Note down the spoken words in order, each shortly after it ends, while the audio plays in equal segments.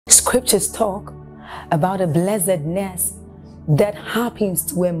scriptures talk about a blessedness that happens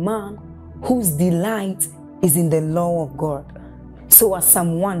to a man whose delight is in the law of God. So as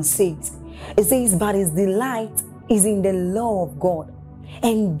Psalm 1 says, it says, but his delight is in the law of God,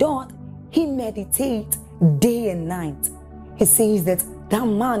 and doth he meditate day and night. He says that that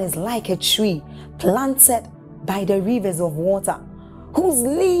man is like a tree planted by the rivers of water, whose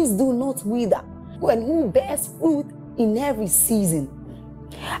leaves do not wither, and who bears fruit in every season.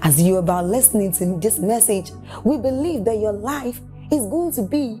 As you're about listening to this message, we believe that your life is going to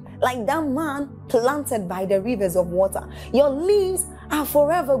be like that man planted by the rivers of water. Your leaves are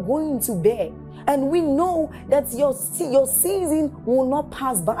forever going to bear. And we know that your season will not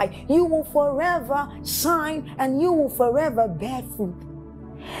pass by. You will forever shine and you will forever bear fruit.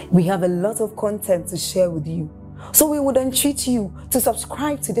 We have a lot of content to share with you. So we would entreat you to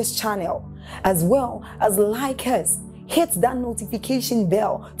subscribe to this channel, as well as like us. Hit that notification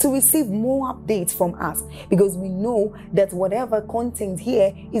bell to receive more updates from us, because we know that whatever content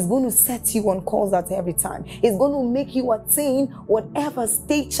here is going to set you on course at every time. It's going to make you attain whatever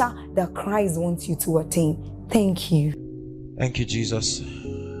stature that Christ wants you to attain. Thank you. Thank you, Jesus.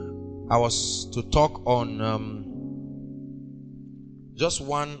 I was to talk on just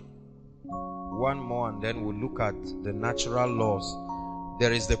one more, and then we'll look at the natural laws.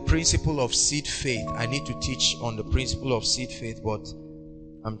 There is the principle of seed faith. I need to teach on the principle of seed faith, but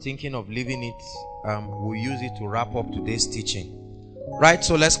I'm thinking of leaving it. We'll use it to wrap up today's teaching. Right,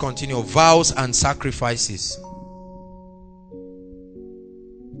 so let's continue. Vows and sacrifices.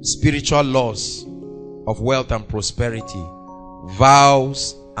 Spiritual laws of wealth and prosperity.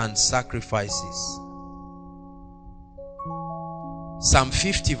 Vows and sacrifices. Psalm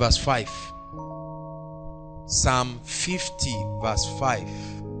 50 verse 5. Psalm 50 verse 5.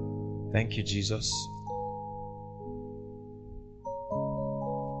 Thank you, Jesus.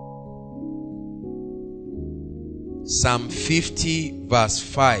 Psalm 50 verse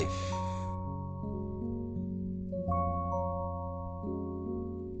 5.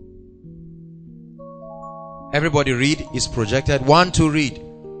 Everybody read. Is projected. 1, 2, read.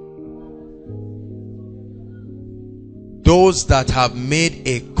 Those that have made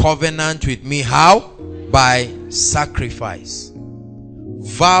a covenant with me, how? By sacrifice.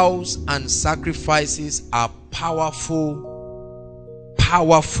 Vows and sacrifices are powerful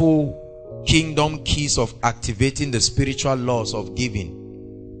kingdom keys of activating the spiritual laws of giving.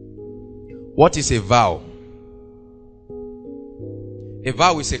 What is a vow? A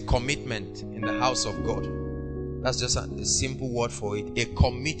vow is a commitment in the house of God. That's just a simple word for it. A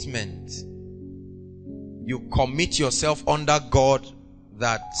commitment. You commit yourself under God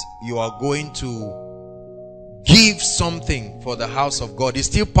that you are going to give something for the house of God. It's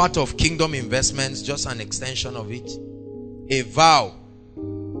still part of kingdom investments, just an extension of it. A vow.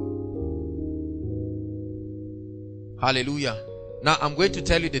 Hallelujah. Now I'm going to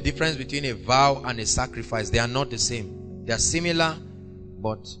tell you the difference between a vow and a sacrifice. They are not the same. They are similar,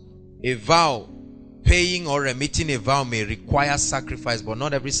 but a vow, paying or remitting a vow, may require sacrifice, but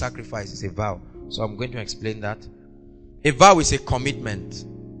not every sacrifice is a vow. So I'm going to explain that. A vow is a commitment.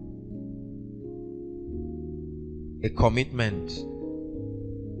 A commitment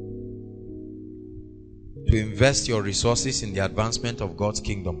to invest your resources in the advancement of God's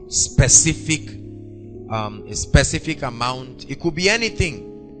kingdom. A specific amount. It could be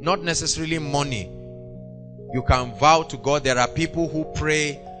anything, not necessarily money. You can vow to God. There are people who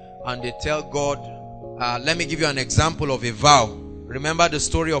pray and they tell God, let me give you an example of a vow. Remember the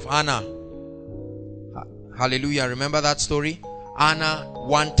story of Anna? Hallelujah. Remember that story? Anna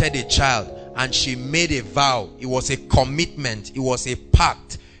wanted a child and she made a vow. It was a commitment. It was a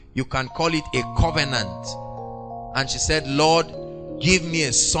pact. You can call it a covenant. And she said, Lord, give me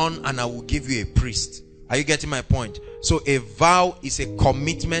a son and I will give you a priest. Are you getting my point? So a vow is a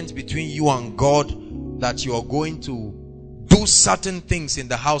commitment between you and God that you are going to do certain things in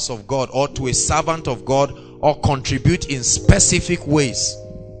the house of God, or to a servant of God, or contribute in specific ways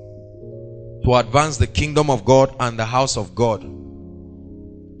to advance the kingdom of God and the house of God.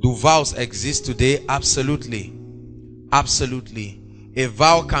 Do vows exist today? Absolutely. Absolutely. A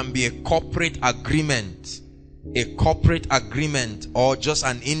vow can be a corporate agreement. A corporate agreement, or just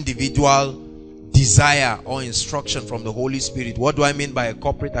an individual desire or instruction from the Holy Spirit. What do I mean by a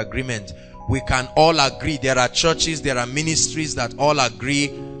corporate agreement? We can all agree. There are churches, there are ministries that all agree.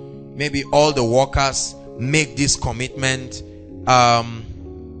 Maybe all the workers make this commitment.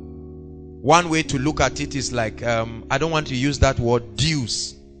 One way to look at it is like, I don't want to use that word,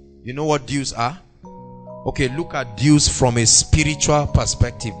 dues. You know what dues are? Okay, look at dues from a spiritual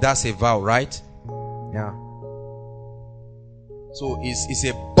perspective. That's a vow, right? Yeah. So it's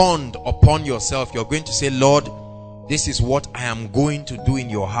a bond upon yourself. You're going to say, Lord, this is what I am going to do in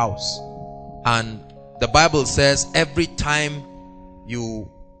your house. And the Bible says every time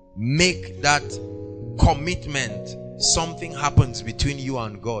you make that commitment, something happens between you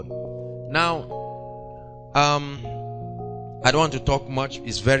and God. Now, I don't want to talk much.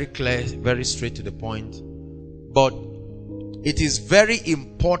 It's very clear, very straight to the point. But it is very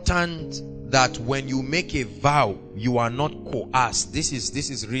important that when you make a vow, you are not coerced. This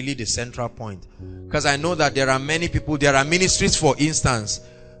is really the central point. Because I know that there are many people, there are ministries, for instance,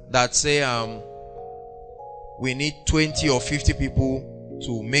 that say we need 20 or 50 people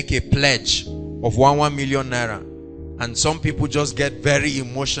to make a pledge of 1 million naira. And some people just get very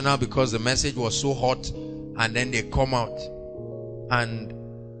emotional because the message was so hot, and then they come out. And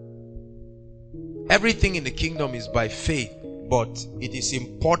everything in the kingdom is by faith, but it is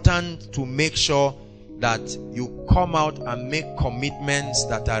important to make sure that you come out and make commitments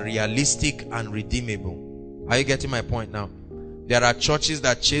that are realistic and redeemable. Are you getting my point now? There are churches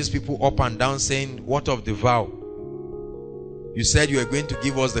that chase people up and down saying, what of the vow? You said you were going to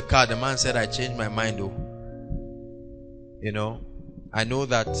give us the car. The man said, I changed my mind though. You know, I know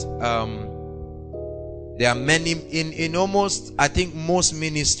that there are many in almost, I think most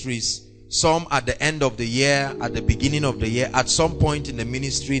ministries, some at the end of the year, at the beginning of the year, at some point in the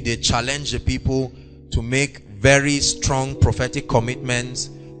ministry, they challenge the people to make very strong prophetic commitments,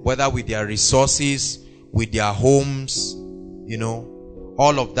 whether with their resources, with their homes, you know,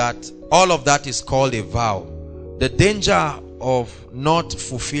 all of that is called a vow. The danger of not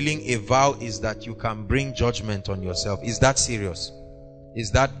fulfilling a vow is that you can bring judgment on yourself. Is that serious?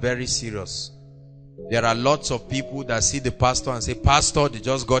 Is that very serious? There are lots of people that see the pastor and say, Pastor, they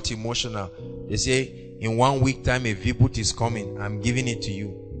just got emotional. They say, in 1 week time, a V-boot is coming. I'm giving it to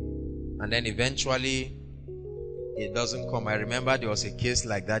you. And then eventually, it doesn't come. I remember there was a case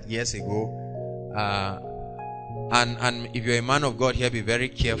like that years ago. And if you're a man of God here, be very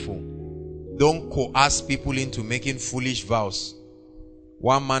careful. Don't coerce people into making foolish vows.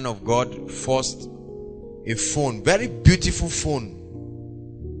 One man of God forced a phone, very beautiful phone,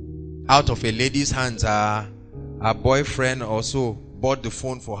 out of a lady's hands. Her boyfriend also bought the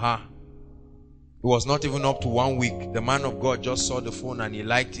phone for her. It was not even up to 1 week. The man of God just saw the phone and he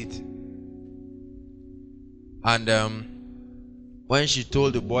liked it. And when she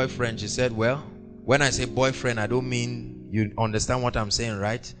told the boyfriend, she said, well, when I say boyfriend, I don't mean, you understand what I'm saying,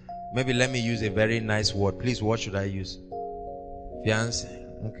 right? Maybe let me use a very nice word. Please, what should I use? Fiancé.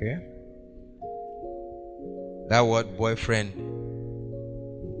 Okay. That word boyfriend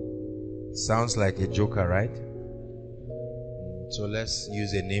sounds like a joker, right? So let's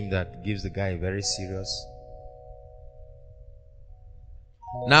use a name that gives the guy a very serious.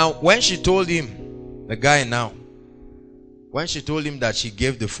 Now, when she told him, the guy now, when she told him that she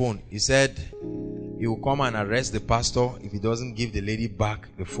gave the phone, he said he will come and arrest the pastor if he doesn't give the lady back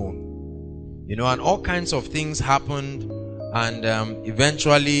the phone. You know, and all kinds of things happened. And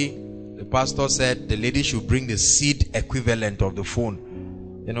eventually, the pastor said the lady should bring the seed equivalent of the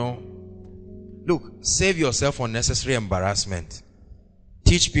phone. You know, look, save yourself unnecessary embarrassment.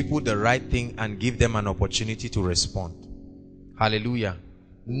 Teach people the right thing and give them an opportunity to respond. Hallelujah.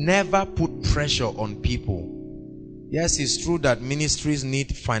 Never put pressure on people. Yes, it's true that ministries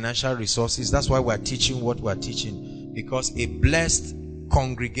need financial resources. That's why we're teaching what we're teaching. Because a blessed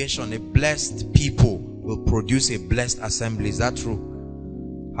congregation, a blessed people will produce a blessed assembly. Is that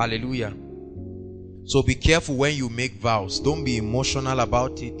true? Hallelujah. So be careful when you make vows. Don't be emotional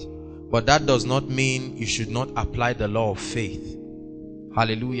about it. But that does not mean you should not apply the law of faith.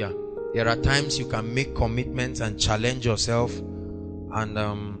 Hallelujah. There are times you can make commitments and challenge yourself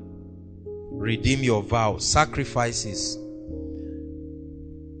and redeem your vow. Sacrifices,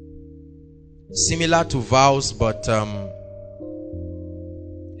 similar to vows, but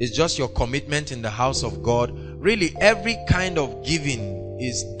it's just your commitment in the house of God. Really, every kind of giving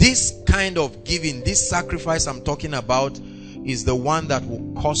is this kind of giving. This sacrifice I'm talking about is the one that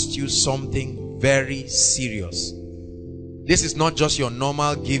will cost you something very serious. This is not just your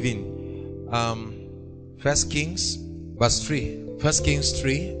normal giving. 1 Kings verse 3. 1 Kings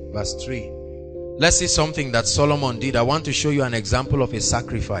 3 verse 3. Let's see something that Solomon did. I want to show you an example of a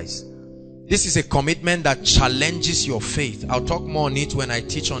sacrifice. This is a commitment that challenges your faith. I'll talk more on it when I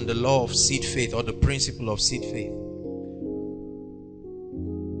teach on the law of seed faith, or the principle of seed faith.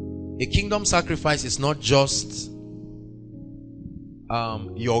 A kingdom sacrifice is not just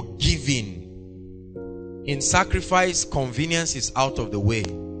your giving. In sacrifice, convenience is out of the way.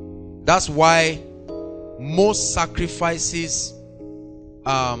 That's why most sacrifices,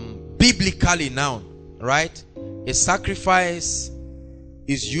 biblically now, right, A sacrifice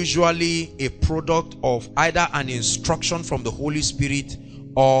is usually a product of either an instruction from the Holy Spirit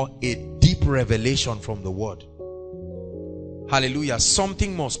or a deep revelation from the word. Hallelujah.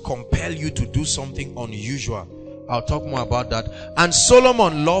 Something must compel you to do something unusual. I'll talk more about that. And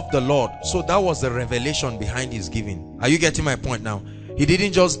Solomon loved the Lord, so that was the revelation behind his giving. Are you getting my point now? He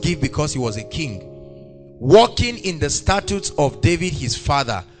didn't just give because he was a king. Walking in the statutes of David his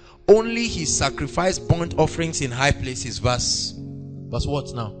father, only he sacrificed burnt offerings in high places. Verse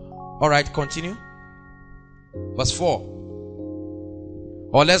what now? All right, continue. Verse 4.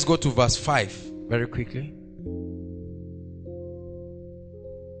 Or let's go to verse 5 very quickly.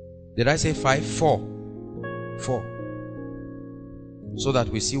 Did I say 5? 4. 4. So that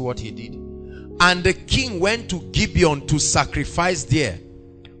we see what he did. And the king went to Gibeon to sacrifice there,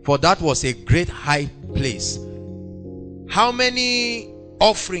 for that was a great high place. How many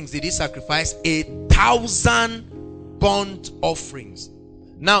offerings did he sacrifice? 1,000 burnt offerings.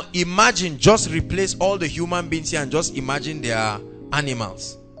 Now imagine, just replace all the human beings here and just imagine they are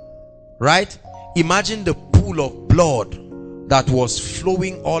animals, right? Imagine the pool of blood that was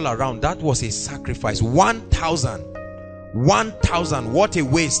flowing all around. That was a sacrifice. 1,000. What a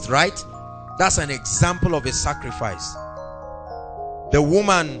waste, right? That's an example of a sacrifice. The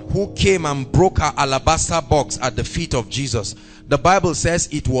woman who came and broke her alabaster box at the feet of Jesus, the Bible says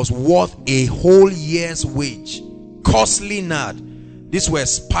it was worth a whole year's wage. Costly nard. These were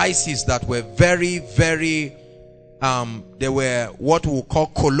spices that were very, very they were what we call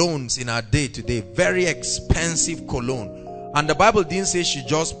colognes in our day today. Very expensive cologne. And the Bible didn't say she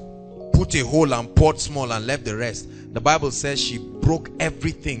just put a hole and poured small and left the rest. The Bible says she broke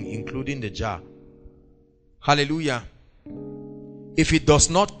everything, including the jar. Hallelujah. If it does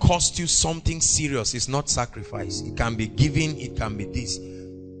not cost you something serious, it's not sacrifice. It can be giving, it can be this.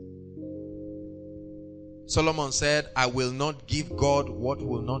 Solomon said, I will not give God what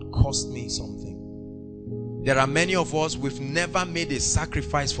will not cost me something. There are many of us, we've never made a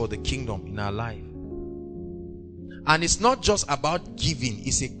sacrifice for the kingdom in our life. And it's not just about giving,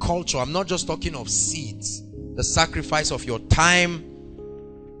 it's a culture. I'm not just talking of seeds. The sacrifice of your time,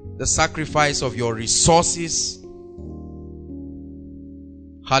 the sacrifice of your resources.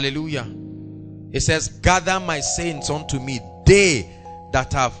 Hallelujah. It says, gather my saints unto me, they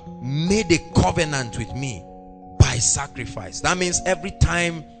that have made a covenant with me by sacrifice. That means every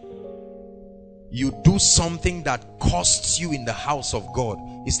time you do something that costs you in the house of God,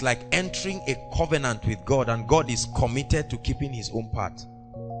 it's like entering a covenant with God, and God is committed to keeping his own part.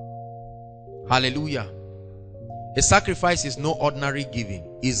 Hallelujah. A sacrifice is no ordinary giving.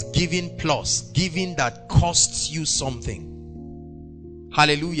 It's giving plus, giving that costs you something.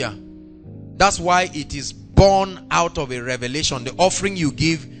 Hallelujah. That's why it is born out of a revelation. The offering you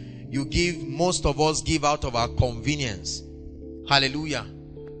give, most of us give out of our convenience. Hallelujah.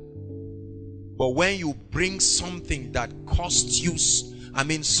 But when you bring something that costs you,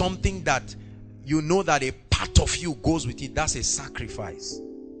 something that you know that a part of you goes with it, that's a sacrifice.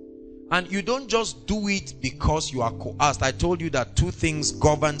 And you don't just do it because you are coerced. I told you that two things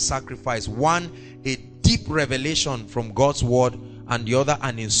govern sacrifice. One, a deep revelation from God's word, and the other,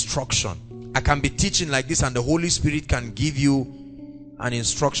 an instruction. I can be teaching like this and the Holy Spirit can give you an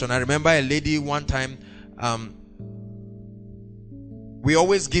instruction. I remember a lady one time, we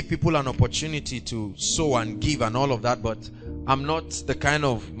always give people an opportunity to sow and give and all of that, but I'm not the kind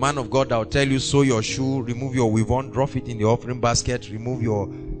of man of God that will tell you, sow your shoe, remove your weave-on, drop it in the offering basket, remove your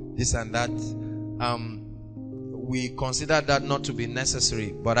this and that. We consider that not to be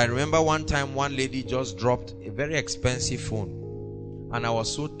necessary. But I remember one time one lady just dropped a very expensive phone. And I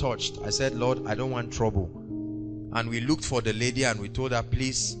was so touched. I said, Lord, I don't want trouble. And we looked for the lady and we told her,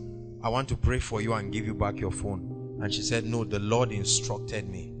 please, I want to pray for you and give you back your phone. And she said, no, the Lord instructed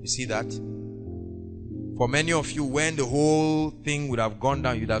me. You see that? For many of you, when the whole thing would have gone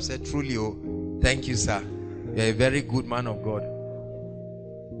down, you'd have said, truly, oh, thank you, sir. You're a very good man of God.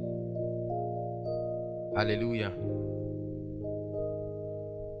 Hallelujah.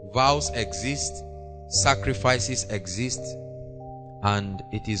 Vows exist, sacrifices exist, and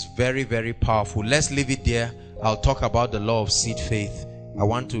it is very, very powerful. Let's leave it there. I'll talk about the law of seed faith. I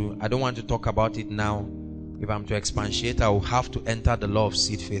don't want to talk about it now. If I'm to expatiate, I will have to enter the law of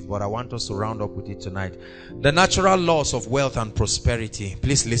seed faith, but I want us to round up with it tonight. The natural laws of wealth and prosperity.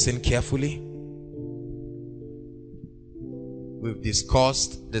 Please listen carefully. We've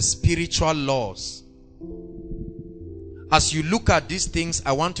discussed the spiritual laws. As you look at these things,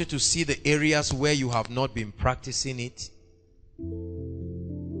 I want you to see the areas where you have not been practicing it.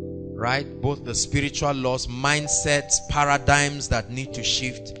 Right? Both the spiritual laws, mindsets, paradigms that need to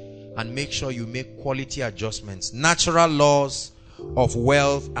shift, and make sure you make quality adjustments. Natural laws of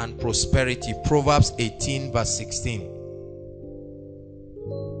wealth and prosperity. Proverbs 18 verse 16.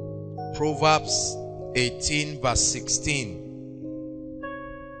 Proverbs 18 verse 16.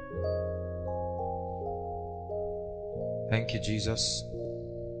 Thank you, Jesus.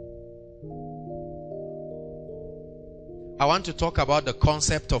 I want to talk about the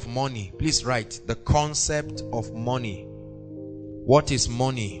concept of money. Please write the concept of money. What is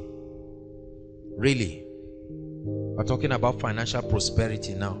money? Really? We're talking about financial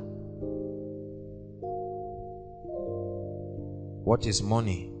prosperity now. What is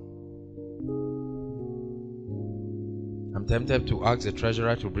money? I'm tempted to ask the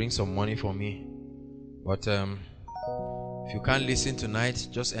treasurer to bring some money for me. But if you can't listen tonight,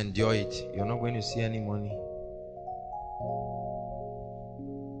 just endure it. You're not going to see any money.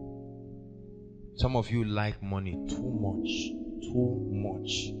 Some of you like money too much. Too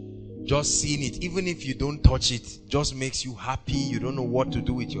much. Just seeing it, even if you don't touch it, just makes you happy. You don't know what to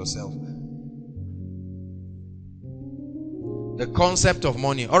do with yourself. The concept of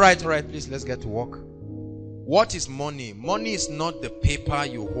money. All right, please, let's get to work. What is money? Money is not the paper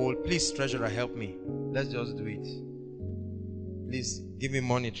you hold. Please, treasurer, help me. Let's just do it. Please, give me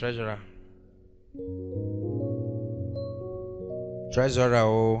money, treasurer. Treasurer,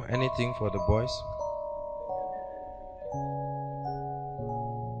 oh, anything for the boys?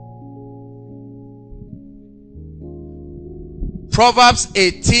 Proverbs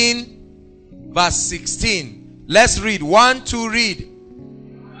 18 verse 16. Let's read. 1, 2, read.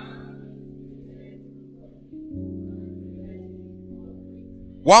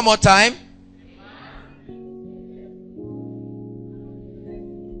 One more time.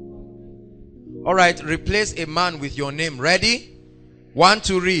 All right, replace a man with your name. Ready? 1,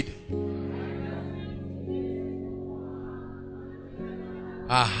 2, read.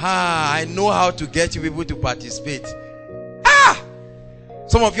 Aha, I know how to get you people to participate.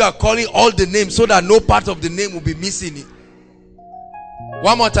 Some of you are calling all the names so that no part of the name will be missing.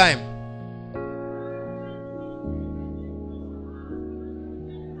 One more time.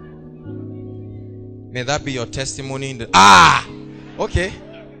 May that be your testimony in the... Okay.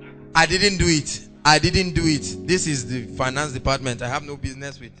 I didn't do it. This is the finance department. I have no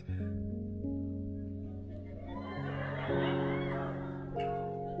business with.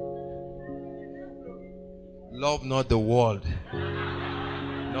 Love not the world,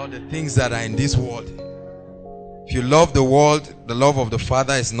 not the things that are in this world. If you love the world, the love of the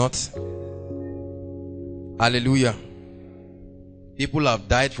Father is not. Hallelujah. People have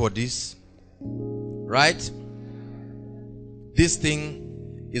died for this, right? This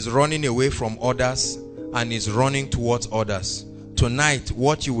thing is running away from others and is running towards others. Tonight,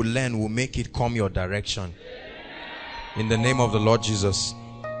 what you will learn will make it come your direction. In the name of the Lord Jesus.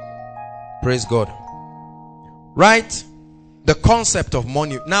 Praise God. Right? The concept of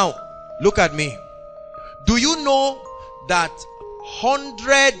money. Now, look at me. Do you know that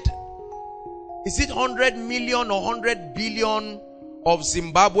 100 million or 100 billion of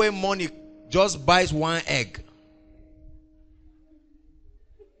Zimbabwe money just buys one egg?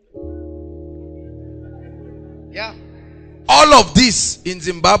 Yeah. All of this in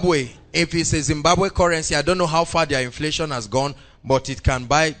Zimbabwe, if it's a Zimbabwe currency, I don't know how far their inflation has gone, but it can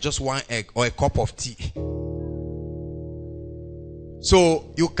buy just one egg or a cup of tea.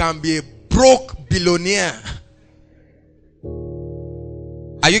 So you can be a broke billionaire.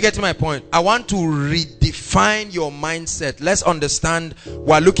 Are you getting my point? I want to redefine your mindset. Let's understand,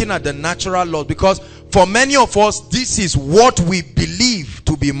 we're looking at the natural law, because for many of us, this is what we believe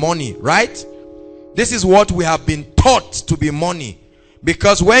to be money, right? This is what we have been taught to be money.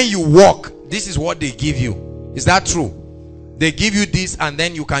 Because when you walk, this is what they give you. Is that true? They give you this, and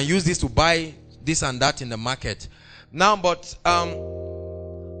then you can use this to buy this and that in the market. Now, but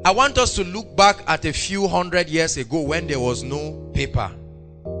I want us to look back at a few hundred years ago when there was no paper.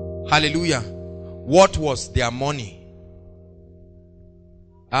 Hallelujah. What was their money?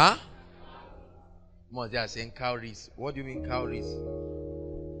 Huh? They are saying cowries. What do you mean cowries?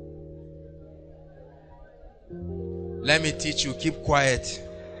 Let me teach you. Keep quiet.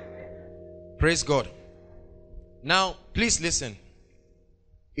 Praise God. Now, please listen.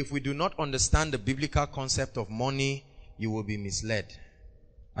 If we do not understand the biblical concept of money, you will be misled.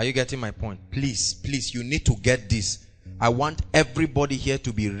 Are you getting my point? Please, you need to get this. I want everybody here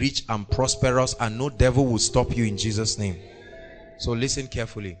to be rich and prosperous, and no devil will stop you in Jesus' name. So listen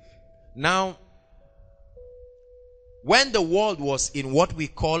carefully. Now, when the world was in what we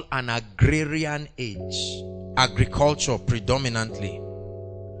call an agrarian age, agriculture predominantly.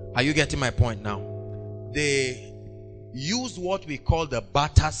 Are you getting my point now? The used what we call the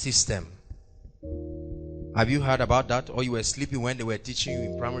barter system. Have you heard about that? Or you were sleeping when they were teaching you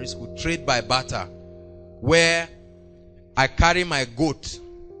in primary school? Trade by barter. Where I carry my goat,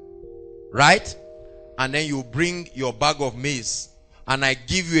 right? And then you bring your bag of maize, and I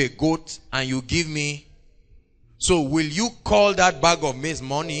give you a goat and you give me. So will you call that bag of maize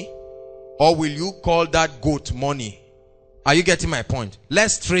money, or will you call that goat money? Are you getting my point?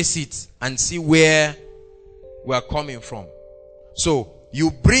 Let's trace it and see where we are coming from. So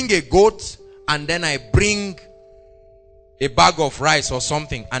you bring a goat, and then I bring a bag of rice or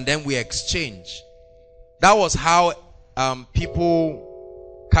something, and then we exchange. That was how people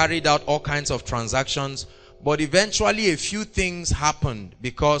carried out all kinds of transactions. But eventually a few things happened,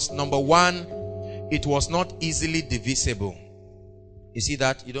 because number one, it was not easily divisible. You see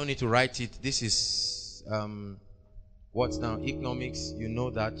that? You don't need to write it. This is what's now? Economics. You know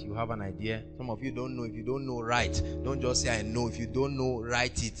that. You have an idea. Some of you don't know. If you don't know, write. Don't just say I know. If you don't know,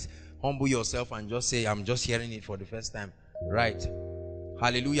 write it. Humble yourself and just say I'm just hearing it for the first time. Right.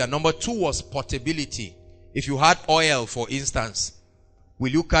 Hallelujah. Number two was portability. If you had oil, for instance,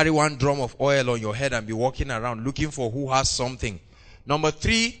 will you carry one drum of oil on your head and be walking around looking for who has something? Number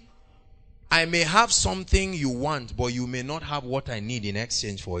three, I may have something you want, but you may not have what I need in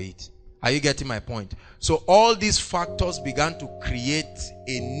exchange for it. Are you getting my point? So all these factors began to create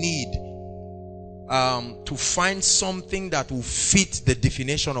a need to find something that will fit the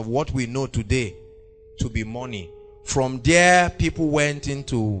definition of what we know today to be money. From there, people went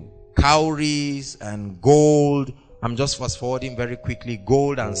into cowries and gold. I'm just fast forwarding very quickly.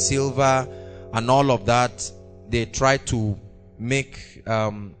 Gold and silver and all of that. They tried to make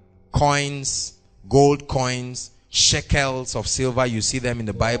coins, gold coins, shekels of silver. You see them in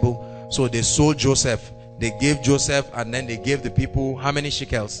the Bible. So they sold Joseph. They gave Joseph, and then they gave the people how many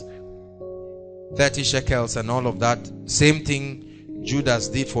shekels? 30 shekels and all of that. Same thing Judas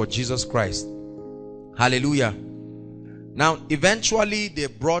did for Jesus Christ. Hallelujah. Now, eventually they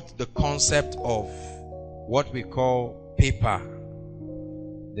brought the concept of what we call paper,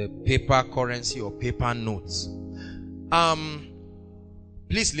 the paper currency or paper notes.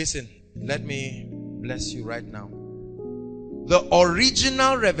 Please listen. Let me bless you right now. The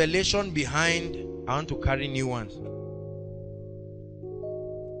original revelation behind, I want to carry new ones.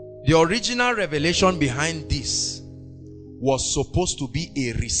 The original revelation behind this was supposed to be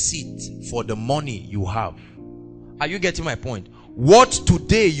a receipt for the money you have. Are you getting my point? What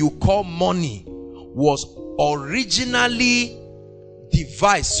today you call money was originally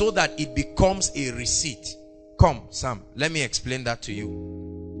devised so that it becomes a receipt. Come, Sam, let me explain that to you.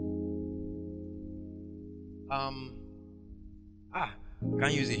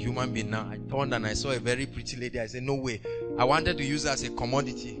 Can't use a human being now. I turned and I saw a very pretty lady. I said, no way. I wanted to use her as a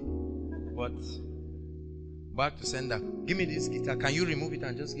commodity. But back to sender. Give me this guitar. Can you remove it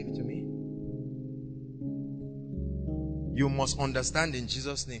and just give it to me? You must understand in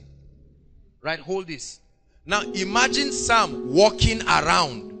Jesus' name. Right, hold this. Now imagine Sam walking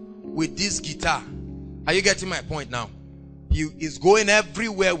around with this guitar. Are you getting my point now? He is going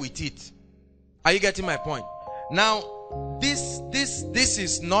everywhere with it. Are you getting my point? Now, this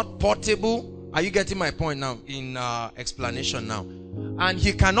is not portable. Are you getting my point now in explanation now? And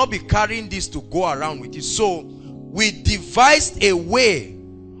he cannot be carrying this to go around with it. So we devised a way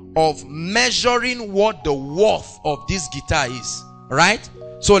of measuring what the worth of this guitar is, right?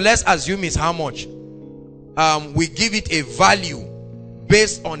 So let's assume it's how much. We give it a value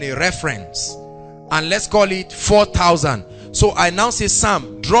based on a reference, and let's call it 4,000. So I now say,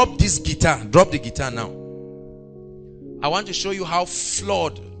 Sam, drop this guitar. Drop the guitar now. I want to show you how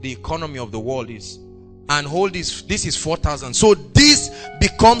flawed the economy of the world is. And hold this. This is 4,000. So this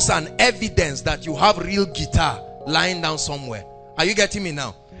becomes an evidence that you have real guitar lying down somewhere. Are you getting me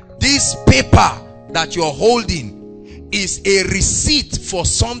now? This paper that you're holding is a receipt for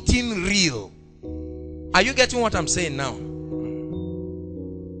something real. Are you getting what I'm saying now?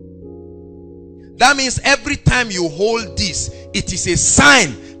 That means every time you hold this, it is a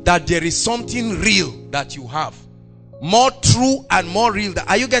sign that there is something real that you have. More true and more real.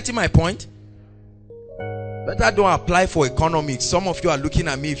 Are you getting my point? Better don't apply for economics. Some of you are looking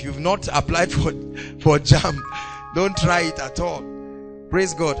at me. If you've not applied for JAM, don't try it at all.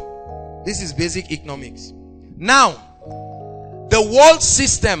 Praise God. This is basic economics. Now, the world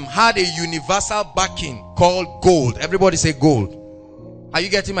system had a universal backing called gold. Everybody say gold. Are you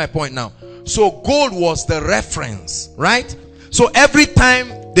getting my point now? So gold was the reference, right? So every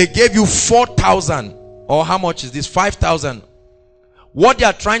time they gave you 4,000, or how much is this? 5,000. What they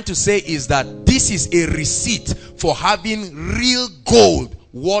are trying to say is that this is a receipt for having real gold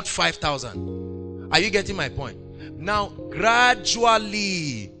worth 5,000. Are you getting my point? Now,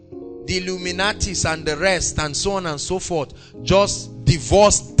 gradually, the Illuminatis and the rest and so on and so forth just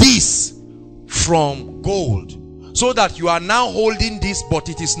divorce this from gold, so that you are now holding this, but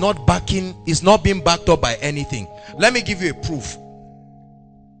it is not being backed up by anything. Let me give you a proof.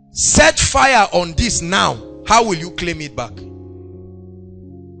 Set fire on this now. How will you claim it back?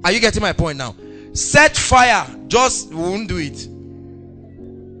 Are you getting my point now? Set fire, we won't do it.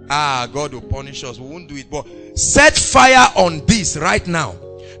 God will punish us. We won't do it. But set fire on this right now.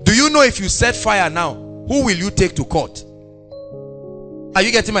 Do you know if you set fire now, who will you take to court? Are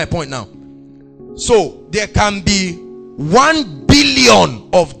you getting my point now? So there can be 1 billion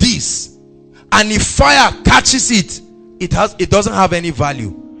of this, and if fire catches it, it doesn't have any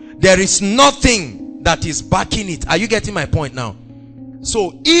value. There is nothing that is backing it. Are you getting my point now?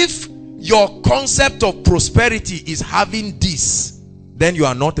 So if your concept of prosperity is having this, then you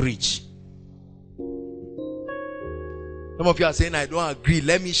are not rich. Some of you are saying, I don't agree.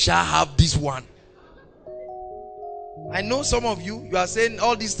 Let me have this one. I know some of you are saying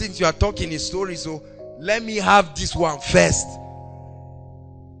all these things you are talking is stories. So let me have this one first.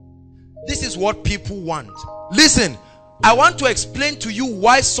 This is what people want. Listen, I want to explain to you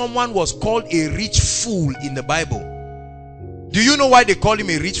why someone was called a rich fool in the Bible. Do you know why they called him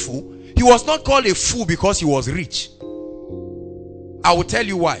a rich fool? He was not called a fool because he was rich. I will tell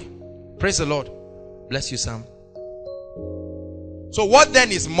you why. Praise the Lord. Bless you, Sam. So what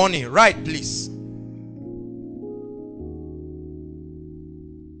then is money? Right, please.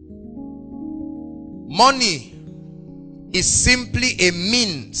 Money is simply a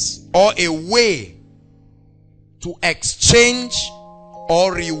means or a way to exchange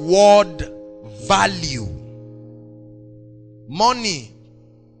or reward value. Money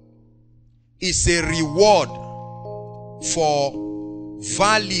is a reward for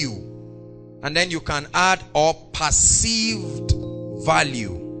value, and then you can add or perceived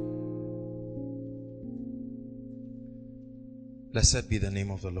value. Blessed be the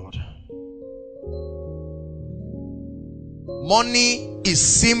name of the Lord. Money is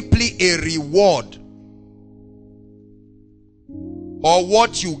simply a reward or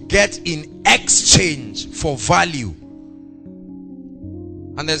what you get in exchange for value.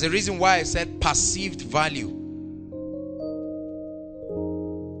 And there's a reason why I said perceived value.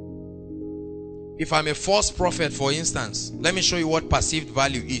 If I'm a false prophet, for instance, let me show you what perceived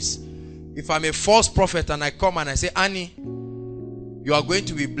value is. If I'm a false prophet and I come and I say, Annie, you are going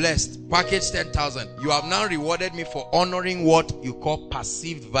to be blessed, package 10,000. You have now rewarded me for honoring what you call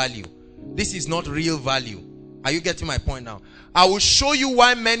perceived value. This is not real value. Are you getting my point now? I will show you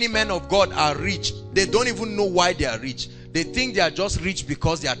why many men of God are rich. They don't even know why they are rich. They think they are just rich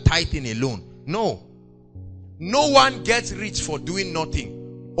because they are tithing alone. No. No one gets rich for doing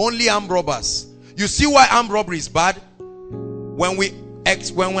nothing. Only armed robbers. You see why armed robbery is bad? When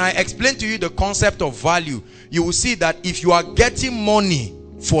I explain to you the concept of value, you will see that if you are getting money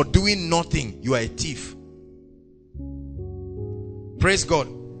for doing nothing, you are a thief. Praise God.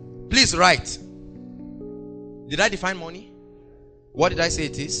 Please write. Did I define money? What did I say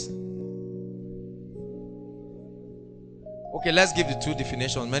it is? Okay, let's give the two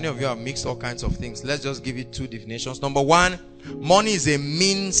definitions. Many of you have mixed all kinds of things. Let's just give it two definitions. Number one, money is a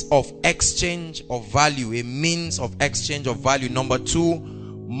means of exchange of value. A means of exchange of value. Number two,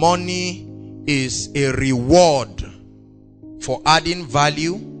 money is a reward for adding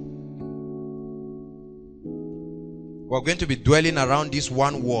value. We're going to be dwelling around this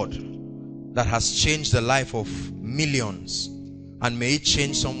one word that has changed the life of millions. And may it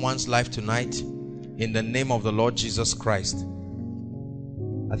change someone's life tonight. In the name of the Lord Jesus Christ.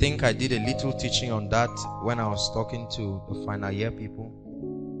 I think I did a little teaching on that when I was talking to the final year people.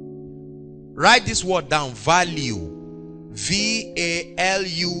 Write this word down, value. V-A-L-U-E.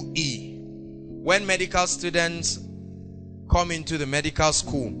 When medical students come into the medical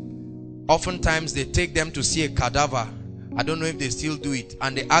school, oftentimes they take them to see a cadaver. I don't know if they still do it.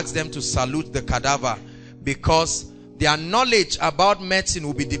 And they ask them to salute the cadaver because their knowledge about medicine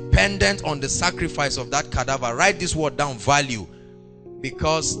will be dependent on the sacrifice of that cadaver. Write this word down, value.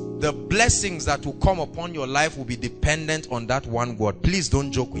 Because the blessings that will come upon your life will be dependent on that one word. Please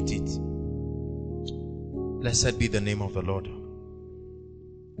don't joke with it. Blessed be the name of the Lord.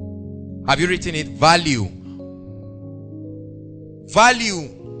 Have you written it? Value.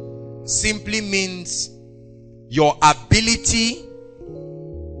 Value simply means your ability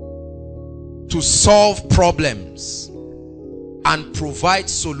to solve problems and provide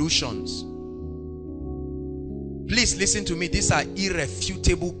solutions. Please listen to me. These are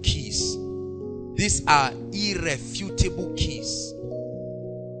irrefutable keys. These are irrefutable keys.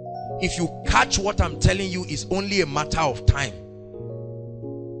 If you catch what I'm telling you, it's only a matter of time.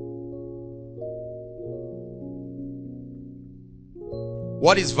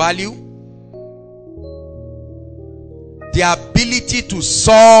 What is value? The ability to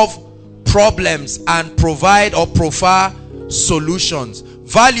solve problems and provide or proffer solutions.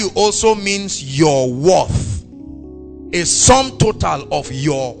 Value also means your worth. A sum total of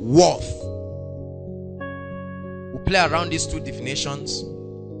your worth. We'll play around these two definitions.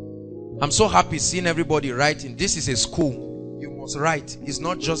 I'm so happy seeing everybody writing. This is a school. You must write. It's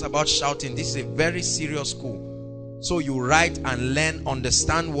not just about shouting. This is a very serious school. So you write and learn,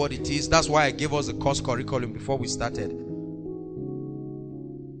 understand what it is. That's why I gave us a course curriculum before we started.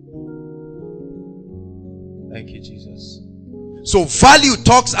 Thank you, Jesus. So value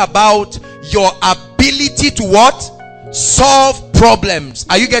talks about your ability to what? Solve problems.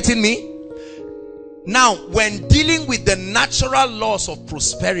 Are you getting me? Now, when dealing with the natural laws of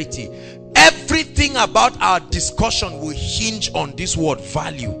prosperity, everything about our discussion will hinge on this word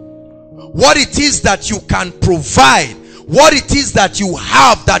value. What it is that you can provide, what it is that you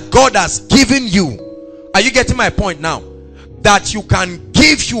have that God has given you. Are you getting my point now? That you can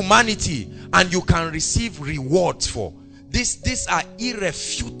give humanity and you can receive rewards for. These are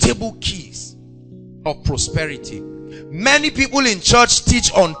irrefutable keys of prosperity. Many people in church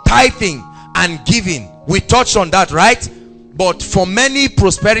teach on tithing and giving. We touched on that, right? But for many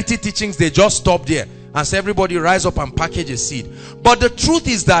prosperity teachings, they just stop there and say everybody rise up and package a seed. But the truth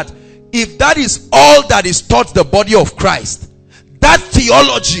is that if that is all that is taught the body of Christ, that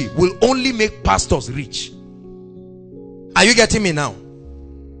theology will only make pastors rich. Are you getting me now?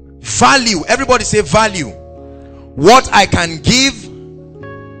 Value. Everybody say value. What I can give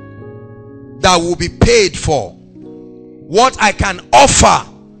that will be paid for. What I can offer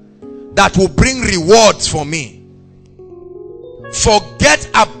that will bring rewards for me. Forget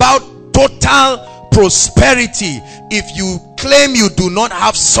about total prosperity if you claim you do not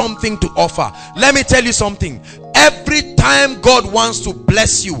have something to offer. Let me tell you something. Every time God wants to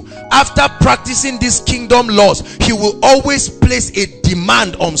bless you, after practicing these kingdom laws, he will always place a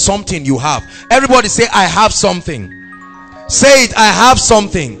demand on something you have. Everybody say, I have something. Say it, I have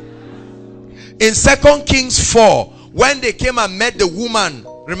something. In 2 Kings 4, when they came and met the woman,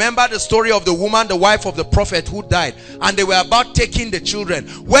 remember the story of the woman, the wife of the prophet who died, and they were about taking the children.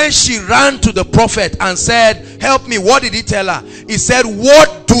 When she ran to the prophet and said, help me, what did he tell her? He said,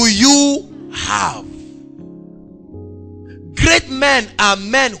 what do you have? Great men are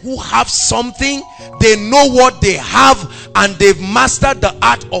men who have something, they know what they have, and they've mastered the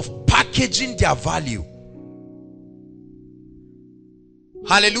art of packaging their value.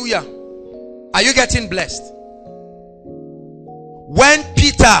 Hallelujah. Are you getting blessed? When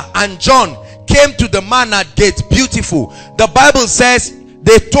Peter and John came to the man at gate, beautiful, the Bible says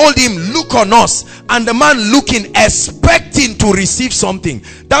they told him, look on us. And the man looking, expecting to receive something.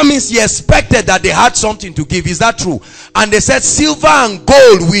 That means he expected that they had something to give. Is that true? And they said, silver and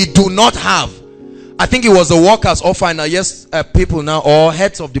gold we do not have. I think it was the workers or final, yes, people now, or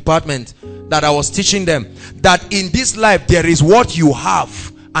heads of department, that I was teaching them that in this life there is what you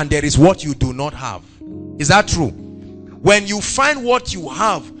have and there is what you do not have. Is that true? When you find what you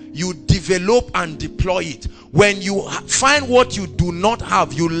have, you develop and deploy it. When you find what you do not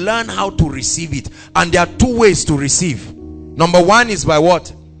have, you learn how to receive it. And there are two ways to receive. Number one is by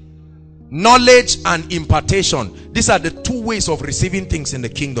what? Knowledge and impartation. These are the two ways of receiving things in the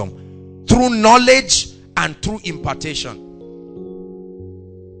kingdom. Through knowledge and through impartation.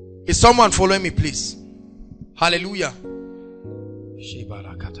 Is someone following me, please? Hallelujah.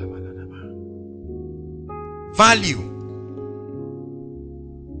 Value.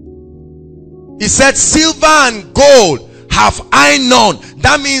 He said, silver and gold have I none.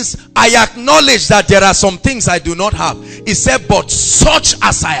 That means I acknowledge that there are some things I do not have. He said, but such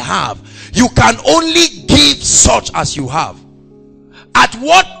as I have. You can only give such as you have. At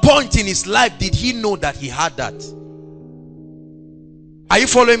what point in his life did he know that he had that? Are you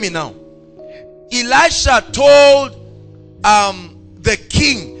following me now? Elisha told the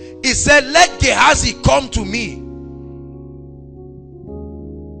king, he said, let Gehazi come to me.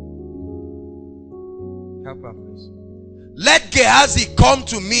 Help her, please. Let Gehazi come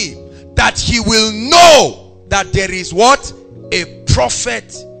to me, that he will know that there is what? A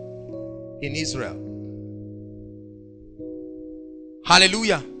prophet in Israel.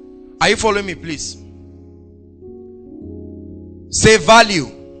 Hallelujah. Are you following me, please? Say value.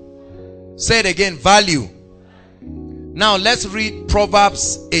 Say it again, value. Now let's read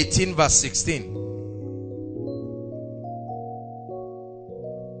Proverbs 18 verse 16.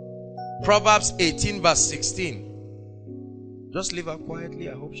 Proverbs 18 verse 16. Just leave her quietly.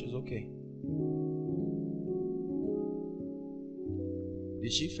 I hope she's okay.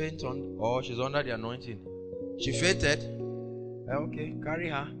 Did she faint on? Oh, she's under the anointing. She fainted. Okay, carry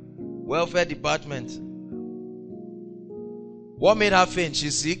her. Welfare department. What made her faint?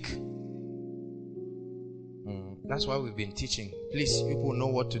 She's sick. That's why we've been teaching. Please, people know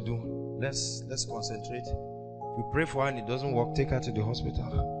what to do. Let's concentrate. If you pray for her and it doesn't work, take her to the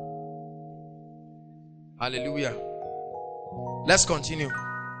hospital. Hallelujah. Let's continue.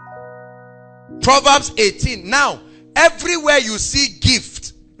 Proverbs 18. Now, everywhere you see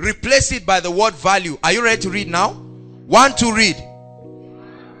gift, replace it by the word value. Are you ready to read now? 1 to read.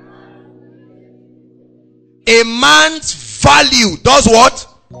 A man's value does what?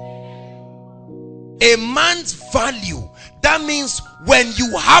 A man's value. That means when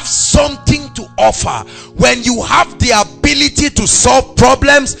you have something to offer, when you have the ability to solve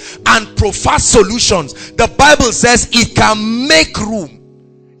problems and provide solutions, the Bible says it can make room.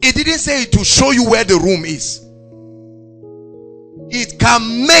 It didn't say it to show you where the room is. It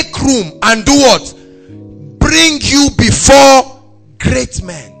can make room and do what? Bring you before great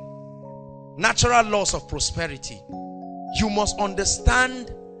men. Natural laws of prosperity. You must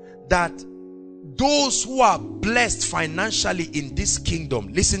understand that those who are blessed financially in this kingdom,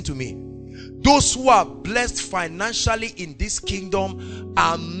 listen to me. Those who are blessed financially in this kingdom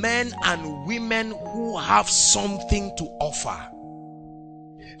are men and women who have something to offer.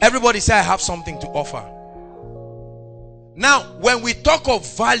 Everybody say, I have something to offer. Now, when we talk of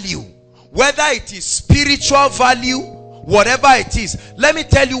value, whether it is spiritual value, whatever it is, let me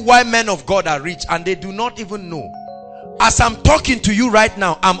tell you why men of God are rich and they do not even know. As I'm talking to you right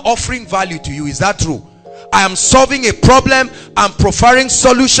now, I'm offering value to you. Is that true? I am solving a problem. I'm providing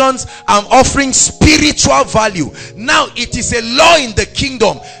solutions. I'm offering spiritual value. Now, it is a law in the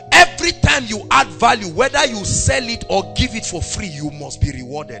kingdom. Every time you add value, whether you sell it or give it for free, you must be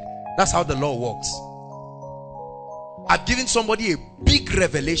rewarded. That's how the law works. I've given somebody a big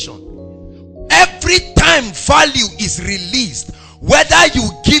revelation. Every time value is released, whether you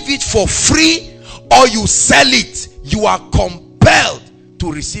give it for free or you sell it, you are compelled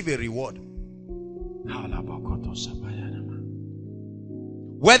to receive a reward.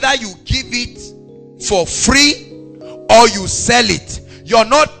 Whether you give it for free or you sell it, you're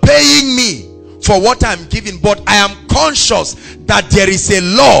not paying me for what I'm giving, but I am conscious that there is a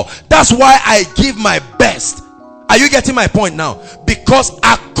law. That's why I give my best. Are you getting my point now? Because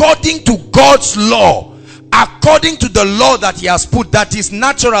according to God's law, according to the law that he has put, that is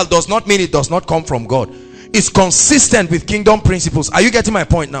natural does not mean it does not come from God. It's consistent with kingdom principles. Are you getting my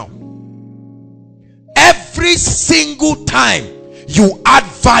point now? Every single time you add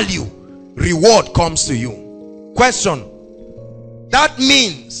value, reward comes to you. Question. That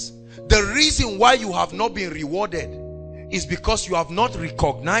means the reason why you have not been rewarded is because you have not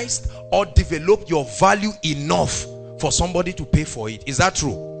recognized or developed your value enough for somebody to pay for it. Is that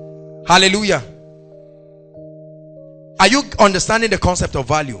true? Hallelujah. Are you understanding the concept of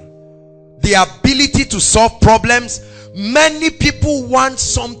value? The ability to solve problems. Many people want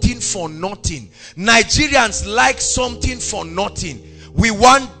something for nothing. Nigerians like something for nothing. We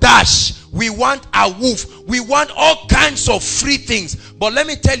want dash. We want a woof. We want all kinds of free things. But let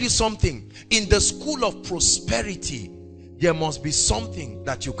me tell you something. In the school of prosperity, there must be something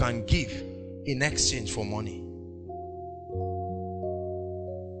that you can give in exchange for money.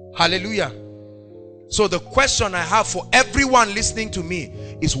 Hallelujah. So the question I have for everyone listening to me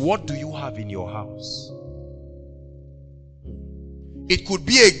is, what do you have in your house? It could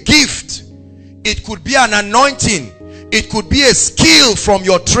be a gift. It could be an anointing. It could be a skill from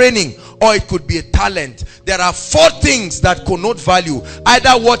your training, or it could be a talent. There are 4 things that connote value.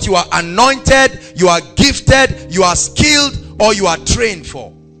 Either what you are anointed, you are gifted, you are skilled, or you are trained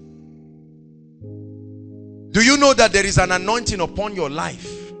for. Do you know that there is an anointing upon your life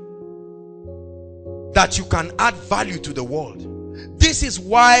that you can add value to the world? This is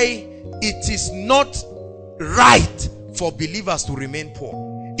why it is not right for believers to remain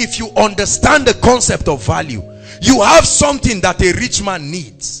poor. If you understand the concept of value, you have something that a rich man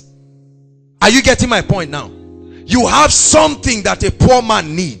needs. Are you getting my point now? You have something that a poor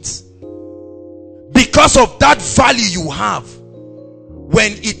man needs. Because of that value you have,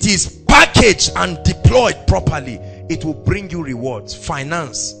 when it is packaged and deployed properly, it will bring you rewards,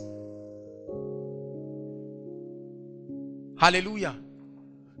 finance. Hallelujah.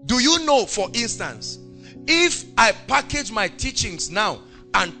 Do you know, for instance, if I package my teachings now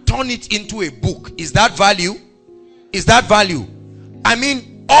and turn it into a book, is that value? Is that value? I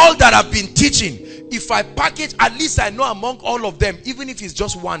mean, all that I've been teaching, if I package, at least I know among all of them, even if it's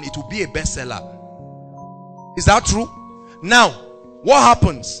just one, it will be a bestseller. Is that true? Now, what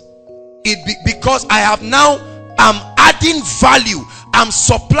happens? Because I have now, I'm adding value. I'm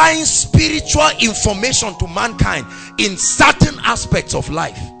supplying spiritual information to mankind in certain aspects of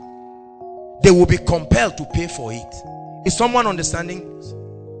life. They will be compelled to pay for it. Is someone understanding?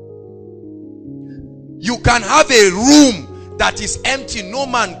 You can have a room that is empty, no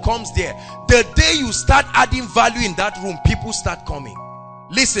man comes there. The day you start adding value in that room, people start coming.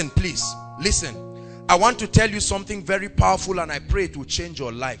 Listen, please, listen. I want to tell you something very powerful, and I pray it will change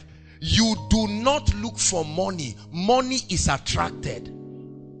your life. You do not look for money. Money is attracted.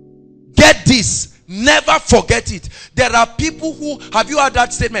 Get this. Never forget it. There are people who, have you heard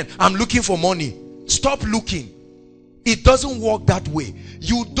that statement? I'm looking for money. Stop looking. It doesn't work that way.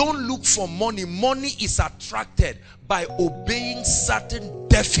 You don't look for money. Money is attracted by obeying certain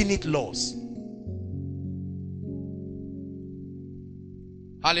definite laws.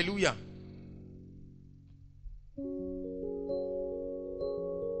 Hallelujah.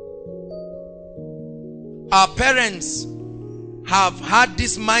 Our parents have had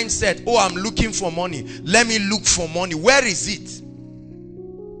this mindset, oh, I'm looking for money. Let me look for money. Where is it?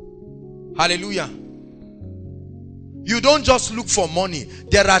 Hallelujah. You don't just look for money.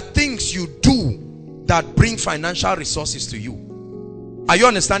 There are things you do that bring financial resources to you. Are you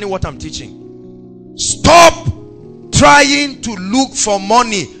understanding what I'm teaching? Stop trying to look for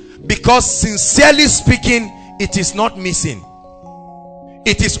money, because sincerely speaking, it is not missing.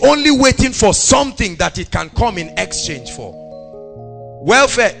 It is only waiting for something that it can come in exchange for.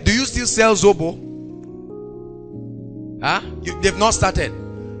 Welfare. Do you still sell Zobo? Huh? They've not started.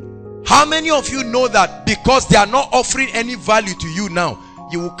 How many of you know that because they are not offering any value to you now,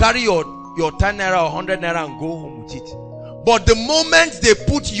 you will carry your 10 naira or 100 naira and go home with it? But the moment they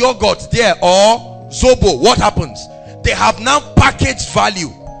put yogurt there or Zobo, what happens? They have now packaged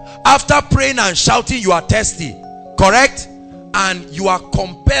value. After praying and shouting, you are thirsty, correct? And you are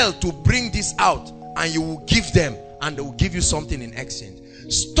compelled to bring this out, and you will give them, and they will give you something in exchange.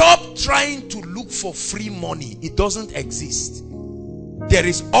 Stop trying to look for free money. It doesn't exist. There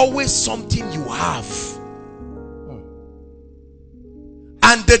is always something you have.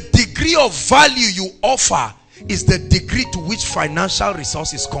 And the degree of value you offer is the degree to which financial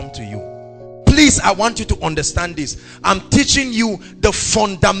resources come to you. Please, I want you to understand this. I'm teaching you the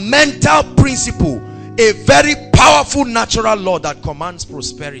fundamental principle, a very powerful natural law that commands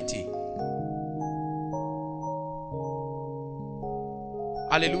prosperity.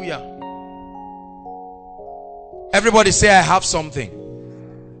 Hallelujah. Everybody say, I have something.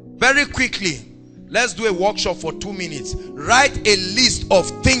 Very quickly, let's do a workshop for 2 minutes. Write a list of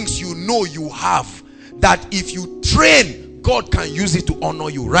things you know you have, that if you train, God can use it to honor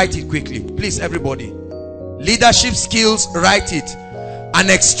you. Write it quickly, please, everybody. Leadership skills, write it. An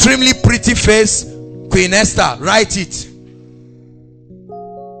extremely pretty face, Queen Esther, write it.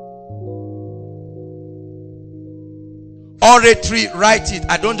 Oratory, write it.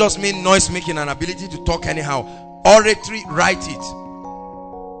 I don't just mean noise making, an ability to talk anyhow. Oratory, write it.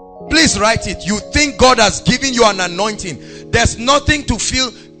 Please write it. You think God has given you an anointing. There's nothing to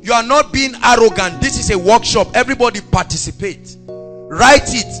feel. You are not being arrogant. This is a workshop. Everybody participate.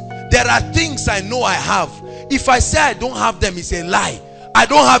 Write it. There are things I know I have. If I say I don't have them, it's a lie. I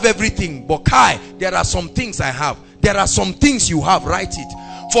don't have everything. But Kai, there are some things I have. There are some things you have. Write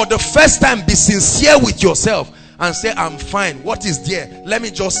it. For the first time, be sincere with yourself and say, I'm fine. What is there? Let me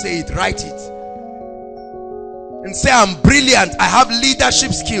just say it. Write it. And say, I'm brilliant. I have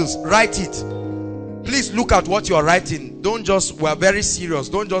leadership skills. Write it. Please look at what you are writing. Don't just, we're very serious.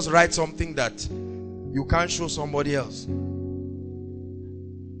 Don't just write something that you can't show somebody else.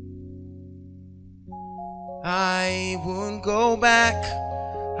 I won't go back.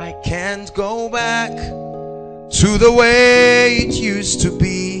 I can't go back to the way it used to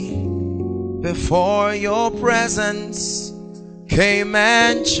be before your presence came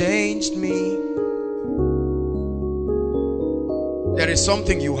and changed me. There is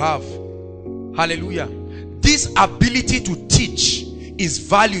something you have. Hallelujah. This ability to teach is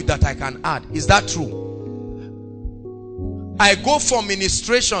value that I can add. Is that true? I go for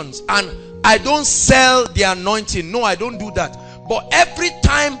ministrations and I don't sell the anointing. No, I don't do that. But every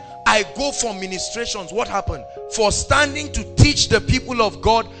time I go for ministrations, what happened? For standing to teach the people of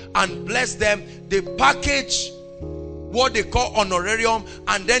God and bless them, they package what they call honorarium,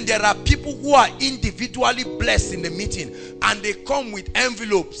 and then there are people who are individually blessed in the meeting, and they come with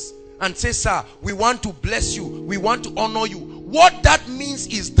envelopes and say, sir, we want to bless you, we want to honor you. What that means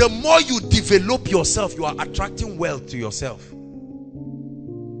is the more you develop yourself, you are attracting wealth to yourself.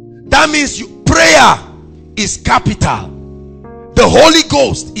 That means prayer is capital. The Holy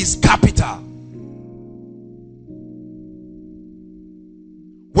Ghost is capital.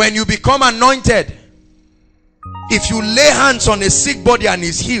 When you become anointed, if you lay hands on a sick body and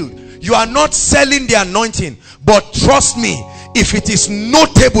is healed, you are not selling the anointing. But trust me, if it is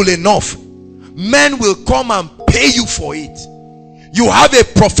notable enough, men will come and pay you for it. You have a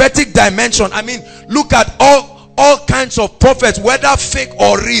prophetic dimension. I mean, look at all kinds of prophets, whether fake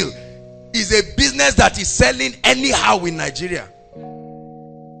or real, is a business that is selling anyhow in Nigeria.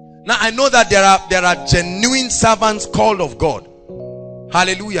 Now I know that there are genuine servants called of God.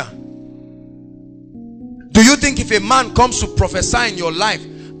 Hallelujah. Do you think if a man comes to prophesy in your life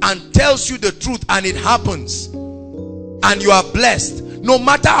and tells you the truth and it happens and you are blessed, no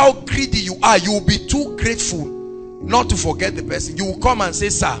matter how greedy you are, you will be too grateful not to forget the person? You will come and say,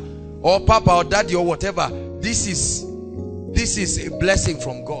 sir, or papa, or daddy, or whatever, this is a blessing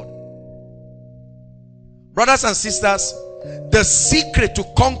from God. Brothers and sisters, the secret to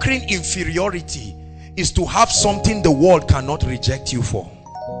conquering inferiority is to have something the world cannot reject you for.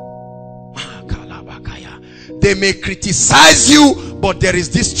 They may criticize you, but there is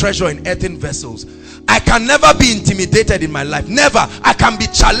this treasure in earthen vessels. I can never be intimidated in my life. Never. I can be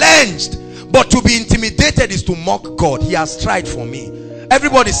challenged, but to be intimidated is to mock God. He has tried for me.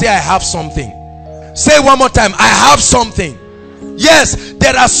 Everybody say, I have something. Say one more time, I have something. Yes,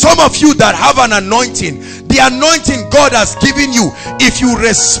 there are some of you that have an anointing. The anointing God has given you, if you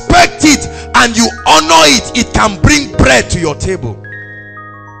respect it and you honor it, it can bring bread to your table.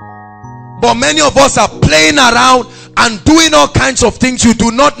 But many of us are playing around and doing all kinds of things. You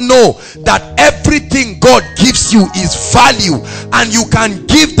do not know that everything God gives you is value, and you can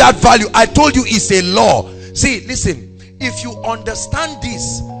give that value. I told you it's a law. See, listen, if you understand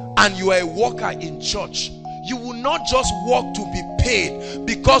this and you are a worker in church, you will not just work to be paid,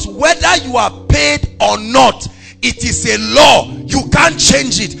 because whether you are paid or not, it is a law. You can't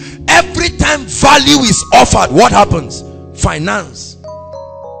change it. Every time value is offered, what happens? Finance.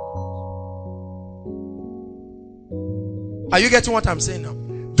 Are you getting what I'm saying now?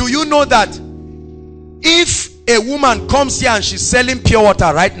 Do you know that if a woman comes here and she's selling pure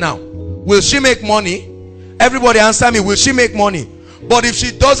water right now, will she make money? Everybody answer me, will she make money? But if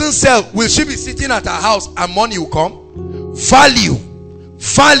she doesn't sell, will she be sitting at her house and money will come? Value.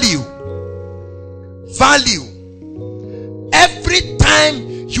 Value. Value. Every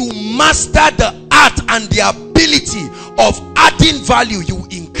time you master the art and the ability of adding value, you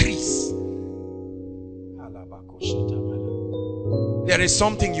increase. There is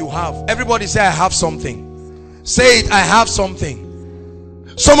something you have. Everybody say, I have something. Say it, I have something.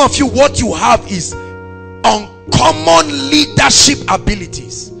 Some of you, what you have is uncommon leadership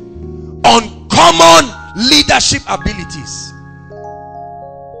abilities. Uncommon leadership abilities.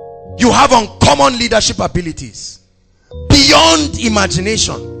 You have uncommon leadership abilities beyond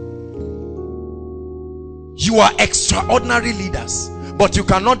imagination. You are extraordinary leaders, but you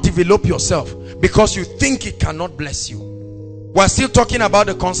cannot develop yourself because you think it cannot bless you. We're still talking about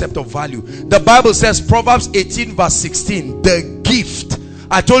the concept of value. The Bible says, Proverbs 18 verse 16, the gift.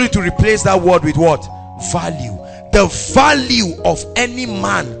 I told you to replace that word with what? Value. The value of any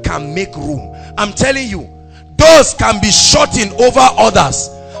man can make room. I'm telling you, those can be shorting over others.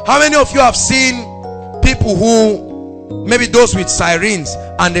 How many of you have seen people who, maybe those with sirens,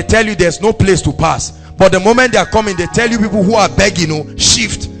 and they tell you there's no place to pass, but the moment they are coming, they tell you people who are begging,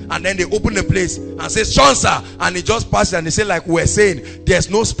 shift, and then they open the place and say, Shansa, and it just passes, and they say, like we're saying, there's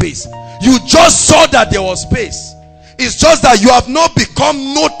no space. You just saw that there was space. It's just that you have not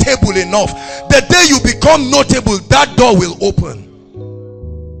become notable enough. The day you become notable, that door will open.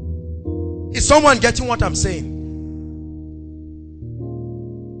 Is someone getting what I'm saying?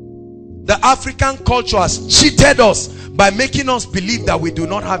 The African culture has cheated us by making us believe that we do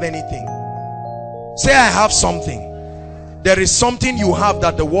not have anything. Say, I have something. There is something you have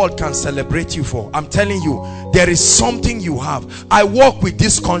that the world can celebrate you for. I'm telling you, there is something you have. I walk with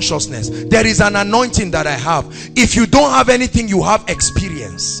this consciousness. There is an anointing that I have. If you don't have anything, you have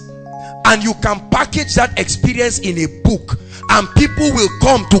experience. And you can package that experience in a book, and people will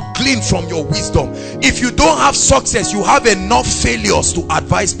come to glean from your wisdom. If you don't have success, you have enough failures to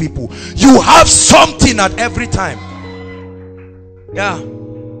advise people. You have something at every time. Yeah.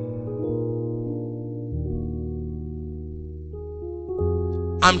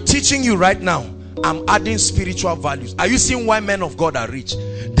 I'm teaching you right now. I'm adding spiritual values. Are you seeing why men of God are rich?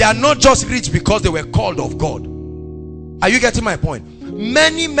 They are not just rich because they were called of God. Are you getting my point?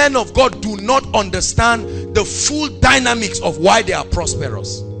 Many men of God do not understand the full dynamics of why they are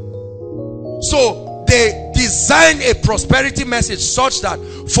prosperous. So they design a prosperity message such that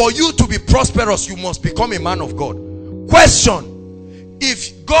for you to be prosperous, you must become a man of God. Question: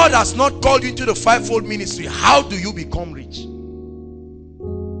 if God has not called you into the fivefold ministry, how do you become rich?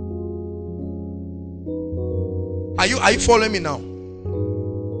 Are you following me now?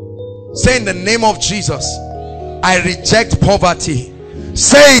 Say, in the name of Jesus, I reject poverty.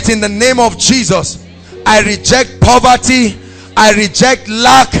 Say it, in the name of Jesus, I reject poverty. I reject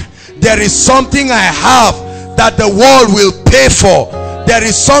lack. There is something I have that the world will pay for. There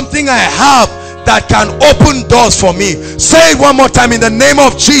is something I have that can open doors for me. Say it one more time. In the name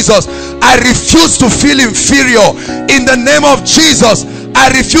of Jesus, I refuse to feel inferior. In the name of Jesus, I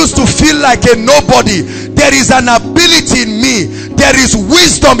refuse to feel like a nobody. There is an ability in me, there is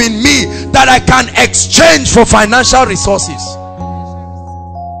wisdom in me that I can exchange for financial resources.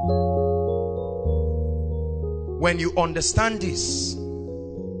 When you understand this,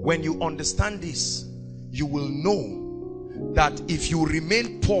 you will know that if you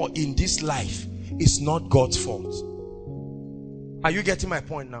remain poor in this life, it's not God's fault. Are you getting my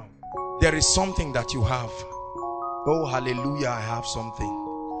point now? There is something that you have. Oh, hallelujah, I have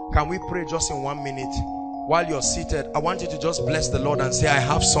something. Can we pray just in 1 minute? While you're seated, I want you to just bless the Lord and say, I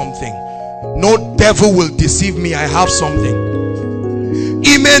have something. No devil will deceive me. I have something.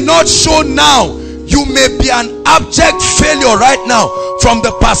 It may not show now. You may be an abject failure right now from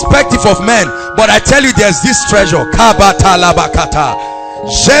the perspective of men, but I tell you, there's this treasure.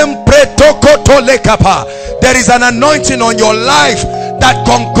 There is an anointing on your life that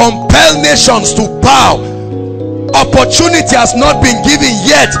can compel nations to bow. Opportunity has not been given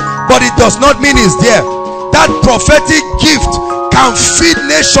yet, but it does not mean it's there. That prophetic gift can feed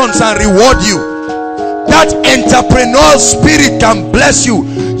nations and reward you. That entrepreneurial spirit can bless you.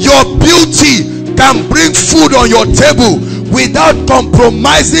 Your beauty can bring food on your table without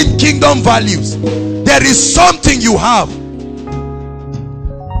compromising kingdom values. There is something you have.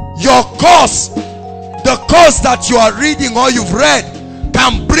 Your course, the course that you are reading or you've read,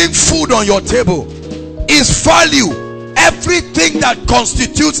 can bring food on your table. Is value. Everything that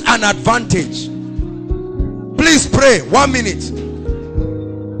constitutes an advantage. Please pray. 1 minute.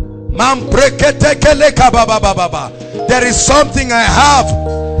 There is something I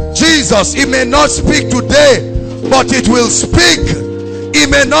have. Jesus, it may not speak today, but it will speak. It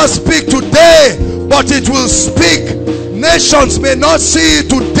may not speak today, but it will speak. Nations may not see it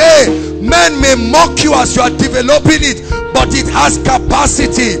today. Men may mock you as you are developing it, but it has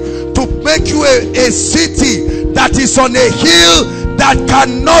capacity to make you a city that is on a hill that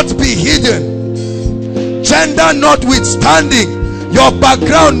cannot be hidden. Gender notwithstanding, your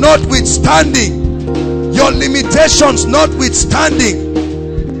background notwithstanding, your limitations notwithstanding.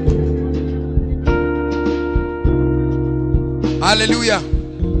 Hallelujah.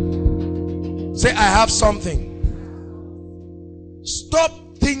 Say, I have something. Stop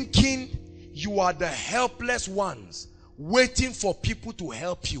thinking you are the helpless ones waiting for people to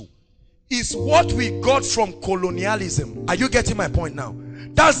help you. It's what we got from colonialism. Are you getting my point now?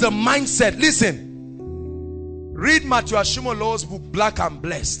 That's the mindset. Listen, read Matthew Ashimolowo's book, Black and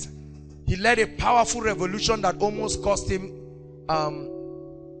Blessed. He led a powerful revolution that almost cost him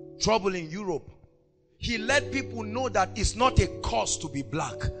trouble in Europe. He let people know that it's not a curse to be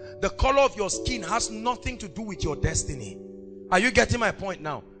black. The color of your skin has nothing to do with your destiny. Are you getting my point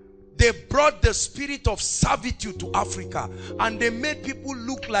now? They brought the spirit of servitude to Africa, and they made people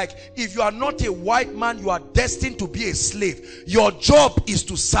look like if you are not a white man, you are destined to be a slave. Your job is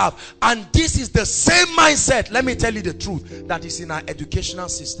to serve. And this is the same mindset, let me tell you the truth, that is in our educational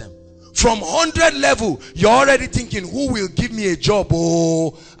system. From 100 level, you're already thinking, who will give me a job?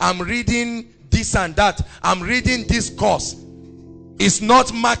 Oh, I'm reading this and that. I'm reading this course. It's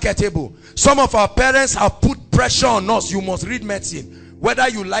not marketable. Some of our parents have put pressure on us. You must read medicine. Whether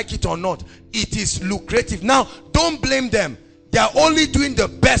you like it or not, it is lucrative. Now, don't blame them. They are only doing the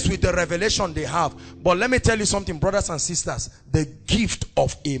best with the revelation they have. But let me tell you something, brothers and sisters. The gift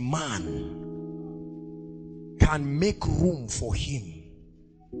of a man can make room for him.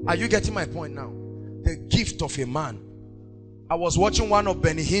 Are you getting my point now? The gift of a man. I was watching one of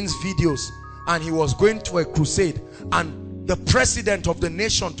Benny Hinn's videos, and he was going to a crusade, and the president of the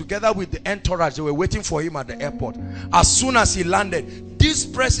nation together with the entourage, they were waiting for him at the airport. As soon as he landed, these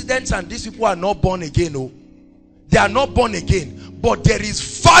presidents and these people are not born again. Oh, they are not born again, but there is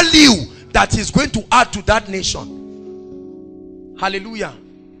value that is going to add to that nation. Hallelujah.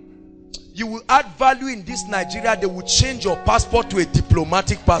 You will add value in this Nigeria. They will change your passport to a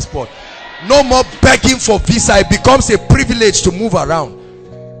diplomatic passport. No more begging for visa. It becomes a privilege to move around.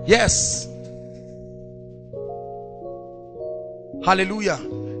 Yes. Hallelujah.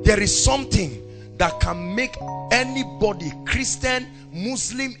 There is something that can make anybody, Christian,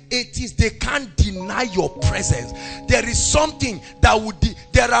 Muslim, atheist, they can't deny your presence. There is something that would,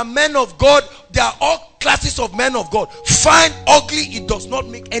 there are men of God, there are all classes of men of God. Fine, ugly, it does not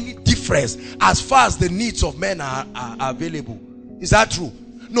make any difference difference as far as the needs of men are available. Is that true?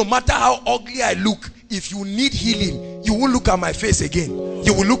 No matter how ugly I look, if you need healing, you won't look at my face again.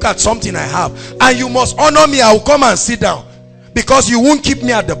 You will look at something I have. And you must honor me. I will come and sit down, because you won't keep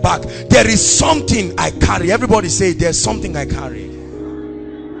me at the back. There is something I carry. Everybody say, there's something I carry.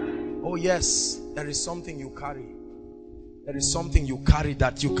 Oh yes, there is something you carry. There is something you carry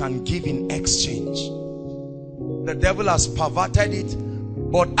that you can give in exchange. The devil has perverted it,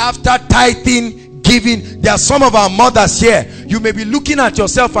 but after tithing, giving, there are some of our mothers here. You may be looking at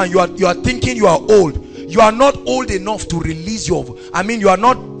yourself and you are thinking you are old. You are not old enough to release you are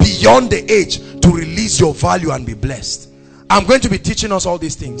not beyond the age to release your value and be blessed. I'm going to be teaching us all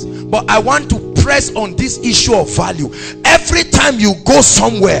these things, but I want to press on this issue of value. Every time you go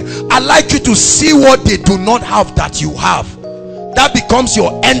somewhere, I like you to see what they do not have that you have. That becomes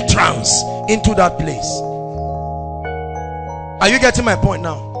your entrance into that place. Are you getting my point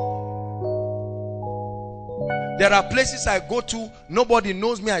now? There are places I go to, nobody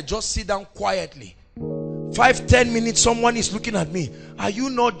knows me, I just sit down quietly. 5-10 minutes, someone is looking at me. Are you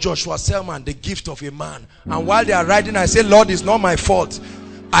not Joshua Selman, the gift of a man? And while they are riding, I say, Lord, it's not my fault.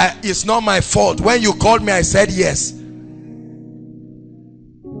 It's not my fault. When you called me, I said yes.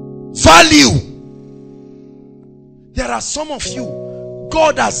 Value. There are some of you,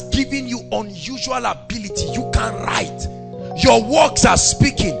 God has given you unusual ability. You can write. Your works are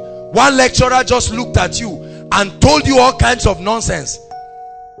speaking. One lecturer just looked at you and told you all kinds of nonsense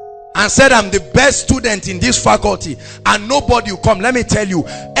and said, I'm the best student in this faculty, and nobody will come. Let me tell you,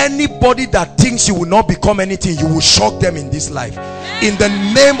 anybody that thinks you will not become anything, you will shock them in this life. In the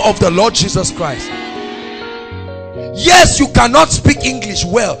name of the Lord Jesus Christ. Yes, you cannot speak English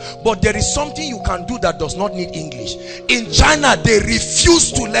well, but there is something you can do that does not need English. In China, they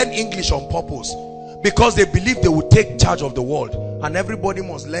refuse to learn English on purpose because they believe they will take charge of the world, and everybody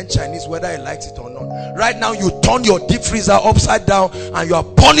must learn Chinese whether he likes it or not. Right now, you turn your deep freezer upside down and you are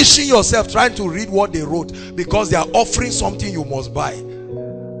punishing yourself trying to read what they wrote because they are offering something you must buy.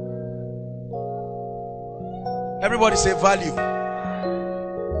 Everybody say value.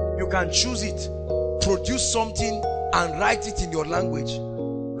 You can choose it. Produce something and write it in your language.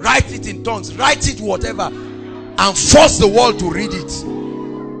 Write it in tongues. Write it whatever. And force the world to read it.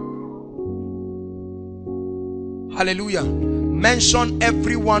 Hallelujah. Mention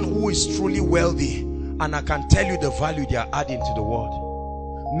everyone who is truly wealthy, and I can tell you the value they are adding to the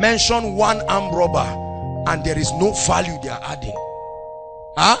world. Mention one armed robber and there is no value they are adding.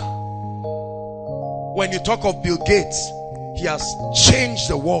 When you talk of Bill Gates, he has changed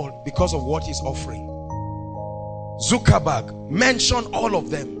the world because of what he's offering. Zuckerberg, mention all of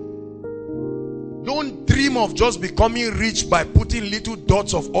them. Don't dream of just becoming rich by putting little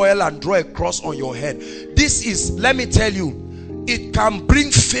dots of oil and draw a cross on your head. This is, let me tell you, it can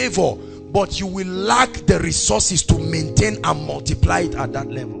bring favor, but you will lack the resources to maintain and multiply it at that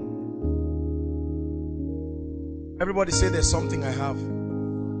level. Everybody say there's something I have.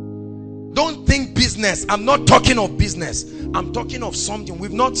 Don't think business. I'm not talking of business. I'm talking of something.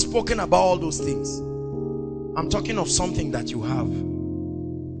 We've not spoken about all those things. I'm talking of something that you have.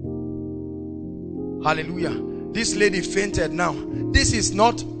 Hallelujah. This lady fainted now. This is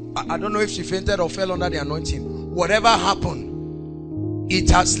not, I don't know if she fainted or fell under the anointing. Whatever happened, it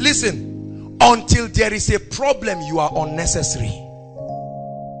has, listen, until there is a problem, you are unnecessary.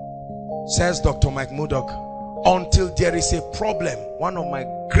 Says Dr. Mike Murdoch. Until there is a problem. One of my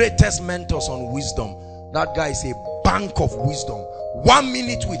greatest mentors on wisdom. That guy is a bank of wisdom. 1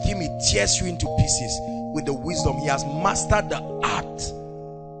 minute with him, he tears you into pieces with the wisdom. He has mastered the art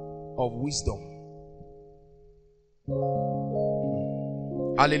of wisdom.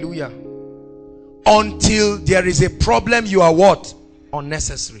 Hallelujah. Until there is a problem, you are what?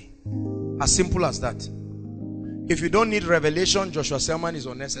 Unnecessary. As simple as that. If you don't need revelation, Joshua Selman is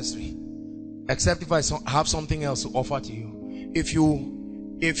unnecessary. Except if I have something else to offer to you. If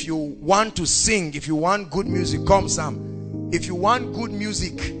you want to sing, if you want good music, come Sam. If you want good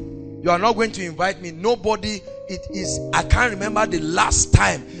music, you are not going to invite me. Nobody, I can't remember the last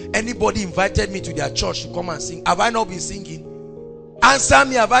time anybody invited me to their church to come and sing. Have I not been singing? Answer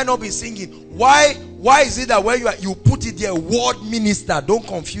me, have I not been singing? Why is it that when you put it there, word minister? Don't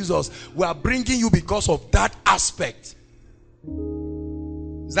confuse us. We are bringing you because of that aspect.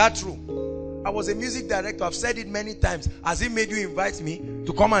 Is that true? I was a music director. I've said it many times. Has it made you invite me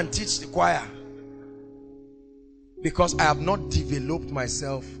to come and teach the choir? Because I have not developed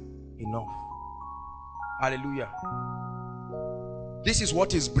myself enough. Hallelujah. This is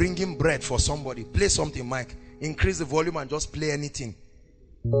what is bringing bread for somebody. Play something, Mike. Increase the volume and just play anything.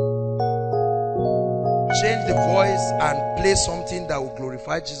 change the voice and play something that will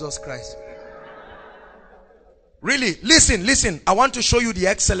glorify Jesus Christ. Really, listen. I want to show you the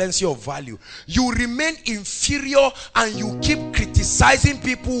excellency of value. You remain inferior and you keep criticizing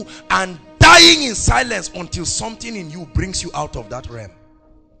people and dying in silence until something in you brings you out of that realm.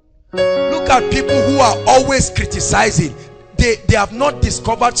 Look at people who are always criticizing. They have not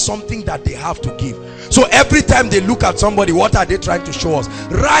discovered something that they have to give. So every time they look at somebody, what are they trying to show us?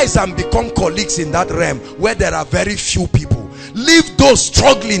 Rise and become colleagues in that realm where there are very few people. Leave those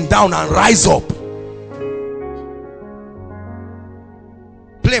struggling down and rise up.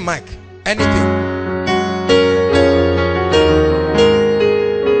 Play mic. Anything.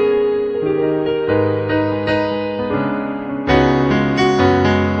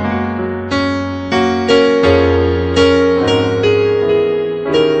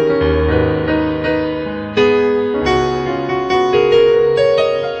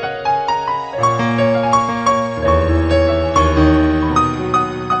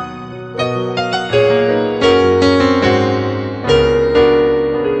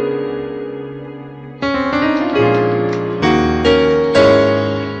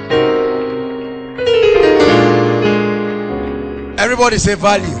 Everybody say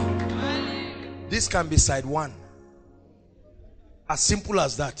value. This can be side one. As simple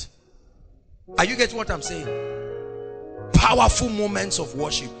as that. Are you getting what I'm saying? Powerful moments of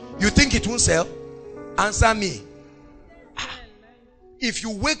worship. You think it won't sell? Answer me. If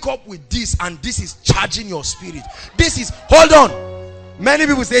you wake up with this and this is charging your spirit, this is, hold on. Many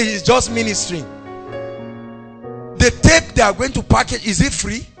people say he's just ministering. The tape they are going to package, is it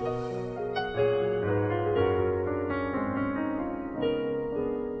free?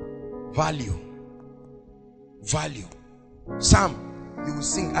 Value. Sam, you will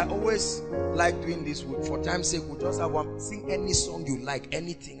sing. I always like doing this. For time's sake, we'll just have one. Sing any song you like,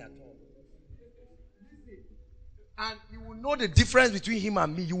 anything at all. And you will know the difference between him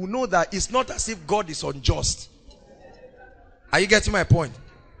and me. You will know that it's not as if God is unjust. Are you getting my point?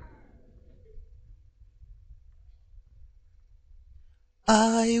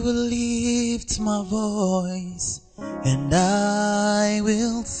 I will lift my voice and I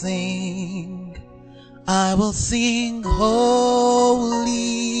will sing. I will sing holy.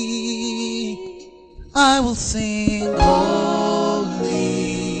 I will sing holy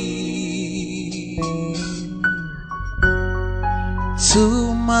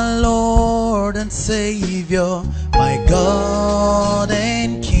to my Lord and Savior, my God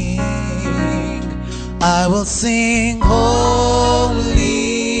and King. I will sing holy.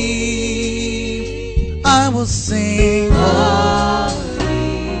 I will sing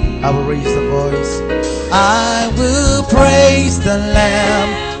holy. I will raise the voice. I will praise the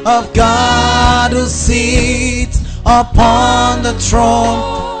Lamb of God who sits upon the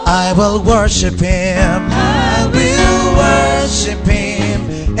throne. I will worship him. I will worship him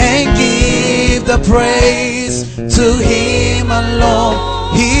and give the praise to him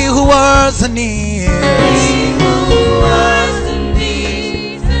alone. He who was and is. He who was and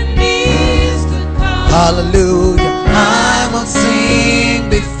is to come. Hallelujah. I will sing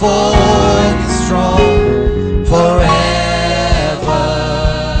before his throne forever.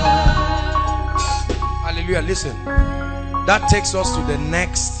 Hallelujah. Listen. That takes us to the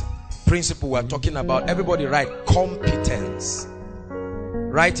next principle we're talking about. Everybody write competence.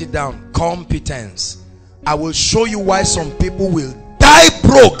 Write it down. Competence. I will show you why some people will die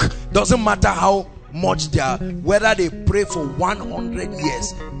broke. Doesn't matter how much they are, whether they pray for 100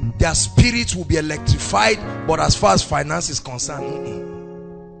 years, their spirits will be electrified, but as far as finance is concerned,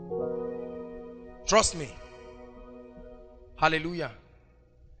 trust me. Hallelujah.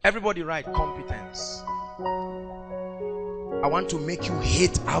 Everybody write competence. I want to make you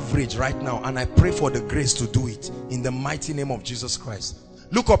hate average right now, and I pray for the grace to do it in the mighty name of Jesus Christ.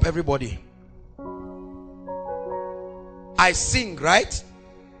 Look up, everybody. I sing, right?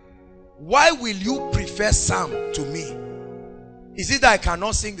 Why will you prefer Sam to me? Is it that I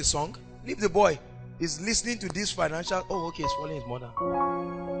cannot sing the song? Leave the boy. He's listening to this financial. Oh, okay, he's following his mother.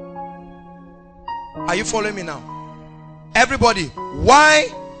 Are you following me now? Everybody, why,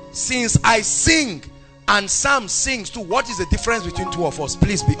 since I sing and Sam sings too, what is the difference between two of us?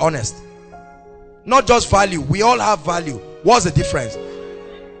 Please be honest. Not just value. We all have value. What's the difference?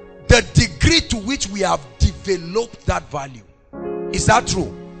 The degree to which we have developed that value. Is that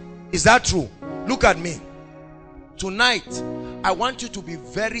true? Is that true? Look at me. Tonight, I want you to be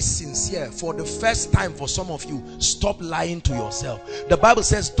very sincere. For the first time, for some of you, stop lying to yourself. The Bible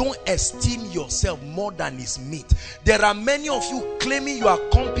says, don't esteem yourself more than is meet. There are many of you claiming you are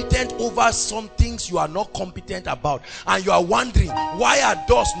competent over some things you are not competent about. And you are wondering, why are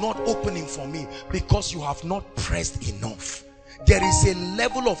doors not opening for me? Because you have not pressed enough. There is a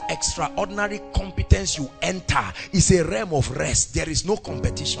level of extraordinary competence you enter. It's a realm of rest. There is no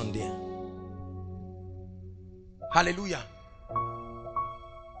competition there. Hallelujah.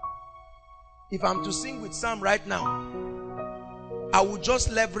 If I'm to sing with Sam right now, I will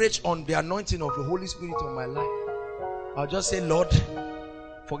just leverage on the anointing of the Holy Spirit on my life. I'll just say, Lord,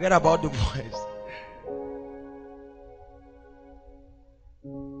 forget about the voice.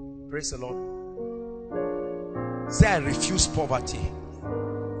 Praise the Lord. Say, I refuse poverty.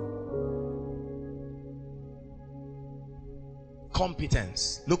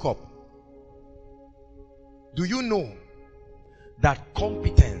 Competence. Look up. Do you know that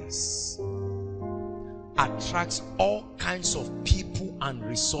competence attracts all kinds of people and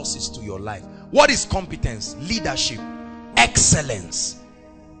resources to your life? What is competence? Leadership, excellence,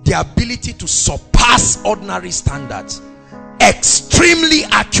 the ability to surpass ordinary standards, extremely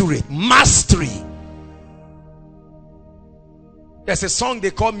accurate, mastery. There's a song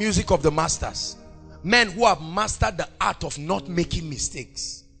they call Music of the Masters. Men who have mastered the art of not making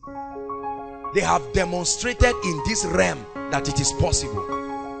mistakes. They have demonstrated in this realm that it is possible.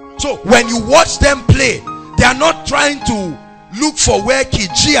 So when you watch them play, they are not trying to look for where key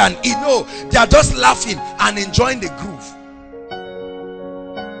G and E. No, they are just laughing and enjoying the groove.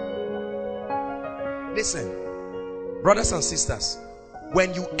 Listen, brothers and sisters,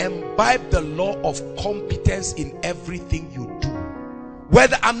 when you imbibe the law of competence in everything you do,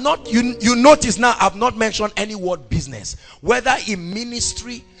 whether I'm not, you notice now I've not mentioned any word business. Whether in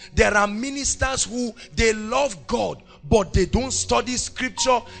ministry, there are ministers who they love God, but they don't study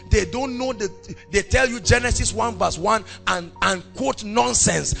scripture. They don't know that they tell you Genesis 1 verse 1 and quote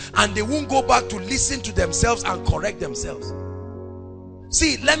nonsense, and they won't go back to listen to themselves and correct themselves.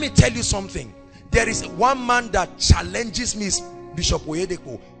 See, let me tell you something. There is one man that challenges me, Bishop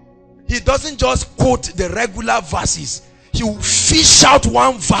Oyedeko. He doesn't just quote the regular verses. He will fish out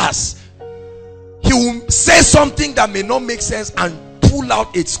one verse. He will say something that may not make sense and pull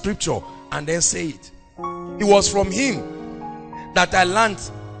out a scripture and then say it. It was from him that I learned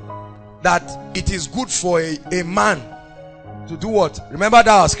that it is good for a man to do what? Remember that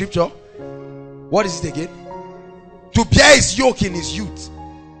our scripture? What is it again? To bear his yoke in his youth.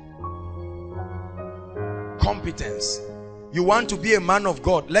 Competence. You want to be a man of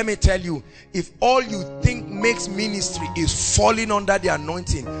God? Let me tell you, if all you think makes ministry is falling under the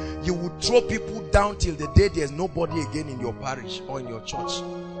anointing, you will throw people down till the day there's nobody again in your parish or in your church.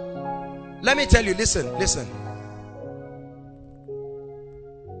 Let me tell you, listen.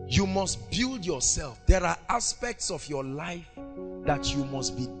 You must build yourself. There are aspects of your life that you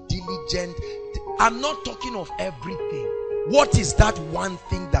must be diligent. I'm not talking of everything. What is that one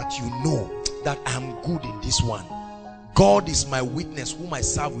thing that you know that I'm good in this one? God is my witness, whom I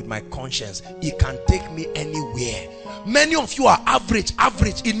serve with my conscience. He can take me anywhere. Many of you are average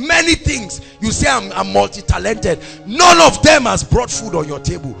in many things. You say I'm multi-talented. None of them has brought food on your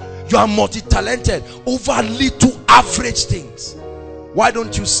table. You are multi-talented over little average things. Why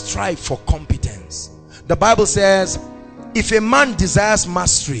don't you strive for competence? The Bible says, if a man desires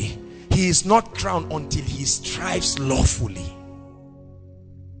mastery, he is not crowned until he strives lawfully.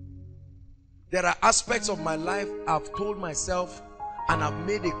 There are aspects of my life I've told myself and I've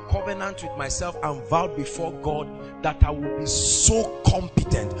made a covenant with myself and vowed before God that I will be so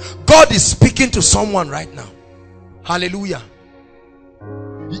competent. God is speaking to someone right now. Hallelujah.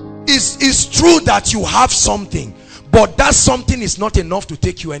 It's true that you have something, but that something is not enough to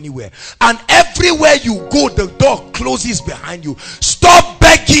take you anywhere. And everywhere you go, the door closes behind you. Stop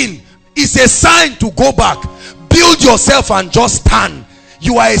begging. It's a sign to go back. Build yourself and just stand.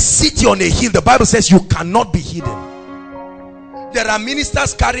 You are a city on a hill. The Bible says you cannot be hidden. There are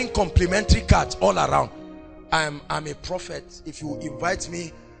ministers carrying complimentary cards all around. I'm a prophet. If you invite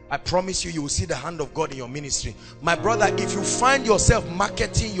me, I promise you, you will see the hand of God in your ministry. My brother, if you find yourself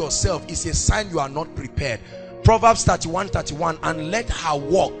marketing yourself, it's a sign you are not prepared. Proverbs 31:31, and let her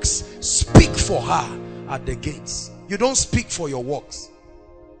works speak for her at the gates. You don't speak for your works.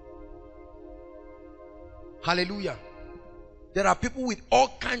 Hallelujah. There are people with all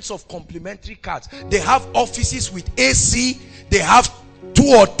kinds of complimentary cards. They have offices with AC. They have 2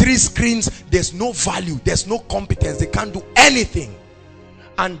 or 3 screens. There's no value. There's no competence. They can't do anything.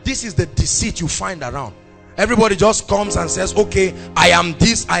 And this is the deceit you find around. Everybody just comes and says, okay, I am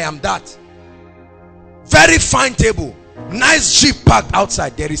this, I am that. Very fine table. Nice Jeep parked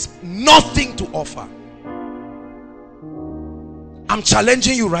outside. There is nothing to offer. I'm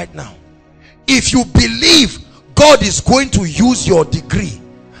challenging you right now. If you believe God is going to use your degree,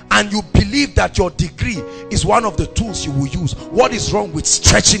 and you believe that your degree is one of the tools you will use, what is wrong with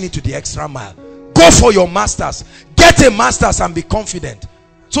stretching it to the extra mile? Go for your masters. Get a master's and be confident,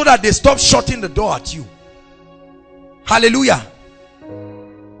 so that they stop shutting the door at you. Hallelujah.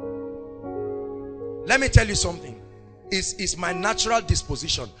 Let me tell you something. It's my natural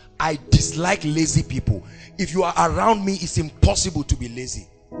disposition. I dislike lazy people. If you are around me, it's impossible to be lazy.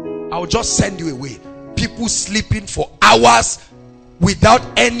 I'll just send you away. People sleeping for hours without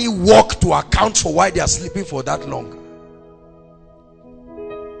any work to account for why they are sleeping for that long.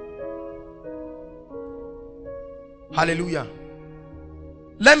 Hallelujah.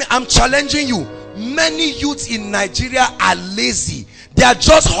 I'm challenging you. Many youths in Nigeria are lazy. They are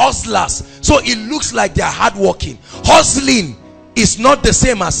just hustlers. So it looks like they are hardworking. Hustling is not the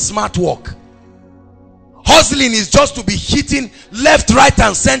same as smart work. Hustling is just to be hitting left, right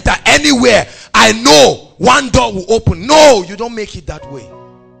and center anywhere. I know one door will open. No, you don't make it that way.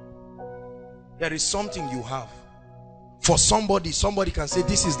 There is something you have. For somebody can say,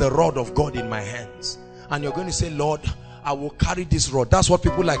 this is the rod of God in my hands. And you're going to say, Lord, I will carry this rod. That's what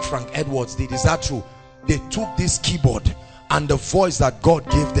people like Frank Edwards did. Is that true? They took this keyboard and the voice that God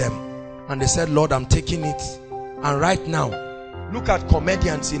gave them, and they said, Lord, I'm taking it. And right now, look at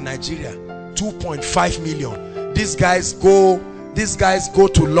comedians in Nigeria. 2.5 million. These guys go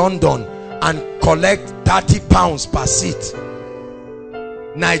to London and collect 30 pounds per seat.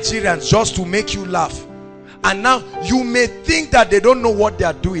 Nigerians, just to make you laugh. And now you may think that they don't know what they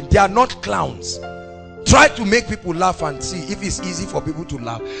are doing. They are not clowns. Try to make people laugh and see if it's easy for people to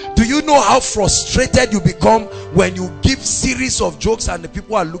laugh. Do you know how frustrated you become when you give series of jokes and the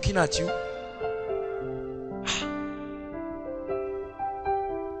people are looking at you?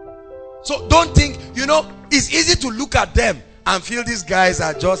 So don't think, it's easy to look at them and feel these guys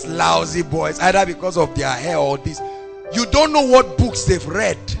are just lousy boys, either because of their hair or this. You don't know what books they've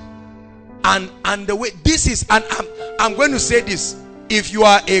read. And the way this is, and I'm going to say this. If you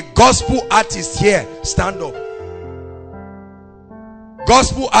are a gospel artist here, stand up.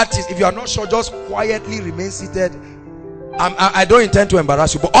 Gospel artist, if you are not sure, just quietly remain seated. I don't intend to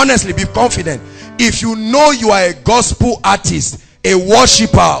embarrass you, but honestly, be confident. If you know you are a gospel artist, a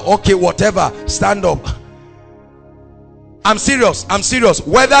worshiper, okay, whatever, stand up. I'm serious.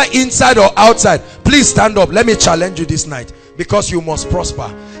 Whether inside or outside, please stand up. Let me challenge you this night, because you must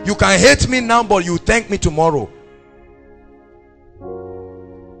prosper. You can hate me now, but you thank me tomorrow.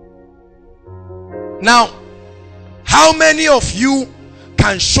 Now, how many of you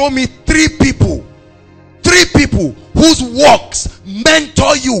can show me three people whose works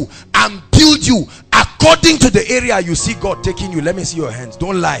mentor you and build you according to the area you see God taking you? Let me see your hands.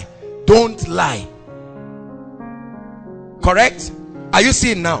 Don't lie. Don't lie. Correct? Are you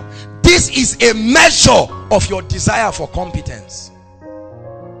seeing now? This is a measure of your desire for competence.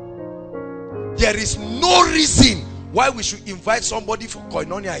 There is no reason why we should invite somebody for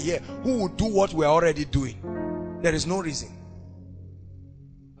koinonia here who will do what we're already doing. There is no reason.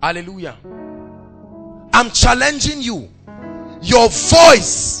 Hallelujah. I'm challenging you. Your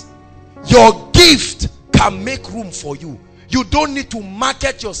voice, your gift can make room for you. You don't need to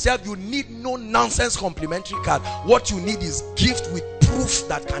market yourself. You need no nonsense complimentary card. What you need is gift with proof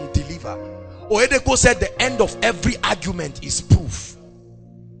that can deliver. Oedeko said the end of every argument is proof.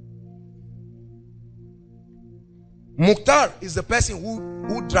 Mukhtar is the person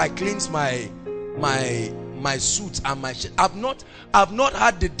who dry cleans my suits and my shirt. I've not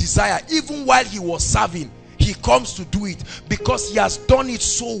had the desire. Even while he was serving, he comes to do it because he has done it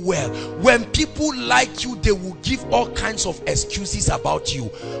so well. When people like you, they will give all kinds of excuses about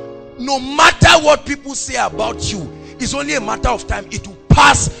you. No matter what people say about you, it's only a matter of time. It will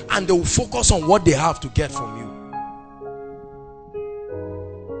pass and they will focus on what they have to get from you.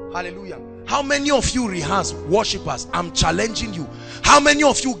 Hallelujah. How many of you rehearse, worshipers? I'm challenging you. How many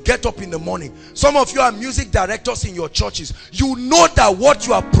of you get up in the morning? Some of you are music directors in your churches. You know that what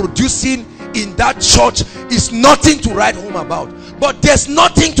you are producing in that church is nothing to write home about. But there's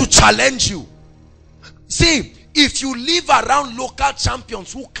nothing to challenge you. See, if you live around local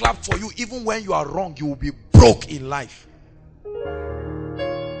champions who clap for you even when you are wrong, you will be broke in life.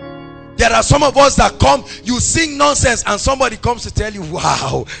 There are some of us that come, you sing nonsense and somebody comes to tell you,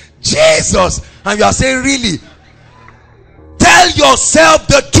 wow, Jesus, and you are saying, really? Tell yourself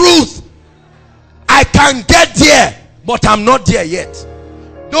the truth. I can get there, but I'm not there yet.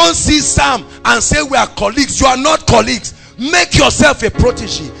 Don't see Sam and say we are colleagues. You are not colleagues. Make yourself a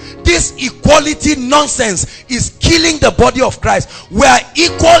protege. This equality nonsense is killing the body of Christ. We are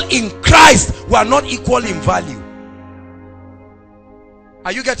equal in Christ. We are not equal in value.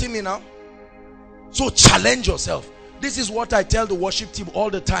 Are you getting me now? So challenge yourself. This is what I tell the worship team all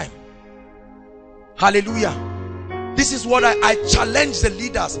the time. Hallelujah. This is what I challenge the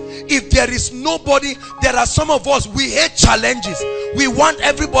leaders. If there is nobody, there are some of us, we hate challenges. We want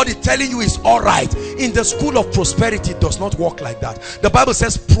everybody telling you it's all right. In the school of prosperity, it does not work like that. The Bible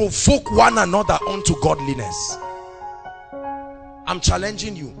says provoke one another unto godliness. I'm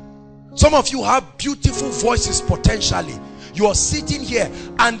challenging you. Some of you have beautiful voices potentially. You are sitting here,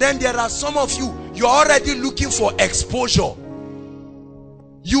 and then there are some of you, you're already looking for exposure.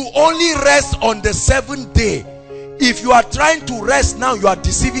 You only rest on the 7th day. If you are trying to rest now, you are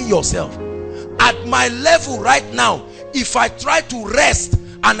deceiving yourself. At my level right now, if I try to rest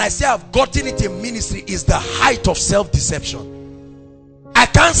and I say I've gotten it in ministry, is the height of self-deception. I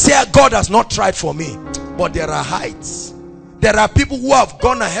can't say God has not tried for me, but there are heights. There are people who have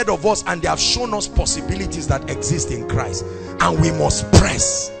gone ahead of us and they have shown us possibilities that exist in Christ, and we must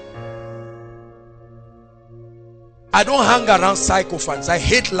press. I don't hang around sycophants. I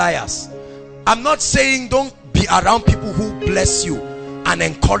hate liars. I'm not saying don't be around people who bless you and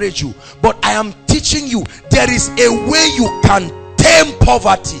encourage you, but I am teaching you there is a way you can tame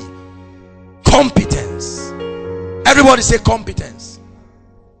poverty. Competence. Everybody say competence.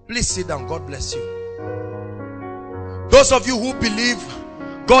 Please sit down. God bless you. Those of you who believe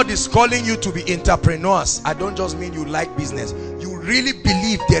God is calling you to be entrepreneurs, I don't just mean you like business. You really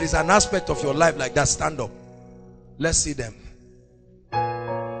believe there is an aspect of your life like that. Stand up. Let's see them.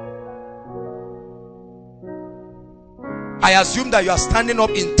 I assume that you are standing up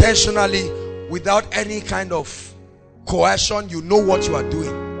intentionally without any kind of coercion. You know what you are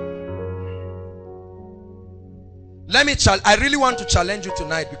doing. I really want to challenge you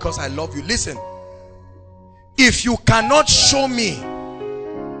tonight because I love you. Listen. If you cannot show me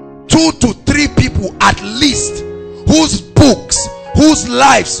 2 to 3 people at least whose books, whose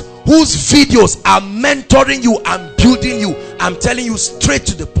lives, whose videos are mentoring you and building you, I'm telling you straight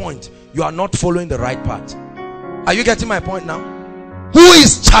to the point, you are not following the right path. Are you getting my point now? Who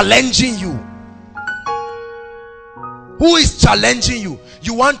is challenging you? Who is challenging you?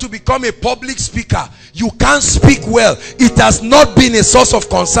 You want to become a public speaker. You can't speak well. It has not been a source of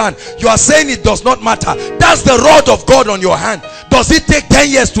concern. You are saying it does not matter. That's the rod of God on your hand. Does it take 10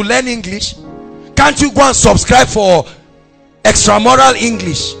 years to learn English? Can't you go and subscribe for extramural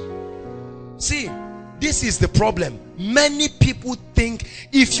English? See, this is the problem. Many people think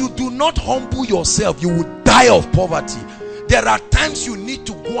if you do not humble yourself, you will die of poverty. There are times you need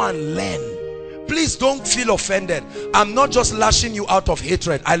to go and learn. Please don't feel offended. I'm not just lashing you out of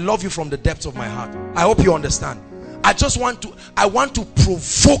hatred. I love you from the depths of my heart. I hope you understand. I want to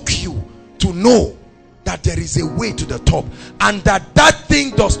provoke you to know that there is a way to the top, and that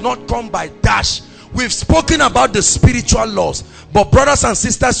thing does not come by dash. We've spoken about the spiritual laws, but brothers and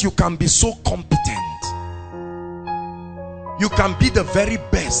sisters, you can be so competent. You can be the very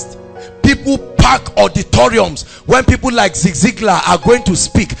best. People pack auditoriums when people like Zig Ziglar are going to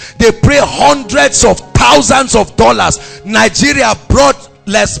speak. They pay hundreds of thousands of dollars. Nigeria brought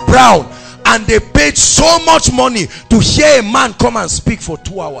Les Brown, and they paid so much money to hear a man come and speak for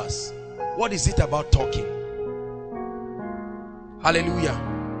 2 hours. What is it about talking? Hallelujah.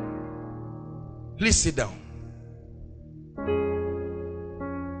 Please sit down.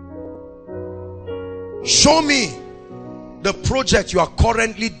 Show me the project you are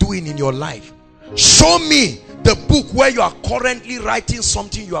currently doing in your life. Show me the book where you are currently writing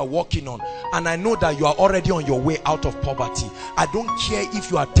something you are working on, and I know that you are already on your way out of poverty. I don't care if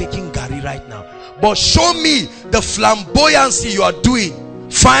you are taking Gary right now, but show me the flamboyancy you are doing.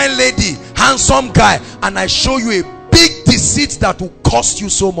 Fine lady, handsome guy, and I show you a big deceit that will cost you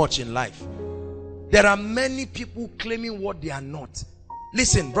so much in life. There are many people claiming what they are not.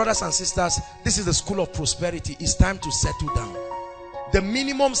 Listen, brothers and sisters, this is the school of prosperity. It's time to settle down. The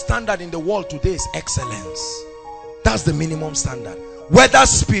minimum standard in the world today is excellence. That's the minimum standard, whether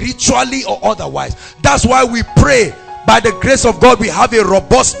spiritually or otherwise. That's why we pray. By the grace of God, we have a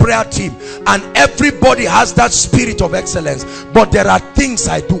robust prayer team, and everybody has that spirit of excellence. But there are things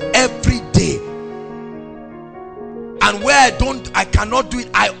I do every day, and where I cannot do it,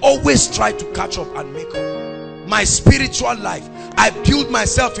 I always try to catch up and make up. My spiritual life, I build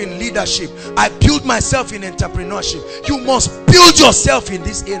myself in leadership. I build myself in entrepreneurship. You must build yourself in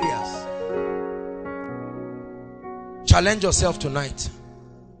these areas. Challenge yourself tonight.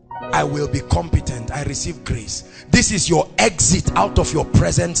 I will be competent. I receive grace. This is your exit out of your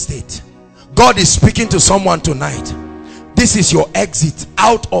present state. God is speaking to someone tonight. This is your exit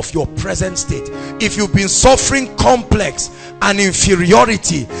out of your present state. If you've been suffering complex and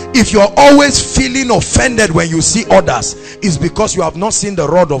inferiority, if you're always feeling offended when you see others, it's because you have not seen the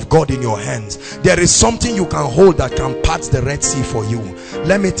rod of God in your hands. There is something you can hold that can part the Red Sea for you.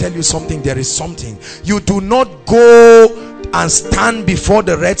 Let me tell you something. There is something. You do not go and stand before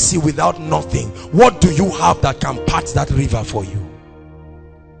the Red Sea without nothing. What do you have that can part that river for you?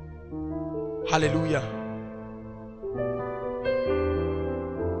 Hallelujah.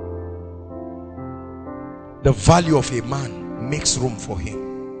 The value of a man makes room for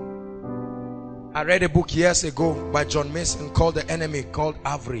him. I read a book years ago by John Mason called The Enemy Called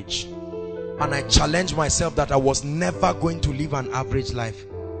Average, and I challenged myself that I was never going to live an average life.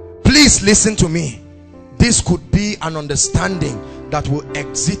 Please listen to me. This could be an understanding that will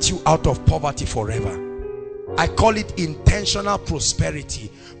exit you out of poverty forever. I call it intentional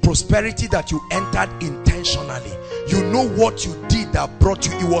prosperity. Prosperity that you entered intentionally. You know what you did that brought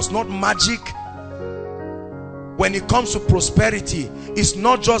you. It was not magic. When it comes to prosperity, it's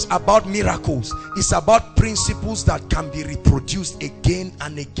not just about miracles. It's about principles that can be reproduced again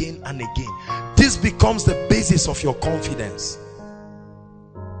and again and again. This becomes the basis of your confidence.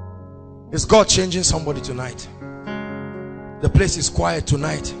 Is God changing somebody tonight? The place is quiet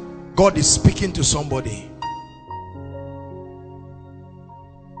tonight. God is speaking to somebody.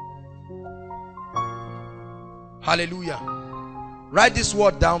 Hallelujah. Write this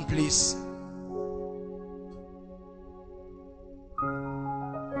word down, please.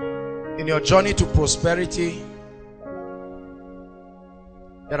 In your journey to prosperity,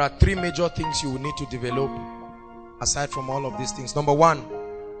 there are three major things you will need to develop aside from all of these things. Number one,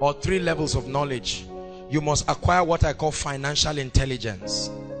 or three levels of knowledge. You must acquire what I call financial intelligence.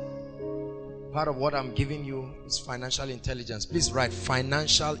 Part of what I'm giving you is financial intelligence. Please write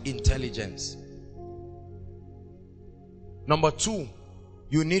financial intelligence. Number two,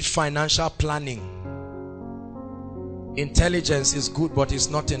 you need financial planning. Intelligence is good, but it's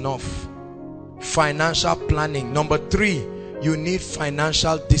not enough. Financial planning. Number three, you need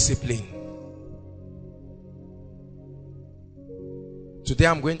financial discipline. Today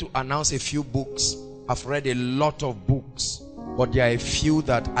I'm going to announce a few books. I've read a lot of books, but there are a few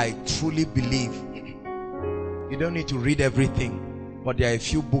that I truly believe. You don't need to read everything, but there are a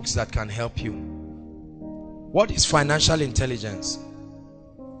few books that can help you. What is financial intelligence?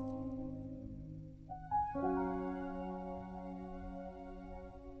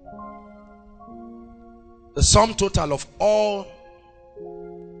 The sum total of all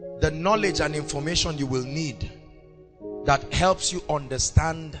the knowledge and information you will need that helps you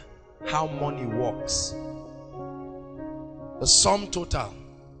understand how money works. The sum total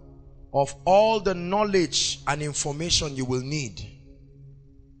of all the knowledge and information you will need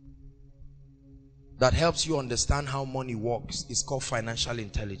that helps you understand how money works is called financial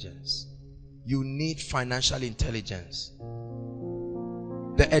intelligence. You need financial intelligence.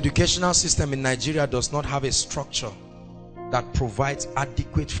 The educational system in Nigeria does not have a structure that provides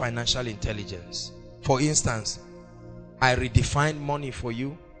adequate financial intelligence. For instance, I redefined money for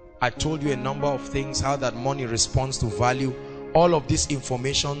you. I told you a number of things, how that money responds to value. All of these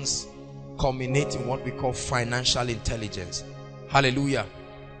informations culminate in what we call financial intelligence. Hallelujah.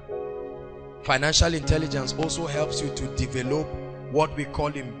 Financial intelligence also helps you to develop what we call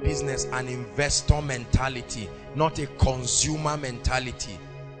in business an investor mentality, not a consumer mentality.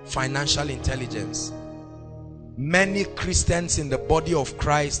 Financial intelligence. Many Christians in the body of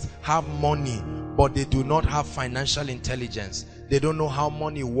Christ have money, but they do not have financial intelligence. They don't know how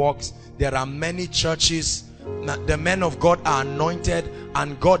money works. There are many churches, the men of God are anointed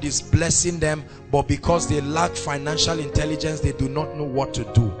and God is blessing them, but because they lack financial intelligence, they do not know what to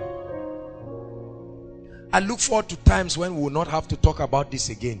do. I look forward to times when we will not have to talk about this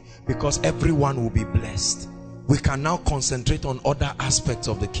again, because everyone will be blessed. We can now concentrate on other aspects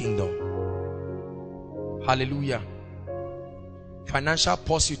of the kingdom. Hallelujah. Financial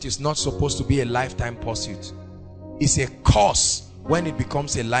pursuit is not supposed to be a lifetime pursuit. It's a course when it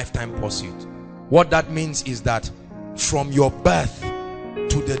becomes a lifetime pursuit. What that means is that from your birth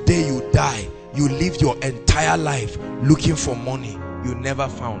to the day you die, you lived your entire life looking for money you never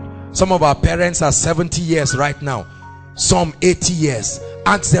found. Some of our parents are 70 years right now, some 80 years.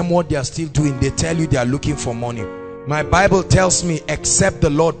 Ask them what they are still doing. They tell you they are looking for money. My Bible tells me, except the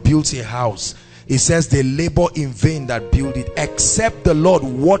Lord builds a house, it says they labor in vain that build it. Except the Lord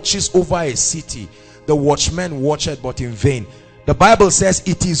watches over a city, the watchman watcheth but in vain. The Bible says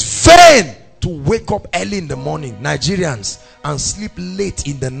it is vain to wake up early in the morning, Nigerians, and sleep late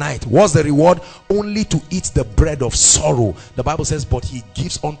in the night. What's the reward? Only to eat the bread of sorrow. The Bible says, but he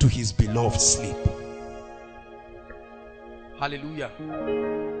gives unto his beloved sleep. Hallelujah.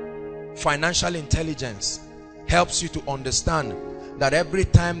 Financial intelligence helps you to understand that every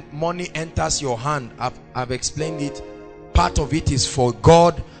time money enters your hand, I've explained it, part of it is for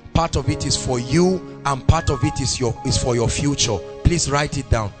God, part of it is for you, and part of it is for your future. Please write it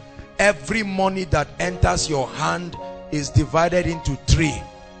down. Every money that enters your hand is divided into three.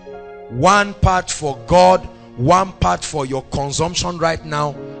 One part for God, one part for your consumption right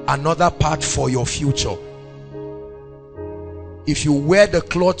now, another part for your future. If you wear the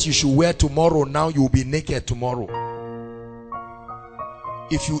clothes you should wear tomorrow, now you will be naked tomorrow.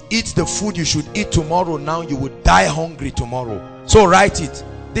 If you eat the food you should eat tomorrow, now you will die hungry tomorrow. So write it.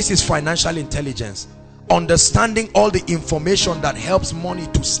 This is financial intelligence. Understanding all the information that helps money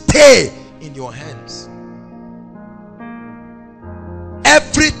to stay in your hands.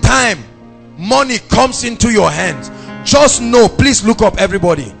 Every time money comes into your hands, just know, please look up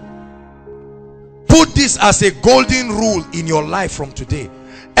everybody. Put this as a golden rule in your life from today.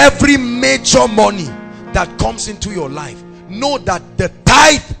 Every major money that comes into your life, know that the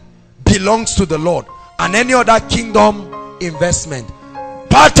tithe belongs to the Lord, and any other kingdom investment,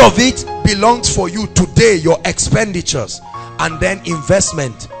 part of it belongs for you today, your expenditures, and then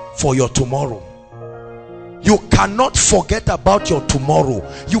investment for your tomorrow. You cannot forget about your tomorrow.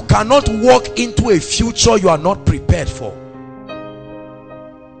 You cannot walk into a future you are not prepared for.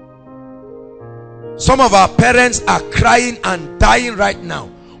 Some of our parents are crying and dying right now.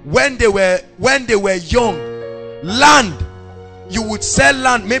 When they were young, land, you would sell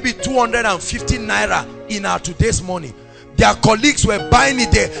land maybe 250 naira in our today's money. Their colleagues were buying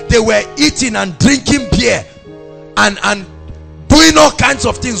it. They were eating and drinking beer and doing all kinds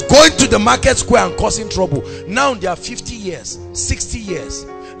of things, going to the market square and causing trouble. Now they are 50 years, 60 years.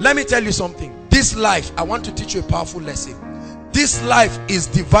 Let me tell you something. This life, I want to teach you a powerful lesson. This life is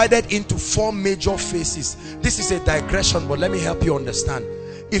divided into 4 major phases. This is a digression, but let me help you understand.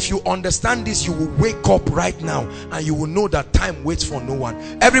 If you understand this, you will wake up right now and you will know that time waits for no one.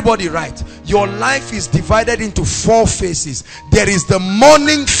 Everybody write. Your life is divided into 4 phases. There is the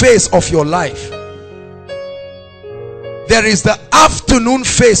morning phase of your life. There is the afternoon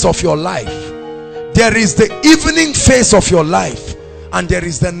phase of your life. There is the evening phase of your life. And there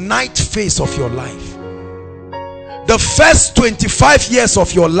is the night phase of your life. The first 25 years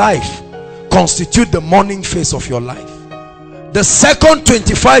of your life constitute the morning phase of your life. The second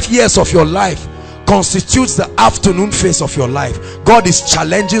 25 years of your life constitutes the afternoon phase of your life. God is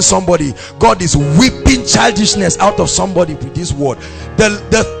challenging somebody. God is whipping childishness out of somebody with this word.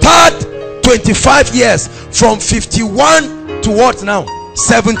 The third 25 years from 51 to what now?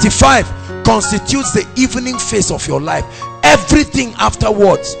 75 constitutes the evening phase of your life. Everything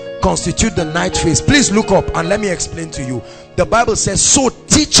afterwards constitute the night phase. Please look up and let me explain to you. The Bible says, so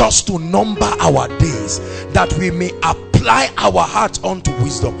teach us to number our days, that we may apply our hearts unto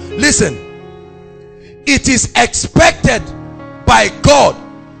wisdom. Listen, it is expected by God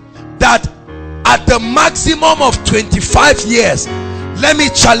that at the maximum of 25 years, let me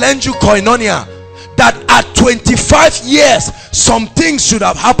challenge you, Koinonia, that at 25 years some things should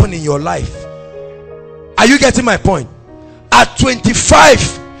have happened in your life. Are you getting my point? At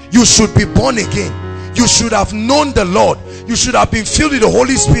 25 you should be born again. You should have known the Lord. You should have been filled with the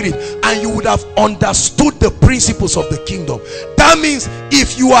Holy Spirit, and you would have understood the principles of the kingdom. That means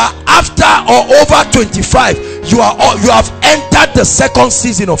if you are after or over 25, you have entered the second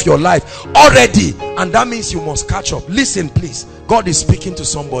season of your life already, and that means you must catch up. Listen, please. God is speaking to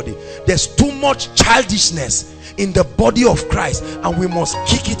somebody. There's too much childishness in the body of Christ, and we must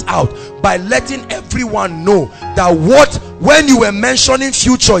kick it out by letting everyone know that when you were mentioning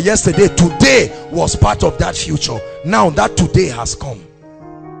future yesterday, today was part of that future. Now that today has come.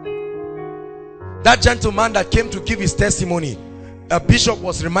 That gentleman that came to give his testimony, a bishop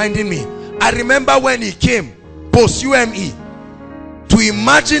was reminding me, I remember when he came post UME, to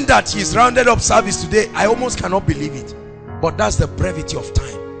imagine that he's rounded up service today, I almost cannot believe it. But that's the brevity of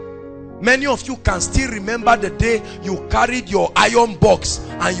time. Many of you can still remember the day you carried your iron box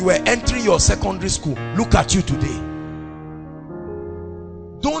and you were entering your secondary school. Look at you today.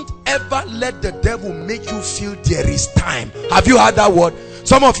 Don't ever let the devil make you feel there is time. Have you heard that word?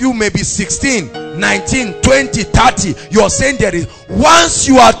 Some of you may be 16, 19, 20, 30. You are saying there is. Once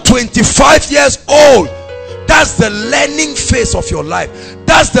you are 25 years old, that's the learning phase of your life.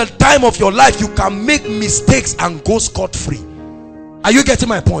 That's the time of your life you can make mistakes and go scot-free. Are you getting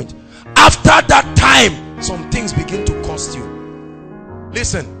my point? After that time, some things begin to cost you.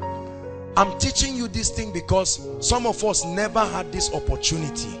 Listen, I'm teaching you this thing because some of us never had this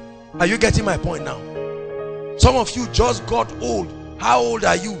opportunity. Are you getting my point now? Some of you just got old. How old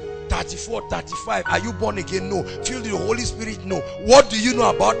are you? 34, 35. Are you born again? No. Filled with the Holy Spirit? No. What do you know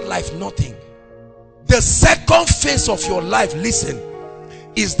about life? Nothing. The second phase of your life, listen,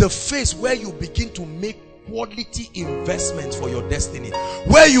 is the phase where you begin to make quality investments for your destiny,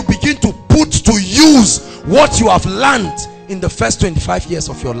 where you begin to put to use what you have learned in the first 25 years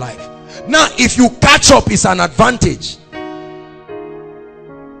of your life. Now, if you catch up, it's an advantage.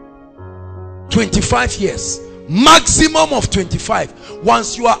 25 years, maximum of 25.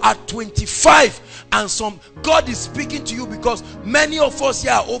 Once you are at 25 and God is speaking to you, because many of us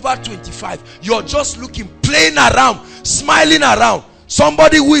here are over 25. You're just looking, playing around, smiling around.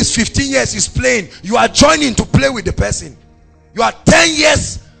 Somebody who is 15 years is playing. You are joining to play with the person. You are 10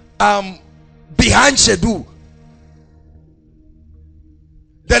 years behind schedule.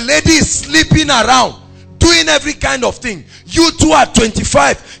 The lady is sleeping around, doing every kind of thing. You too are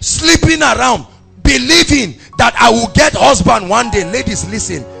 25, sleeping around, believing that I will get husband one day. Ladies,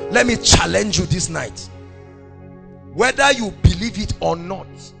 listen, let me challenge you this night. Whether you believe it or not,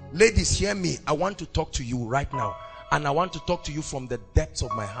 ladies, hear me. I want to talk to you right now. And I want to talk to you from the depths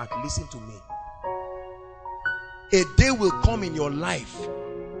of my heart. Listen to me. A day will come in your life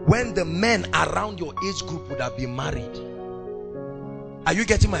when the men around your age group would have been married. Are you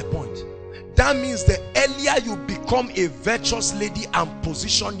getting my point? That means the earlier you become a virtuous lady and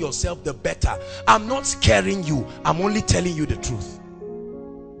position yourself, the better. I'm not scaring you. I'm only telling you the truth.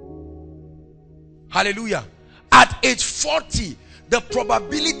 Hallelujah. At age 40, the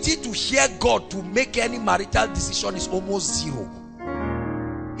probability to hear God to make any marital decision is almost zero.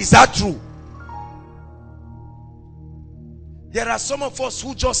 Is that true? There are some of us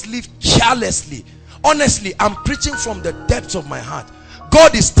who just live carelessly. Honestly, I'm preaching from the depths of my heart.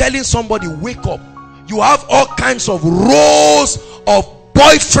 God is telling somebody, wake up. You have all kinds of rows of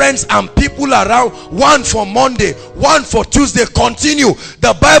boyfriends and people around. One for Monday, one for Tuesday. Continue.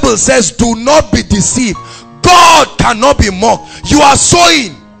 The Bible says, do not be deceived. God cannot be mocked. You are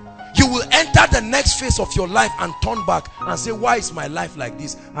sowing. You will enter the next phase of your life and turn back and say, why is my life like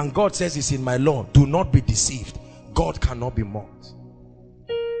this? And God says, it's in my law. Do not be deceived. God cannot be mocked.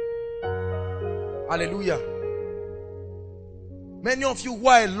 Hallelujah. Many of you who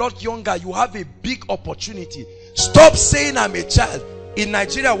are a lot younger, you have a big opportunity. Stop saying I'm a child. In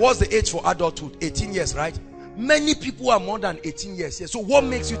Nigeria, what's the age for adulthood? 18 years, right? Many people are more than 18 years here. So what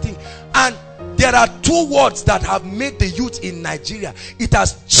makes you think? And there are two words that have made the youth in Nigeria. It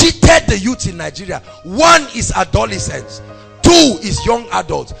has cheated the youth in Nigeria. One is adolescence. Two is young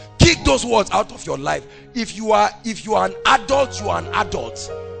adults. Kick those words out of your life. If you are an adult, you are an adult.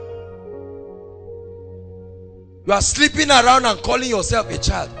 You are sleeping around and calling yourself a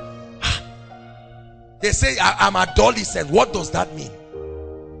child. They say I'm adolescent. What does that mean?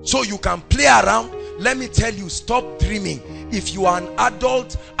 So you can play around. Let me tell you, stop dreaming. If you are an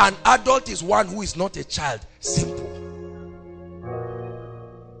adult is one who is not a child. Simple.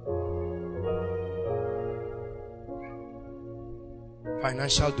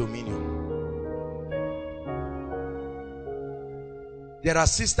 Financial dominion. There are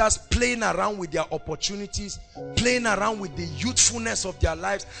sisters playing around with their opportunities, playing around with the youthfulness of their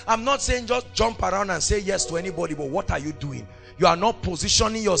lives. I'm not saying just jump around and say yes to anybody, but what are you doing? You are not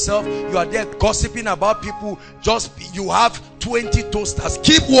positioning yourself. You are there gossiping about people. You have 20 toasters.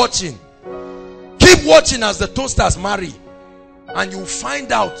 Keep watching. Keep watching as the toasters marry. And you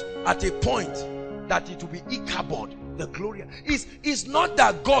find out at a point that it will be Ichabod, the glory. It's not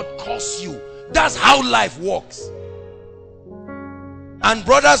that God caused you. That's how life works. And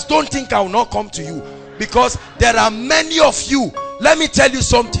brothers, don't think I will not come to you, because there are many of you. Let me tell you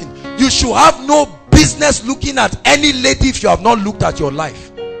something. You should have no business looking at any lady if you have not looked at your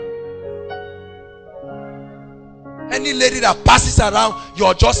life. Any lady that passes around,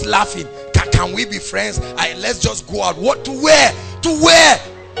 you're just laughing. Can we be friends? Let's just go out. What to wear? To wear.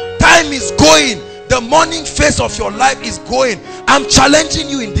 Time is going. The morning phase of your life is going. I'm challenging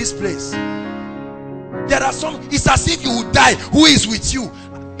you in this place. There are some, it's as if you will die. Who is with you?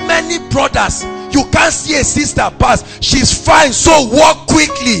 Many brothers, you can't see a sister pass. She's fine, so walk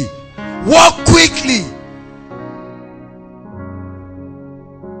quickly. Walk quickly.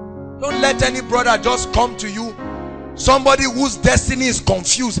 Don't let any brother just come to you. Somebody whose destiny is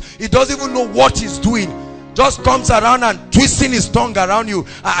confused. He doesn't even know what he's doing. Just comes around and twisting his tongue around you.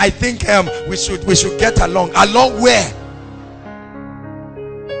 I think we should get along. Along where?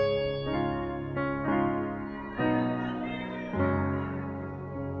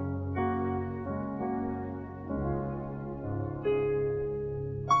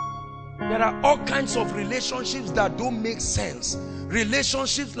 There There are all kinds of relationships that don't make sense.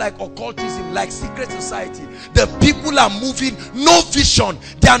 Relationships like occultism, like secret society. The people are moving, no vision.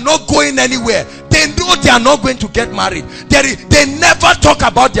 They are not going anywhere. They know they are not going to get married. They never talk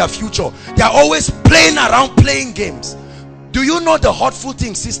about their future. They are always playing around, playing games. Do you know the hurtful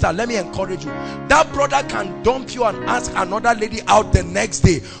thing, sister? Let me encourage you. That brother can dump you and ask another lady out the next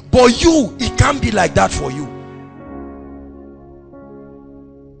day. But you, it can't be like that for you.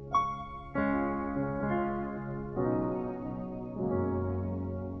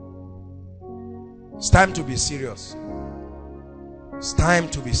 It's time to be serious. It's time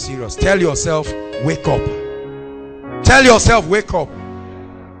to be serious. Tell yourself, wake up. Tell yourself, wake up.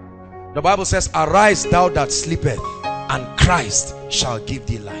 The Bible says, arise thou that sleepeth, and Christ shall give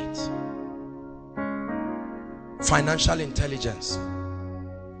thee light. Financial intelligence.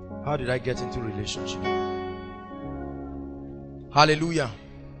 How did I get into relationship? Hallelujah.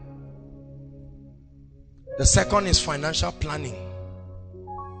 The second is financial planning.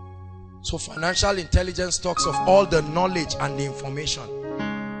 So financial intelligence talks of all the knowledge and the information.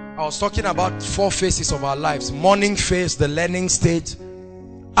 I was talking about 4 phases of our lives. Morning phase, the learning stage.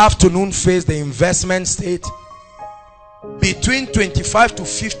 Afternoon phase, the investment stage. Between 25 to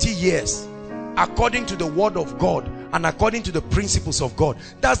 50 years, according to the word of God and according to the principles of God,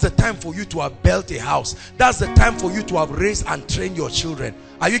 that's the time for you to have built a house. That's the time for you to have raised and trained your children.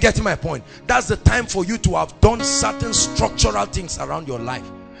 Are you getting my point? That's the time for you to have done certain structural things around your life.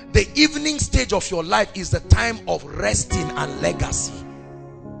 The evening stage of your life is the time of resting and legacy.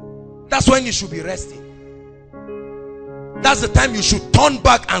 That's when you should be resting. That's the time you should turn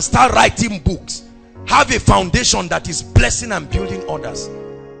back and start writing books. Have a foundation that is blessing and building others.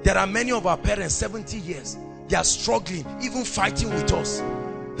 There are many of our parents, 70 years. They are struggling, even fighting with us.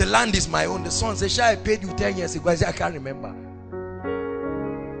 The land is my own. The son says, I paid you 10 years ago. I say, I can't remember.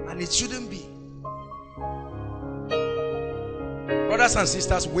 And it shouldn't be. Brothers and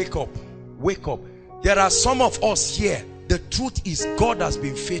sisters, wake up. Wake up. There are some of us here. The truth is, God has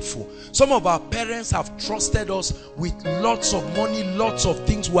been faithful. Some of our parents have trusted us with lots of money, lots of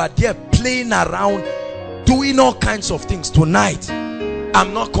things. We are there playing around, doing all kinds of things. Tonight,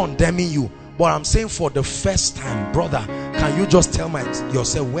 I'm not condemning you, but I'm saying for the first time, brother, can you just tell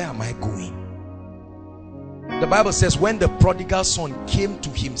yourself, where am I going? The Bible says when the prodigal son came to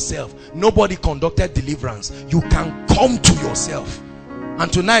himself, nobody conducted deliverance. You can come to yourself.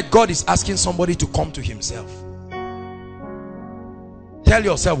 And tonight God is asking somebody to come to himself. Tell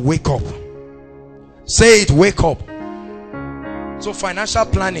yourself, wake up. Say it, wake up. So financial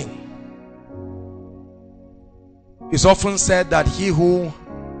planning. It's often said that he who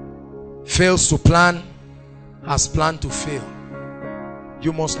fails to plan has planned to fail.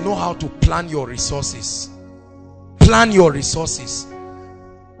 You must know how to plan your resources. Plan your resources.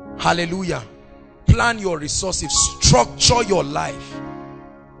 Hallelujah. Plan your resources. Structure your life.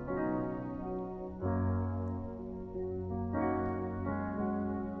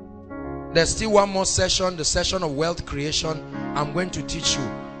 There's still one more session, the session of wealth creation. I'm going to teach you.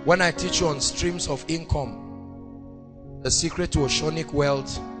 When I teach you on streams of income, the secret to oceanic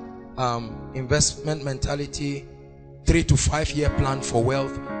wealth, investment mentality, 3 to 5 year plan for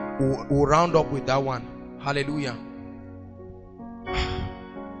wealth, we'll round up with that one. Hallelujah.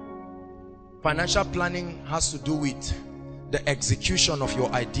 Financial planning has to do with the execution of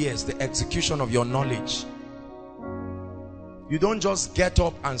your ideas, the execution of your knowledge. You don't just get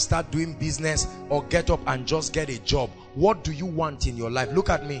up and start doing business or get up and just get a job. What do you want in your life? Look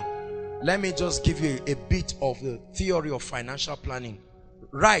at me. Let me just give you a bit of the theory of financial planning.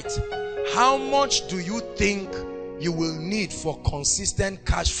 Right. How much do you think you will need for consistent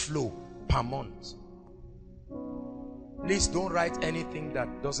cash flow per month? Please don't write anything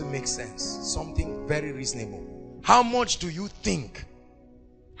that doesn't make sense. Something very reasonable. How much do you think?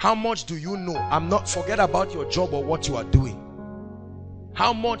 How much do you know? Forget about your job or what you are doing.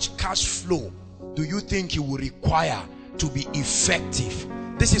 How much cash flow do you think you will require to be effective?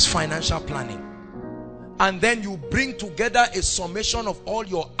 This is financial planning. And then you bring together a summation of all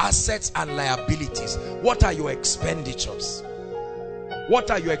your assets and liabilities. What are your expenditures?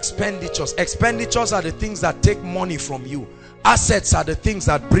 What are your expenditures? Expenditures are the things that take money from you. Assets are the things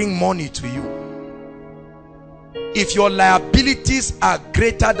that bring money to you. If your liabilities are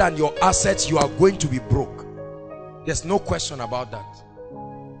greater than your assets, you are going to be broke. There's no question about that.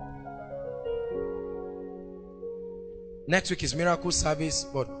 Next week is miracle service,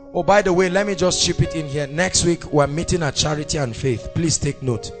 but oh, by the way, let me just chip it in here. Next week we're meeting at Charity and Faith. Please take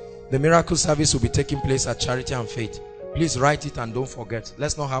note. The miracle service will be taking place at Charity and Faith. Please write it and don't forget.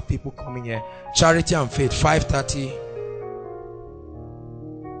 Let's not have people coming here. Charity and Faith, 5:30.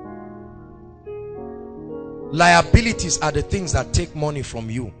 Liabilities are the things that take money from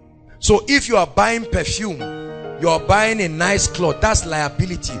you. So if you are buying perfume, you are buying a nice cloth, that's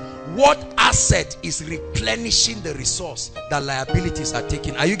liability. What asset is replenishing the resource that liabilities are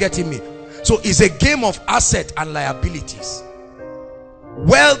taking? Are you getting me? So it's a game of asset and liabilities.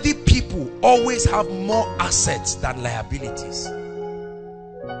 Wealthy people always have more assets than liabilities.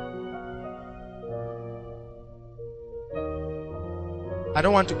 I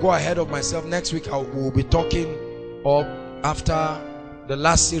don't want to go ahead of myself. Next week we'll be talking, or after the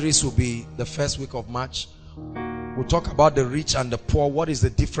last series will be the first week of March. We'll talk about the rich and the poor. What is the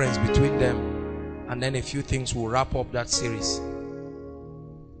difference between them? And then a few things will wrap up that series.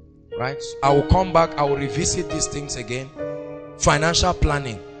 Right? I will come back. I will revisit these things again. Financial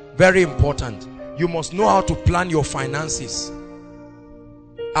planning. Very important. You must know how to plan your finances.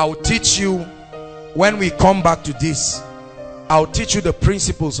 I will teach you when we come back to this. I'll teach you the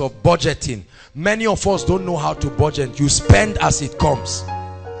principles of budgeting. Many of us don't know how to budget. You spend as it comes.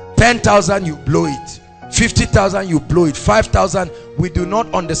 10,000, you blow it. 50,000, you blow it. 5,000, we do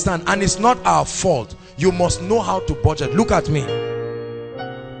not understand. And it's not our fault. You must know how to budget. Look at me.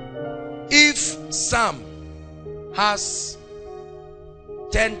 If Sam has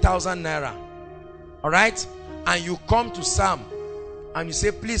 10,000 naira, all right, and you come to Sam and you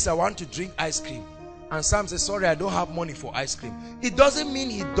say, please, I want to drink ice cream. And Sam says, sorry, I don't have money for ice cream. It doesn't mean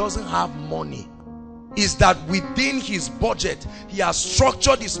he doesn't have money. It's that within his budget, he has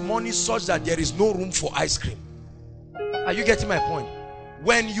structured his money such that there is no room for ice cream. Are you getting my point?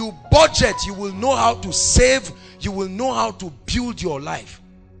 When you budget, you will know how to save. You will know how to build your life.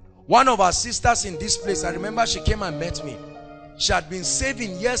 One of our sisters in this place, I remember she came and met me. She had been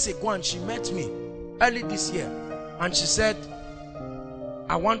saving years ago and she met me early this year. And she said,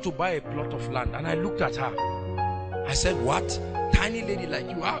 I want to buy a plot of land. And I looked at her. I said, what? Tiny lady like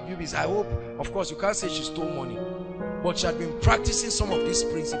you have babies. I hope, of course, you can't say she stole money. But she had been practicing some of these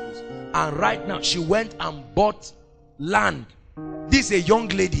principles. And right now, she went and bought land. This is a young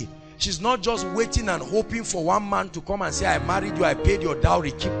lady. She's not just waiting and hoping for one man to come and say, I married you, I paid your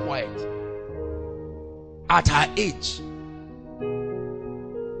dowry, keep quiet. At her age.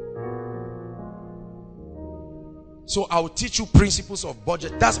 So I'll teach you principles of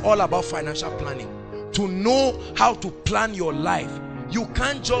budget. That's all about financial planning. To know how to plan your life. You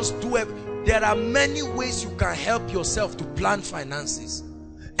can't just do it. There are many ways you can help yourself to plan finances.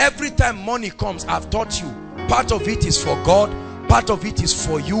 Every time money comes, I've taught you, part of it is for God, part of it is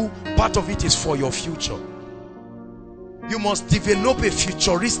for you, part of it is for your future. You must develop a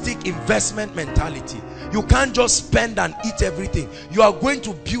futuristic investment mentality. You can't just spend and eat everything. You are going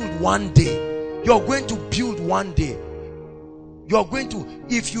to build one day. You are going to build one day. You are going to,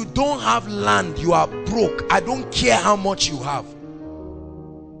 if you don't have land, you are broke. I don't care how much you have.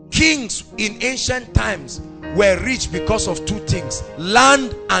 Kings in ancient times were rich because of two things: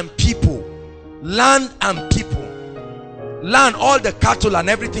 land and people. Land and people. Land, all the cattle and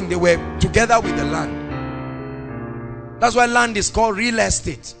everything, they were together with the land. That's why land is called real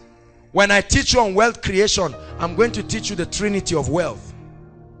estate. When I teach you on wealth creation, I'm going to teach you the trinity of wealth.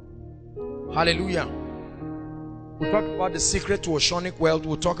 Hallelujah. We'll talk about the secret to oceanic wealth.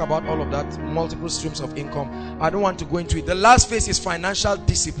 We'll talk about all of that, multiple streams of income. I don't want to go into it. The last phase is financial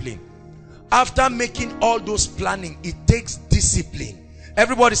discipline. After making all those planning, it takes discipline.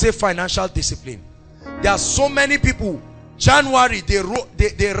 Everybody say financial discipline. There are so many people, January,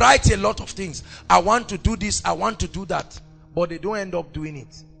 they write a lot of things. I want to do this, I want to do that. But they don't end up doing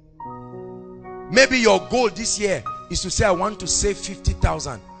it. Maybe your goal this year is to say, I want to save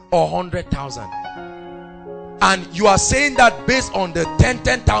 50,000 or 100,000. And you are saying that based on the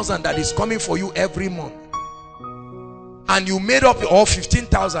 10,000 that is coming for you every month. And you made up all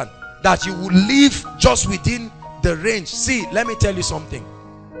 15,000 that you will live just within the range. See, let me tell you something.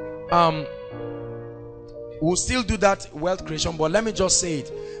 We'll still do that wealth creation, but let me just say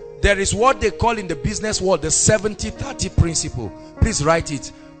it. There is what they call in the business world the 70-30 principle. Please write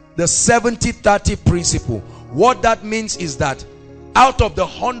it. The 70-30 principle. What that means is that out of the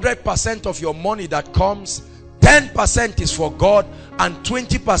 100% of your money that comes, 10% is for God and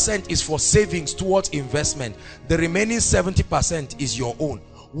 20% is for savings towards investment. The remaining 70% is your own.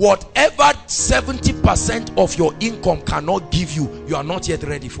 Whatever 70% of your income cannot give you, you are not yet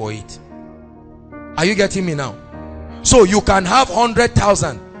ready for it. Are you getting me now? So you can have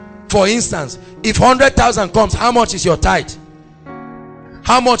 100,000. For instance, if 100,000 comes, how much is your tithe?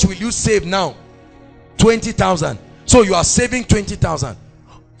 How much will you save now? 20,000. So you are saving 20,000.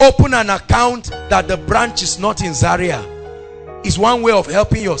 Open an account that the branch is not in Zaria. Is one way of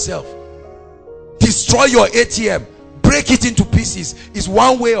helping yourself. Destroy your ATM. Break it into pieces. Is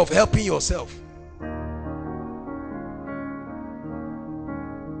one way of helping yourself.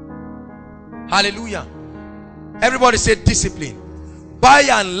 Hallelujah. Everybody say discipline. By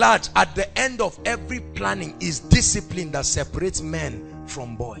and large, at the end of every planning is discipline that separates men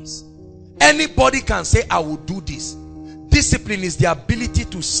from boys. Anybody can say, I will do this. Discipline is the ability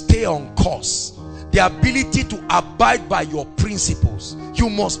to stay on course, the ability to abide by your principles. You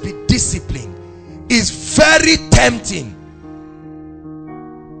must be disciplined. It's very tempting.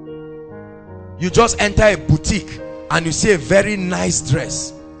 You just enter a boutique and you see a very nice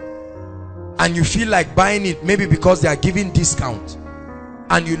dress and you feel like buying it, maybe because they are giving discount,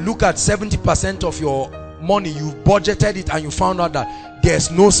 and you look at 70% of your money, you've budgeted it, and you found out that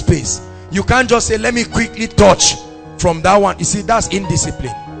there's no space. You can't just say, let me quickly touch from that one. You see, that's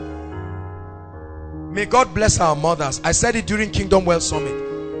indiscipline. May God bless our mothers. I said it during Kingdom Wealth Summit.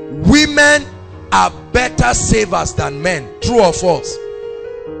 Women are better savers than men. True or false?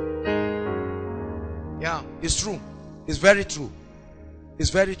 Yeah, it's true. It's very true.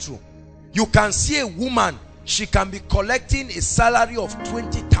 It's very true. You can see a woman, she can be collecting a salary of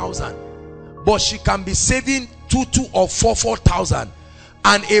 20,000, but she can be saving 2,000 or 4,000.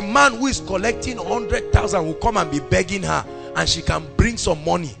 And a man who is collecting 100,000 will come and be begging her, and she can bring some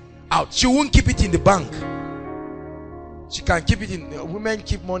money out. She won't keep it in the bank. She can keep it in, women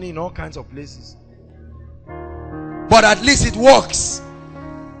keep money in all kinds of places, but at least it works.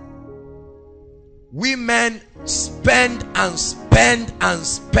 Women spend and spend and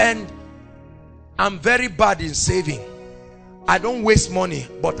spend. I'm very bad in saving. I don't waste money,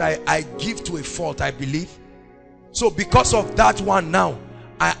 but I give to a fault, I believe. So because of that one now,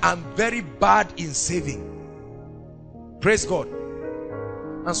 I am very bad in saving. Praise God.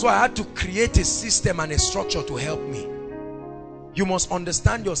 And so I had to create a system and a structure to help me. You must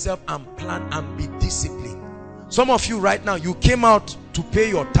understand yourself and plan and be disciplined. Some of you right now, you came out to pay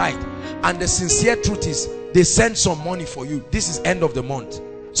your tithe, and the sincere truth is they send some money for you. This is end of the month.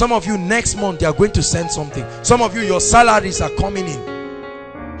 Some of you next month they are going to send something. Some of you, your salaries are coming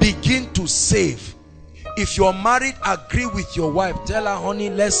in. Begin to save. If you're married, agree with your wife. Tell her, honey,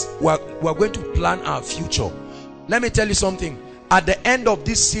 we're going to plan our future. Let me tell you something. At the end of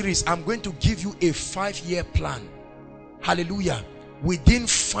this series, I'm going to give you a 5-year plan. Hallelujah. Within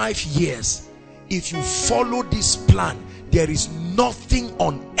 5 years, if you follow this plan, there is nothing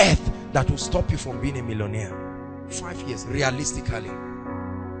on earth that will stop you from being a millionaire. 5 years, realistically.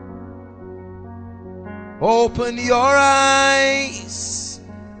 Open your eyes.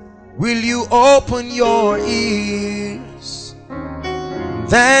 Will you open your ears?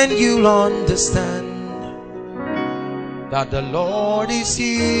 Then you'll understand that the Lord is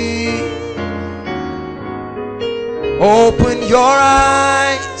here. Open your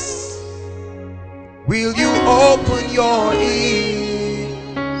eyes. Will you open your ears?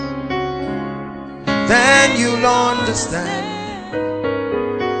 Then you'll understand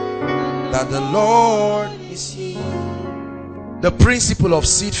that the Lord is here. The principle of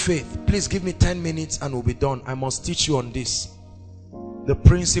seed faith. Please give me 10 minutes and we'll be done. I must teach you on this. The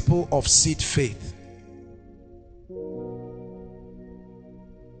principle of seed faith.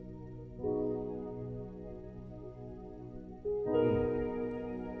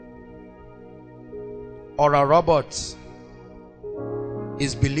 Oral Roberts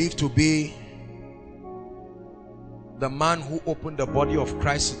is believed to be the man who opened the body of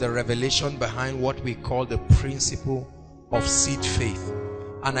Christ to the revelation behind what we call the principle of seed faith.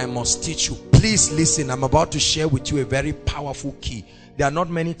 And I must teach you. Please listen. I'm about to share with you a very powerful key. There are not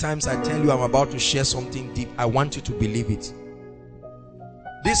many times I tell you I'm about to share something deep. I want you to believe it.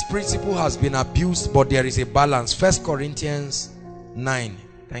 This principle has been abused, but there is a balance. 1 Corinthians 9.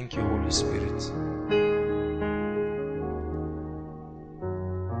 Thank you, Holy Spirit.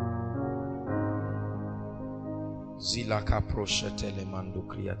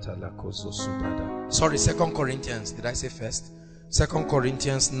 Sorry, 2 Corinthians. Did I say first? 2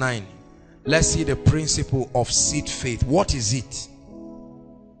 Corinthians 9. Let's see the principle of seed faith. What is it?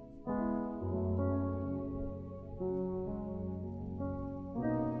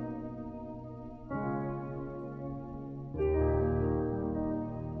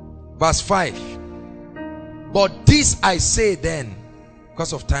 Verse 5. But this I say then.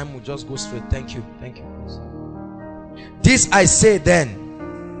 Because of time, we'll just go straight. Thank you. Thank you. This I say then.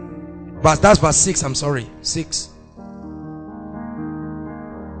 That's verse 6. I'm sorry. 6.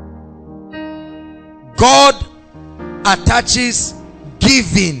 God attaches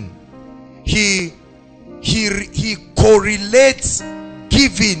giving. He correlates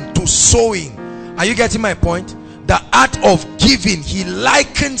giving to sowing. Are you getting my point? The art of giving, he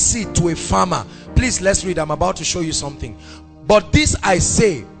likens it to a farmer. Please, let's read. I'm about to show you something. But this I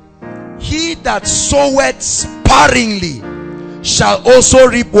say, he that soweth sparingly shall also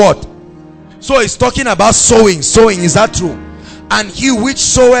reap what? So it's talking about sowing. Is that true? And he which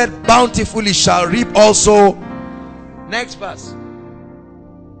soweth bountifully shall reap also. Next verse.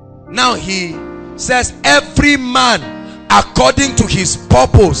 Now he says, every man according to his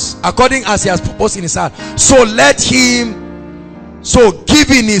purpose, according as he has purposed in his heart, so let him. So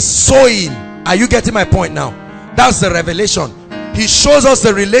giving is sowing. Are you getting my point now? That's the revelation. He shows us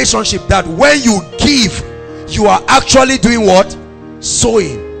the relationship that when you give, you are actually doing what?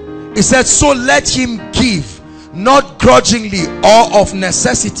 Sowing. He said, so let him give, not grudgingly or of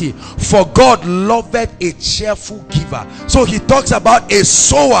necessity, for God loveth a cheerful giver. So he talks about a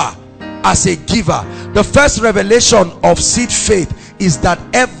sower as a giver. The first revelation of seed faith is that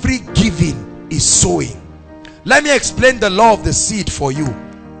every giving is sowing. Let me explain the law of the seed for you.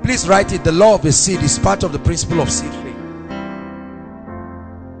 Please write it. The law of the seed is part of the principle of seed faith.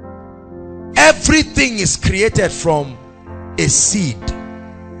 Everything is created from a seed.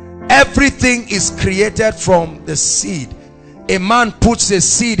 Everything is created from the seed. A man puts a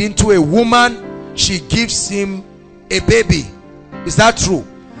seed into a woman, she gives him a baby. Is that true?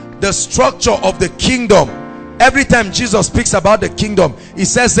 The structure of the kingdom, every time Jesus speaks about the kingdom, he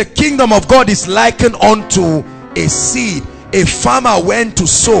says the kingdom of God is likened unto a seed. A farmer went to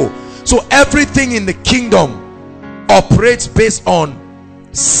sow. So everything in the kingdom operates based on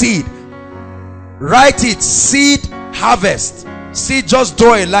seed. Write it. Seed, harvest. Seed, just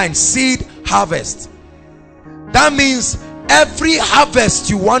draw a line. Seed, harvest. That means every harvest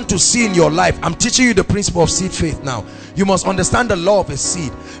you want to see in your life, I'm teaching you the principle of seed faith now. You must understand the law of a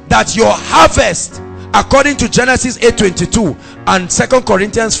seed, that your harvest, according to Genesis 8:22 and 2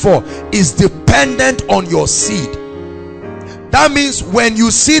 Corinthians 4, is dependent on your seed. That means when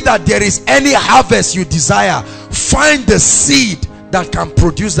you see that there is any harvest you desire, find the seed that can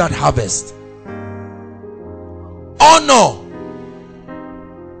produce that harvest. Honor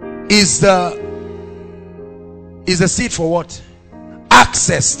is the seed for what?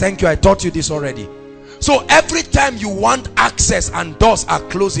 Access. Thank you, I taught you this already. So every time you want access and doors are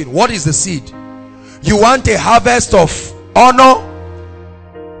closing, what is the seed? You want a harvest of honor.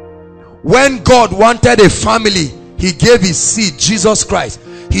 When God wanted a family, he gave his seed, Jesus Christ.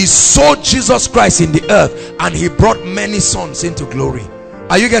 He sowed Jesus Christ in the earth and he brought many sons into glory.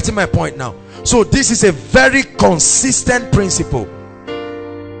 Are you getting my point now? So this is a very consistent principle.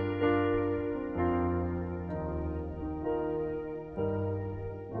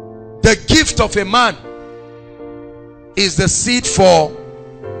 The gift of a man is the seed for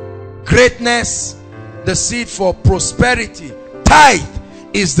greatness, the seed for prosperity. Tithe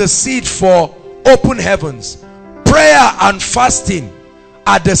is the seed for open heavens. Prayer and fasting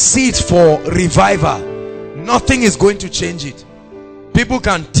are the seeds for revival. Nothing is going to change it. People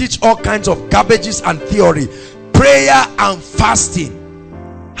can teach all kinds of garbages and theory. Prayer and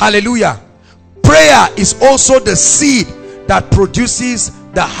fasting, hallelujah. Prayer is also the seed that produces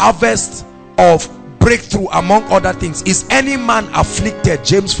the harvest of breakthrough, among other things. Is any man afflicted,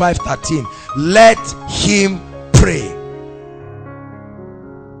 James 5:13, let him pray.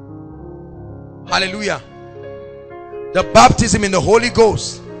 Hallelujah. The baptism in the Holy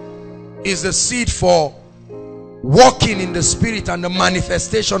Ghost is the seed for walking in the Spirit and the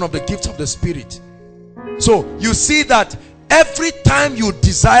manifestation of the gifts of the Spirit. So you see that every time you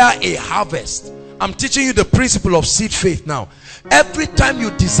desire a harvest, I'm teaching you the principle of seed faith now. Every time you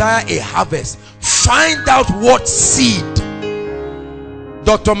desire a harvest, find out what seed.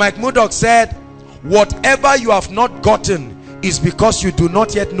 Dr. Mike Murdoch said, whatever you have not gotten is because you do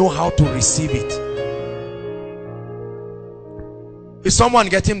not yet know how to receive it. Is someone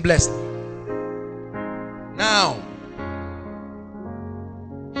getting blessed? Now,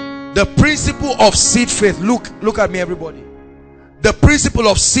 the principle of seed faith, look at me everybody. The principle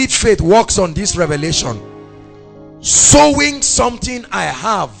of seed faith works on this revelation. Sowing something I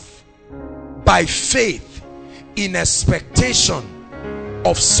have by faith in expectation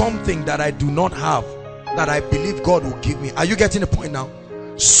of something that I do not have, that I believe God will give me. Are you getting the point now?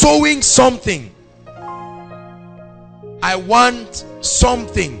 Sowing something, I want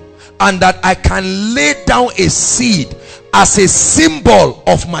something, and that I can lay down a seed as a symbol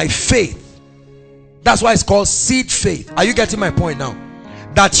of my faith. That's why it's called seed faith. Are you getting my point now?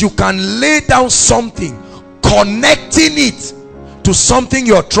 That you can lay down something, connecting it to something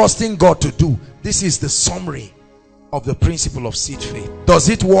you're trusting God to do. This is the summary of the principle of seed faith. Does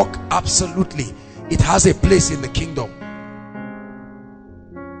it work? Absolutely. It has a place in the kingdom.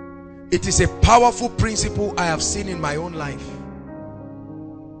 It is a powerful principle I have seen in my own life.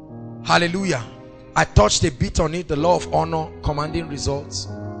 Hallelujah. I touched a bit on it, the law of honor, commanding results.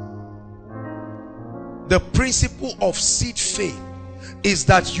 The principle of seed faith is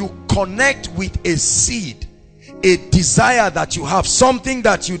that you connect with a seed, a desire that you have, something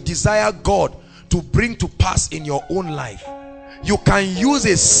that you desire God to bring to pass in your own life. You can use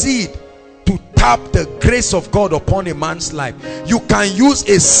a seed to tap the grace of God upon a man's life. You can use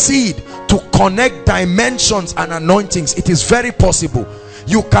a seed to connect dimensions and anointings. It is very possible.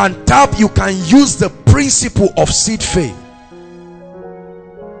 You can use the principle of seed faith.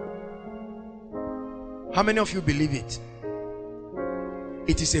 How many of you believe it?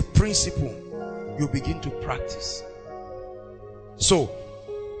 It is a principle you begin to practice. So,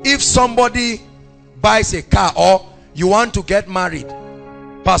 if somebody buys a car, or you want to get married,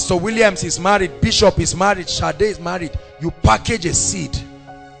 Pastor Williams is married, Bishop is married, Shade is married, you package a seed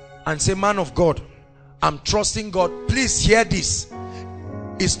and say, man of God, I'm trusting God. Please hear this.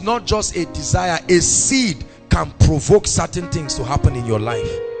 It's not just a desire. A seed can provoke certain things to happen in your life.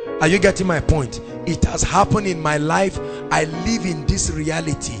 Are you getting my point? It has happened in my life. I live in this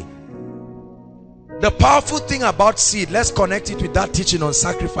reality. The powerful thing about seed, let's connect it with that teaching on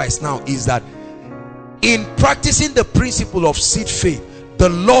sacrifice now, is that in practicing the principle of seed faith, the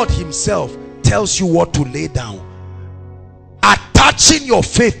Lord himself tells you what to lay down, attaching your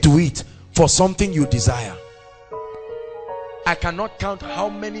faith to it for something you desire. I cannot count how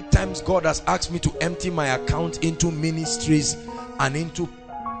many times God has asked me to empty my account into ministries and into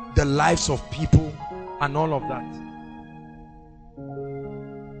the lives of people and all of that.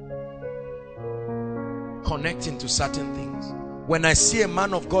 Connecting to certain things. When I see a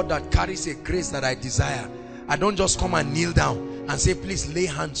man of God that carries a grace that I desire, I don't just come and kneel down and say, please lay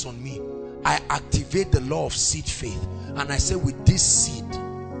hands on me. I activate the law of seed faith, and I say, with this seed,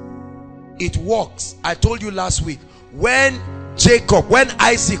 it works. I told you last week, when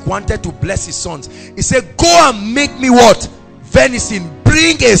Isaac wanted to bless his sons, he said, go and make me what? Venison.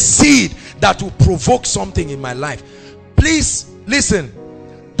 Bring a seed that will provoke something in my life. Please listen.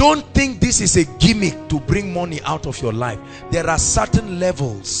 Don't think this is a gimmick to bring money out of your life. There are certain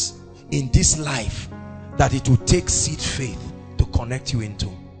levels in this life that it will take seed faith to connect you into.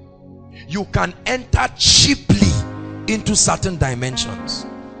 You can enter cheaply into certain dimensions.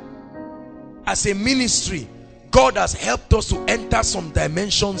 As a ministry, God has helped us to enter some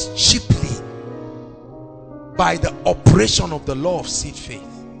dimensions cheaply by the operation of the law of seed faith.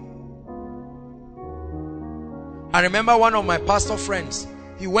 I remember one of my pastor friends,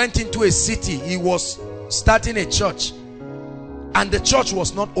 he went into a city, he was starting a church, and the church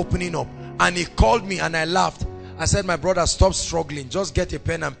was not opening up, and he called me and I laughed. I said, my brother, stop struggling, just get a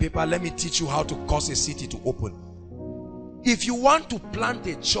pen and paper, let me teach you how to cause a city to open. If you want to plant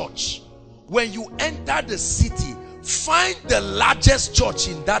a church, when you enter the city, find the largest church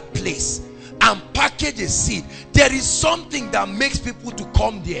in that place and package a seed. There is something that makes people to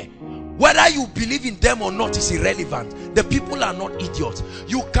come there. Whether you believe in them or not is irrelevant. The people are not idiots.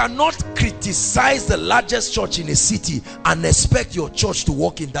 You cannot criticize the largest church in a city and expect your church to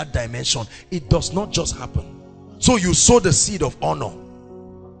walk in that dimension. It does not just happen. So you sow the seed of honor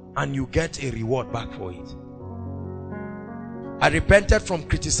and you get a reward back for it. I repented from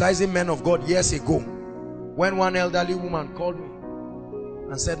criticizing men of God years ago, when one elderly woman called me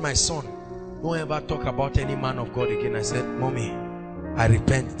and said, my son, don't ever talk about any man of God again. I said, mommy, I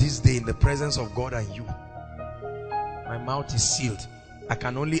repent this day in the presence of God and you. My mouth is sealed. I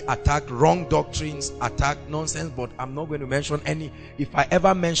can only attack wrong doctrines, attack nonsense, but I'm not going to mention any. If I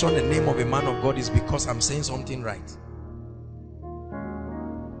ever mention the name of a man of God, it's because I'm saying something right.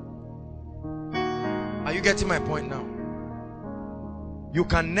 Are you getting my point now? You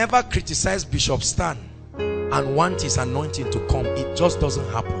can never criticize Bishop Stan and want his anointing to come. It just doesn't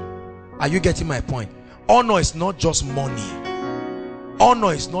happen. Are you getting my point? Honor is not just money.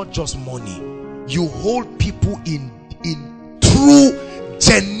 Honor is not just money. You hold people in true,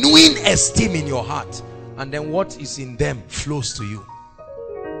 genuine esteem in your heart, and then what is in them flows to you.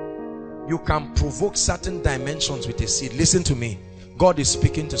 You can provoke certain dimensions with a seed. Listen to me. God is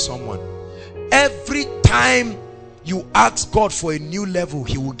speaking to someone. Every time you ask God for a new level,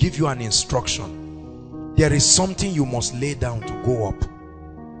 he will give you an instruction. There is something you must lay down to go up.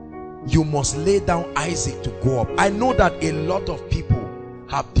 You must lay down Isaac to go up. I know that a lot of people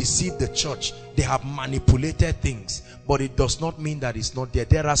have deceived the church. They have manipulated things, but it does not mean that it's not there.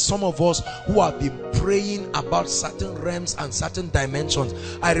 There are some of us who have been praying about certain realms and certain dimensions.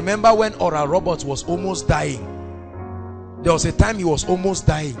 I remember when Oral Roberts was almost dying. There was a time he was almost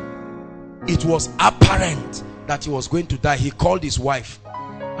dying. It was apparent that he was going to die. He called his wife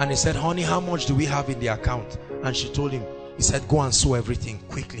and he said, honey, how much do we have in the account? And she told him. He said, go and sow everything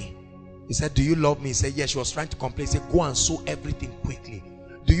quickly. He said, do you love me? He said, yes. She was trying to complain. He said, go and sow everything quickly.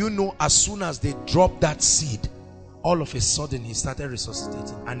 Do you know, as soon as they dropped that seed, All of a sudden, he started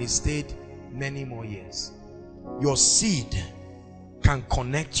resuscitating, and he stayed many more years. Your seed can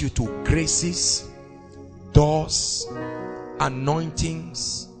connect you to graces, doors,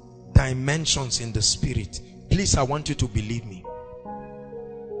 anointings, dimensions in the spirit. Please, I want you to believe me.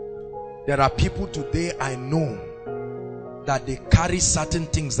 There are people today I know that they carry certain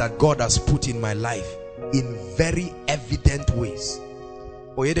things that God has put in my life in very evident ways.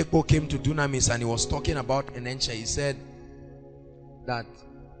 Oyedepo came to Dunamis and he was talking about Enenche. He said that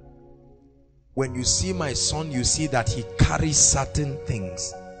when you see my son, you see that he carries certain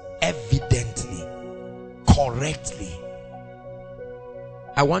things evidently, correctly.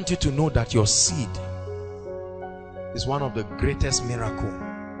 I want you to know that your seed is one of the greatest miracles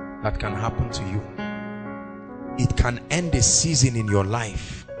that can happen to you. It can end a season in your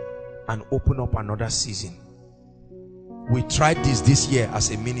life and open up another season. We tried this year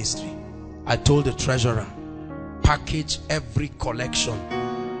as a ministry. I told the treasurer, package every collection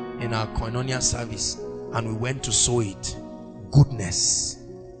in our koinonia service, and we went to sow it. Goodness,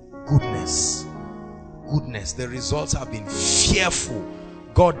 goodness, goodness. The results have been fearful.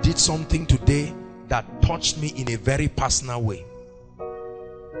 God did something today that touched me in a very personal way.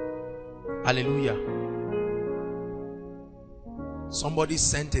 Hallelujah. Somebody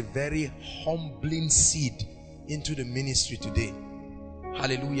sent a very humbling seed into the ministry today.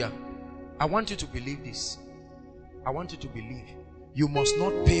 Hallelujah. I want you to believe this. I want you to believe you must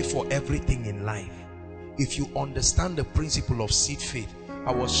not pay for everything in life. If you understand the principle of seed faith,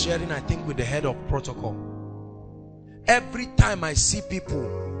 I was sharing, I think, with the head of protocol. Every time I see people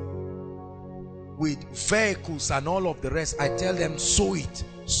with vehicles and all of the rest, I tell them, sow it,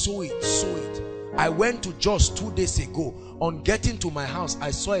 sow it, sow it. I went to just 2 days ago. On getting to my house, I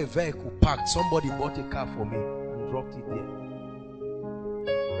saw a vehicle parked. Somebody bought a car for me and dropped it there.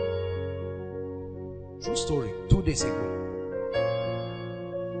 True story. 2 days ago,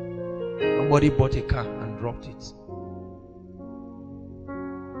 somebody bought a car and dropped it.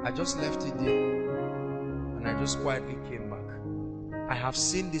 I just left it there and I just quietly came back. I have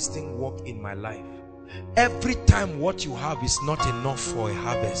seen this thing work in my life. Every time what you have is not enough for a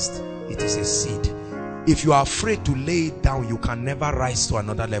harvest, it is a seed. If you are afraid to lay it down, you can never rise to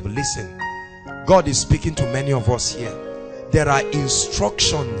another level. Listen, God is speaking to many of us here. There are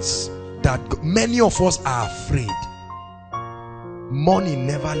instructions that many of us are afraid. Money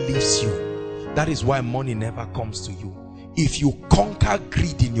never leaves you. That is why money never comes to you. If you conquer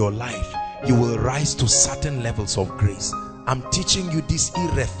greed in your life, you will rise to certain levels of grace. I'm teaching you these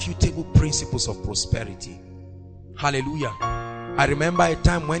irrefutable principles of prosperity. Hallelujah. I remember a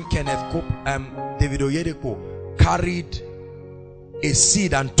time when Kenneth Cope, David Oyedepo carried a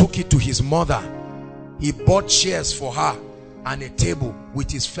seed and took it to his mother. He bought chairs for her and a table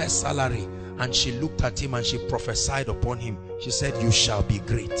with his first salary, and she looked at him and she prophesied upon him. She said, you shall be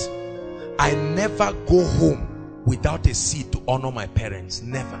great. I never go home without a seed to honor my parents.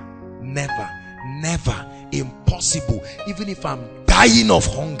 Never, never, never. Impossible. Even if I'm dying of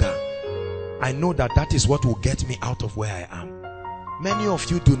hunger, I know that that is what will get me out of where I am. Many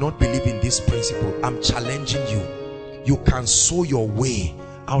of you do not believe in this principle. I'm challenging you. You can sow your way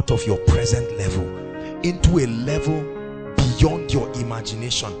out of your present level into a level beyond your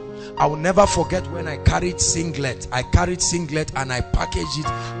imagination. I will never forget when I carried singlet. I carried singlet and I packaged it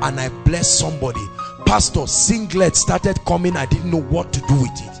and I blessed somebody. Pastor, singlet started coming. I didn't know what to do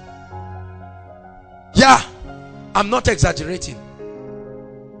with it. Yeah, I'm not exaggerating.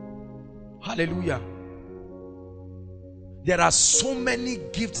 Hallelujah. There are so many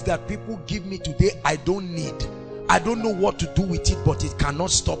gifts that people give me today I don't need. I don't know what to do with it, but it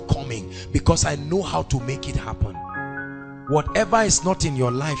cannot stop coming because I know how to make it happen. Whatever is not in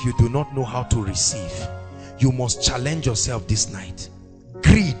your life, you do not know how to receive. You must challenge yourself this night.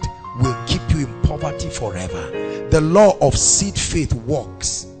 Greed will keep you in poverty forever. The law of seed faith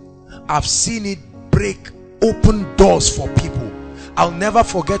works. I've seen it break open doors for people. I'll never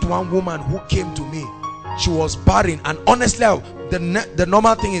forget one woman who came to me. She was barren, and honestly the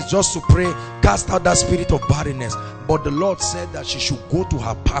normal thing is just to pray, cast out that spirit of barrenness, but the Lord said that she should go to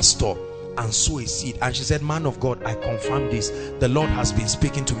her pastor and sow a seed. And she said, man of God, I confirm this. The Lord has been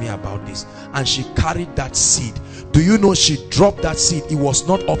speaking to me about this. And she carried that seed. Do you know she dropped that seed? It was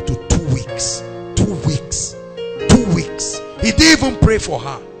not up to 2 weeks. 2 weeks. 2 weeks. He didn't even pray for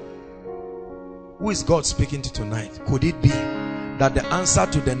her. Who is God speaking to tonight? Could it be that the answer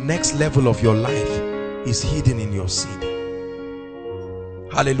to the next level of your life is hidden in your seed?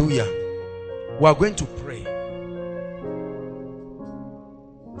 Hallelujah. We are going to pray.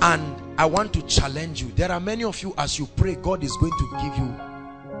 And I want to challenge you. There are many of you, as you pray, God is going to give you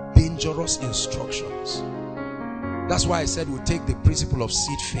dangerous instructions. That's why I said we'll take the principle of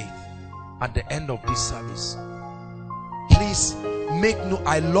seed faith at the end of this service. Please make no,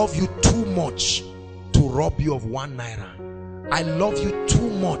 I love you too much to rob you of 1 naira. I love you too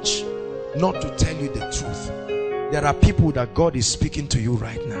much not to tell you the truth. There are people that God is speaking to you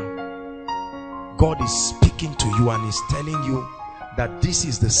right now. God is speaking to you and is telling you that this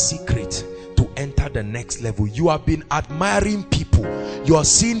is the secret to enter the next level. You have been admiring people. You are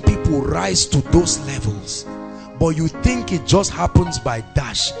seeing people rise to those levels, but you think it just happens by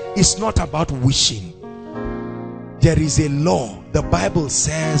dash. It's not about wishing. There is a law. The Bible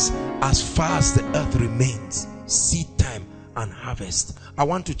says, as far as the earth remains, seed time and harvest. I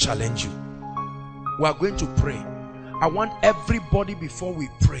want to challenge you. We are going to pray. I want everybody, before we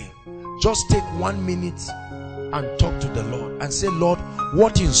pray, just take 1 minute and talk to the Lord and say, Lord,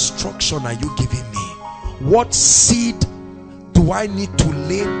 what instruction are you giving me? What seed do I need to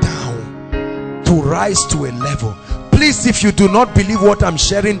lay down to rise to a level? Please, if you do not believe what I'm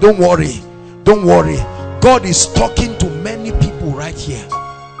sharing, don't worry. Don't worry. God is talking to many people right here.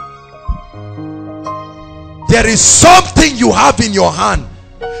 There is something you have in your hand.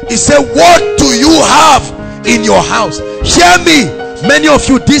 He said, what do you have in your house? Hear me. Many of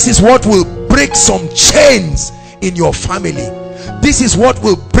you, this is what will break some chains in your family. This is what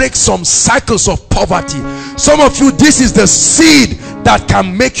will break some cycles of poverty. Some of you, this is the seed that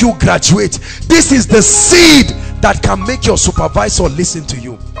can make you graduate. This is the seed that can make your supervisor listen to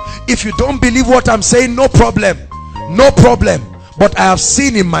you. If you don't believe what I'm saying, no problem. No problem. But I have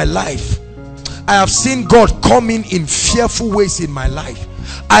seen in my life, I have seen God coming in fearful ways in my life.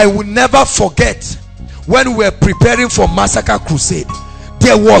 I will never forget when we were preparing for Massacre Crusade.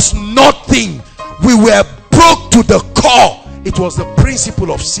 There was nothing. We were broke to the core. It was the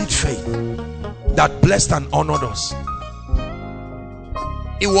principle of seed faith that blessed and honored us.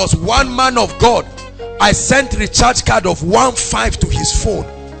 It was one man of God. I sent recharge card of 1.5 to his phone.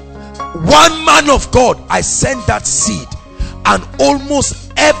 One man of God, I sent that seed, and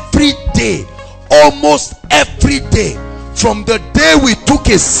almost every day, from the day we took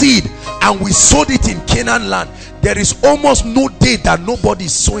a seed and we sowed it in Canaan land, there is almost no day that nobody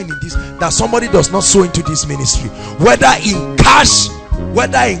is sowing in this, that somebody does not sow into this ministry, whether in cash,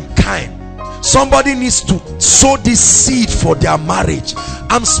 whether in kind. Somebody needs to sow this seed for their marriage.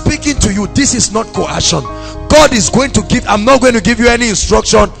 I'm speaking to you. This is not coercion. God is going to give. I'm not going to give you any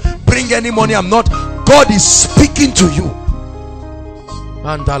instruction, bring any money. I'm not. God is speaking to you.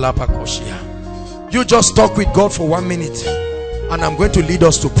 You just talk with God for 1 minute, and I'm going to lead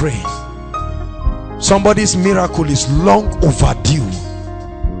us to pray. Somebody's miracle is long overdue.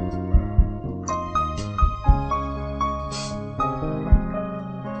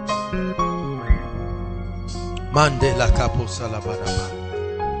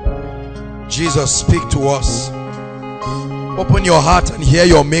 Jesus, speak to us. Open your heart and hear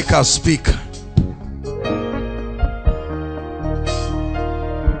your Maker speak.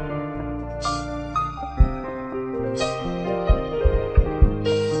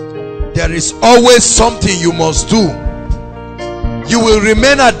 There is always something you must do. You will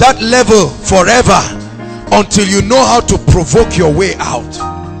remain at that level forever until you know how to provoke your way out.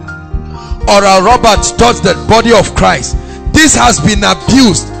 Oral Roberts taught the body of Christ. This has been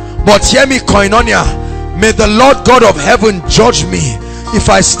abused, but hear me, Koinonia. May the Lord God of heaven judge me if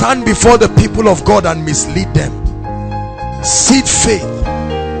I stand before the people of God and mislead them. Seed faith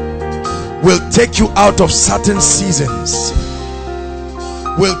will take you out of certain seasons.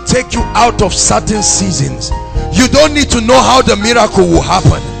 Will take you out of certain seasons. You don't need to know how the miracle will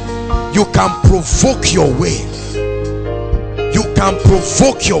happen. You can provoke your way. You can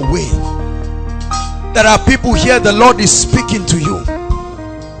provoke your way. There are people here, the Lord is speaking to you.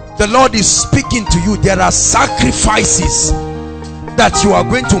 The Lord is speaking to you. There are sacrifices that you are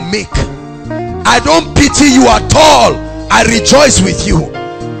going to make. I don't pity you at all. I rejoice with you.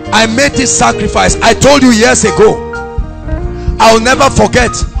 I made this sacrifice. I told you years ago. I will never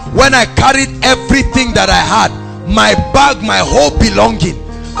forget when I carried everything that I had, my bag, my whole belonging,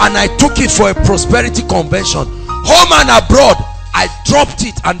 and I took it for a prosperity convention, home and abroad. I dropped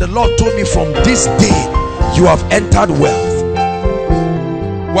it, and the Lord told me, from this day you have entered wealth.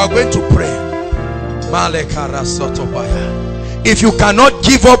 We are going to pray. If you cannot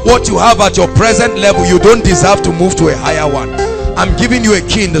give up what you have at your present level, you don't deserve to move to a higher one. I'm giving you a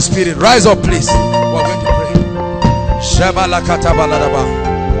key in the spirit. Rise up, please. We are going to pray.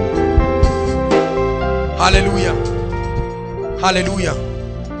 Hallelujah. Hallelujah.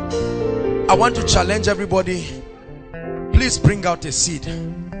 I want to challenge everybody. Please bring out a seed.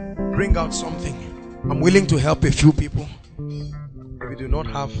 Bring out something. I'm willing to help a few people. If you do not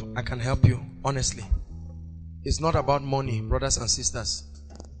have, I can help you, honestly. It's not about money, brothers and sisters.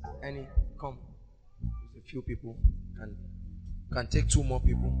 Any, come. A few people can take 2 more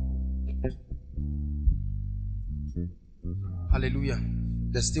people. Hallelujah.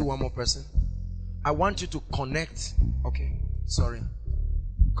 There's still 1 more person. I want you to connect. Okay, sorry.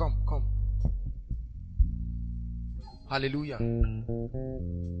 Come. Hallelujah.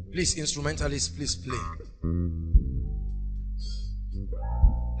 Please, instrumentalists, please play.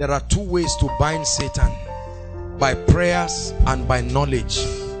 There are 2 ways to bind Satan: by prayers and by knowledge.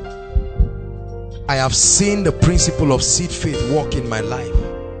 I have seen the principle of seed faith work in my life.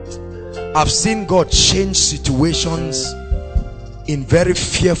 I've seen God change situations in very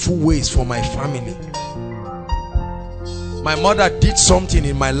fearful ways for my family. My mother did something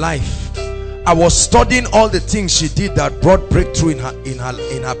in my life. I was studying all the things she did that brought breakthrough in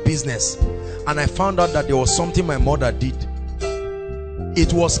her business, and I found out that there was something my mother did.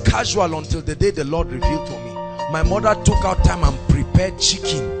 It was casual until the day the Lord revealed to me. My mother took out time and prepared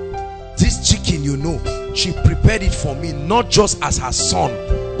chicken. This chicken, you know, she prepared it for me, not just as her son,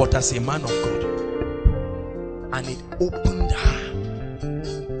 but as a man of God. And it opened her.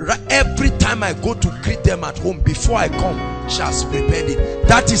 Every time I go to greet them at home, before I come, she has prepared it.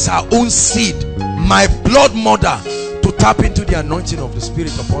 That is her own seed, my blood mother, to tap into the anointing of the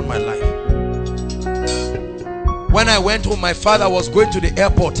Spirit upon my life. When I went home, my father was going to the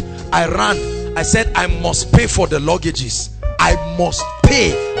airport. I ran. I said, I must pay for the luggages. I must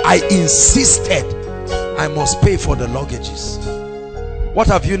pay. I insisted. I must pay for the luggages. What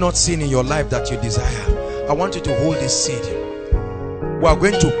have you not seen in your life that you desire? I want you to hold this seed. We are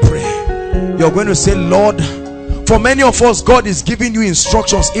going to pray. You're going to say, Lord, for many of us, God is giving you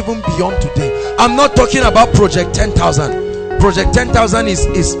instructions even beyond today. I'm not talking about Project 10,000. Project 10,000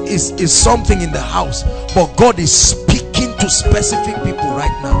 is something in the house, but God is speaking to specific people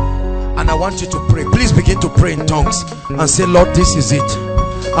right now. And I want you to pray. Please begin to pray in tongues and say, Lord, this is it.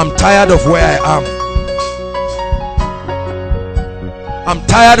 I'm tired of where I am. I'm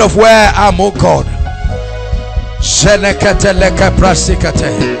tired of where I am, oh God.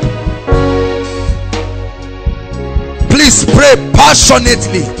 Please pray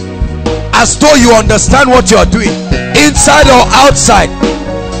passionately, as though you understand what you are doing, inside or outside.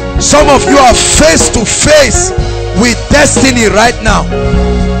 Some of you are face to face with destiny right now.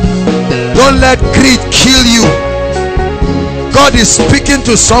 Don't let greed kill you. God is speaking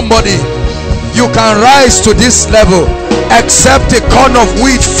to somebody. You can rise to this level, except a corn of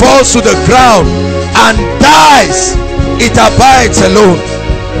wheat falls to the ground and dies, it abides alone.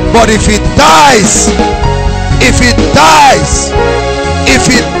 But if it dies,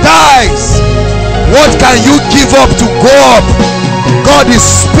 what can you give up to go up? God is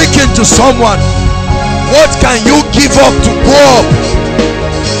speaking to someone. What can you give up to go up?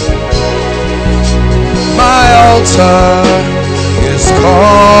 My altar is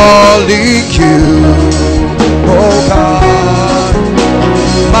calling you, oh God.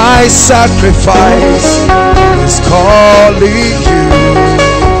 My sacrifice is calling you,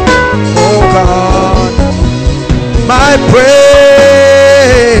 oh God. My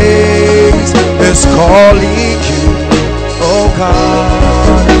praise is calling you, oh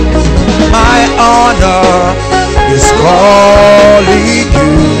God. My honor is calling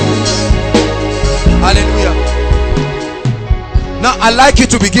you. Hallelujah. Now I'd like you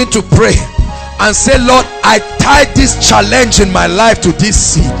to begin to pray and say, Lord, I tie this challenge in my life to this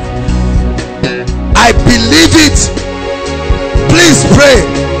seed. I believe it. Please pray.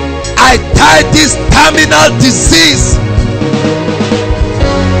 I tie this terminal disease.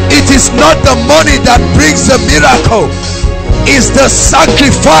 It is not the money that brings the miracle. It's the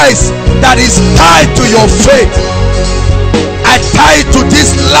sacrifice that is tied to your faith. I tie it to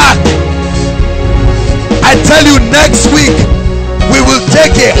this lack. I tell you, next week we will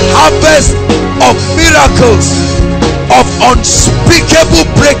take a harvest of miracles, of unspeakable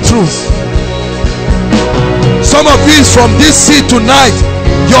breakthroughs. Some of you is from this seed tonight.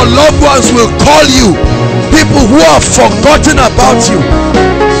 Your loved ones will call you, people who have forgotten about you.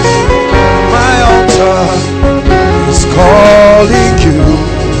 My altar is calling you,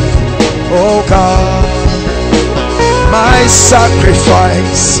 oh God. My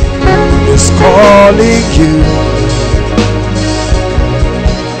sacrifice is calling you.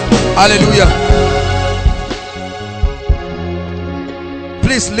 Hallelujah.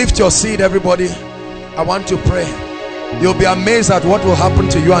 Please lift your seed, everybody. I want to pray. You'll be amazed at what will happen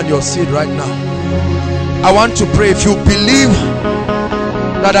to you and your seed right now. I want to pray. If you believe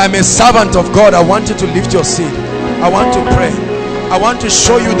that I'm a servant of God, I want you to lift your seed. I want to pray. I want to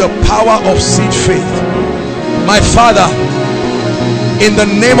show you the power of seed faith. My Father, in the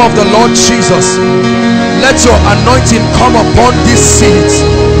name of the Lord Jesus, Let your anointing come upon these seeds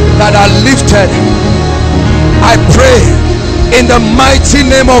that are lifted. I pray in the mighty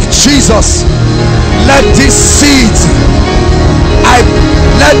name of Jesus, let these seeds,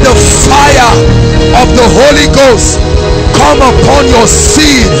 let the fire of the Holy Ghost come upon your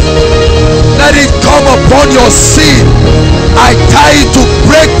seed. Let it come upon your seed. I tie it to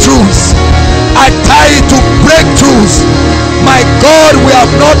breakthroughs. I tie it to breakthroughs. My God, we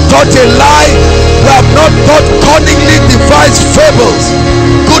have not taught a lie. We have not taught cunningly devised fables.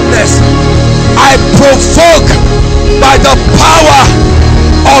 Goodness, I provoke by the power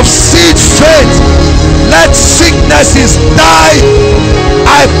of seed faith, let sicknesses die.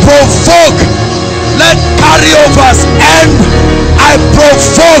 I provoke, let carryovers end. I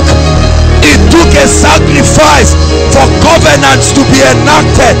provoke. It took a sacrifice for covenants to be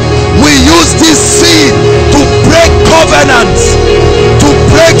enacted. We use this seed to break covenants, to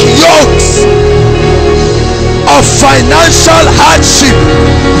break yokes of financial hardship,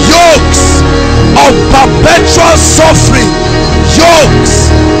 yokes of perpetual suffering, yokes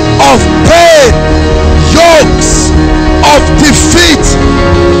of pain, yokes of defeat.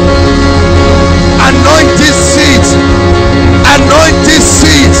 Anoint these seeds. Anoint these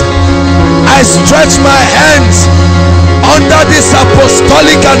seeds. I stretch my hands under this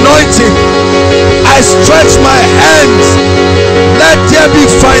apostolic anointing. I stretch my hands. Let there be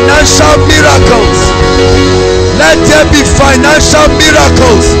financial miracles. Let there be financial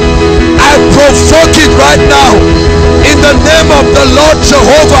miracles. I provoke it right now in the name of the Lord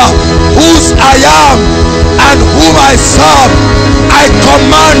Jehovah, whose I am and whom I serve. I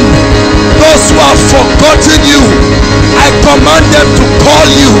command those who have forgotten you, I command them to call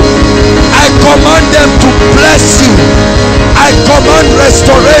you. I command them to bless you. I command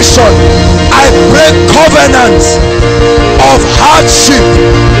restoration. I break covenants of hardship,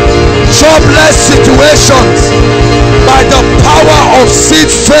 jobless situations. By the power of seed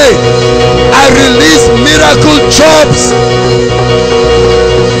faith, I release miracle jobs.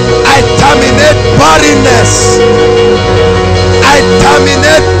 I terminate barrenness. I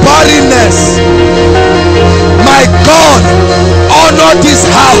terminate barrenness. My God, honor this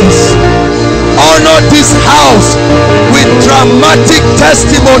house. Honor this house with dramatic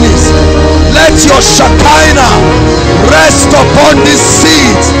testimonies. Let your Shekinah rest upon this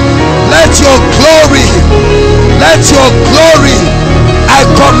seed. Let your glory, I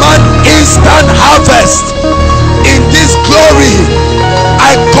command instant harvest. In this glory,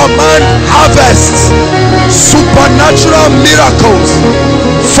 I command harvests, supernatural miracles,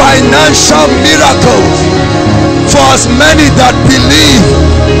 financial miracles, for as many that believe.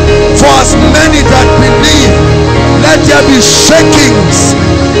 For as many that believe, let there be shakings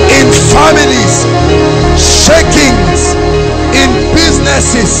in families, shakings in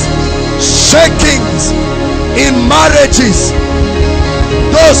businesses, shakings in marriages.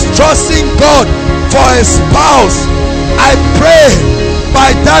 Those trusting God for a spouse, I pray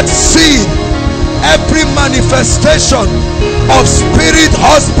by that seed, every manifestation of spirit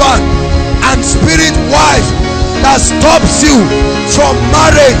husband and spirit wife that stops you from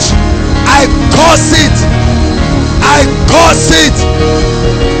marriage, I curse it. I curse it.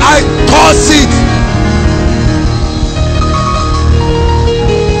 I curse it.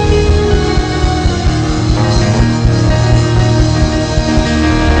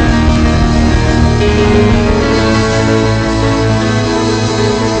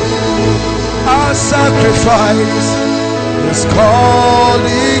 Our sacrifice is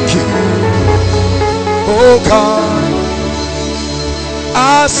calling you, oh God.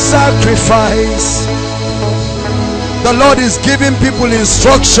 Our sacrifice, the Lord is giving people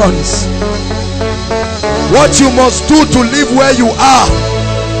instructions what you must do to live where you are.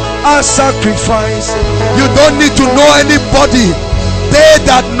 Our sacrifice, you don't need to know anybody. They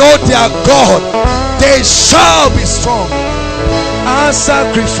that know their God, they shall be strong. Our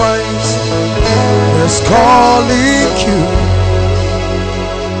sacrifice is calling you.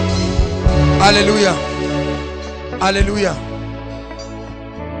 Hallelujah. Hallelujah.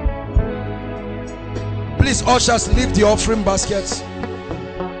 Please, ushers, leave the offering baskets.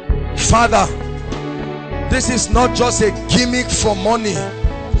 Father, this is not just a gimmick for money.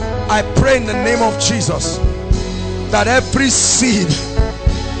 I pray in the name of Jesus that every seed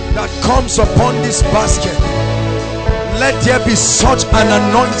that comes upon this basket, let there be such an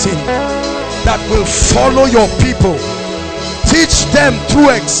anointing that will follow your people. Teach them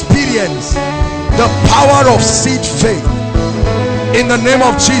through experience the power of seed faith. In the name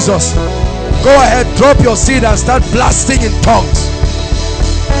of Jesus, go ahead, drop your seed and start blasting in tongues.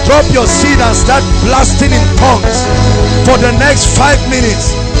 Drop your seed and start blasting in tongues for the next 5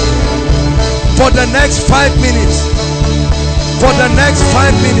 minutes. For the next 5 minutes. For the next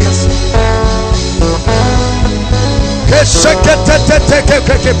 5 minutes.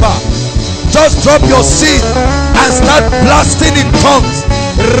 Just drop your seed and start blasting in tongues.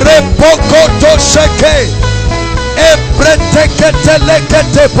 Repokoto sheke.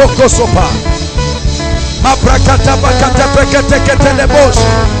 Ebreteketelekete pokosopa. Mabrakata bakata breketeketelebosh.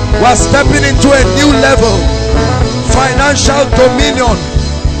 We're stepping into a new level. Financial dominion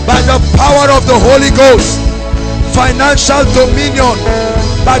by the power of the Holy Ghost. Financial dominion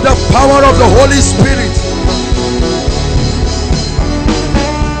by the power of the Holy Spirit.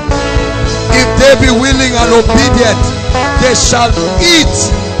 If they be willing and obedient, they shall eat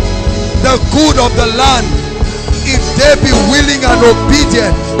the good of the land. If they be willing and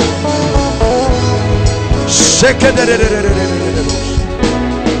obedient.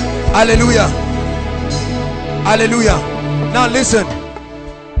 Hallelujah. Hallelujah. Now listen.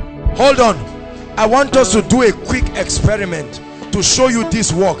 Hold on. I want us to do a quick experiment to show you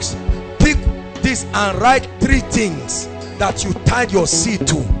this works. Pick this and write 3 things that you tied your seed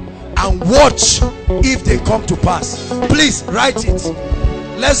to, and watch if they come to pass. Please write it.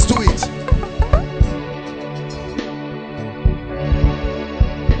 Let's do it.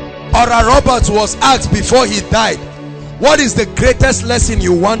 Oral Roberts was asked before he died, what is the greatest lesson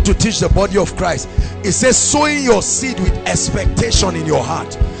you want to teach the body of Christ? It says sowing your seed with expectation in your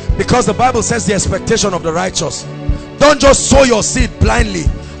heart, because the Bible says the expectation of the righteous. Don't just sow your seed blindly.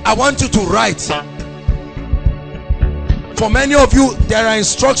 I want you to write. For many of you, there are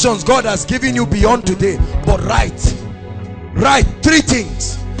instructions God has given you beyond today, but write 3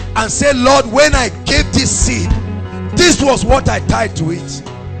 things and say, Lord, when I gave this seed, this was what I tied to it.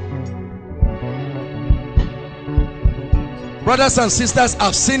 Brothers and sisters,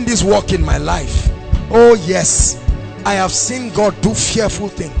 I've seen this work in my life. Oh yes, I have seen God do fearful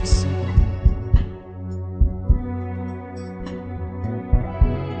things.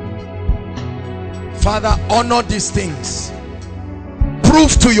 Father, honor these things.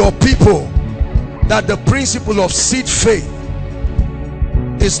 Prove to your people that the principle of seed faith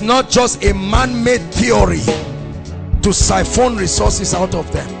is not just a man-made theory to siphon resources out of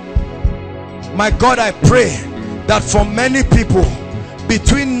them. My God, I pray that for many people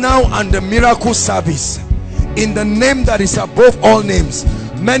between now and the miracle service, in the name that is above all names,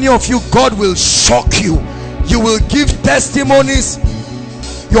 many of you, God will shock you. You will give testimonies.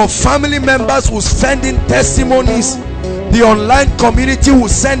 Your family members will send in testimonies. The online community will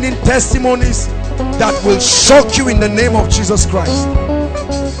send in testimonies that will shock you in the name of Jesus Christ.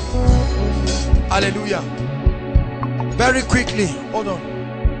 Hallelujah. Very quickly, hold on.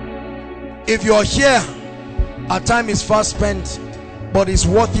 If you're here, our time is fast spent, but it's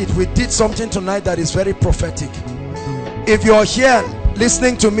worth it. We did something tonight that is very prophetic. If you're here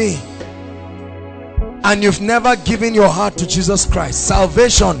listening to me and you've never given your heart to Jesus Christ,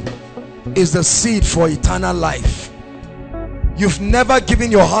 salvation is the seed for eternal life. You've never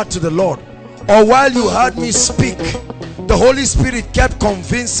given your heart to the Lord, or while you heard me speak, the Holy Spirit kept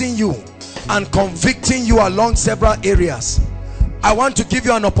convincing you and convicting you along several areas. I want to give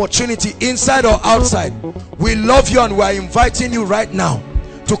you an opportunity, inside or outside. We love you and we are inviting you right now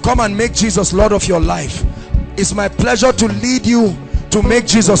to come and make Jesus Lord of your life. It's my pleasure to lead you to make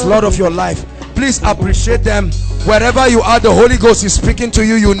Jesus Lord of your life. Please appreciate them. Wherever you are, the Holy Ghost is speaking to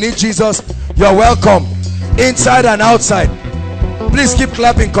you. You need Jesus. You're welcome, inside and outside. Please keep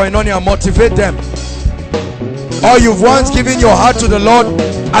clapping koinonia, motivate them. Or you've once given your heart to the Lord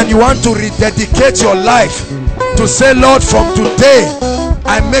and you want to rededicate your life to say, Lord, from today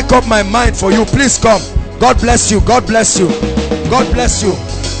I make up my mind for you. Please come. God bless you. God bless you. God bless you.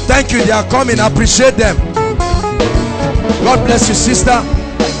 Thank you. They are coming. Appreciate them. God bless you, sister.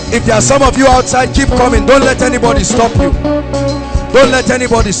 If there are some of you outside, keep coming. Don't let anybody stop you. Don't let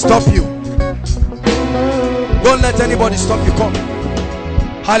anybody stop you. Don't let anybody stop you. Come.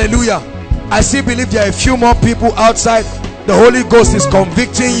 Hallelujah. I still believe there are a few more people outside. The Holy Ghost is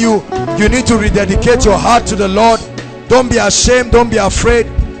convicting you. You need to rededicate your heart to the Lord. Don't be ashamed. Don't be afraid.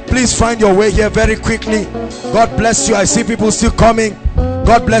 Please find your way here very quickly. God bless you. I see people still coming.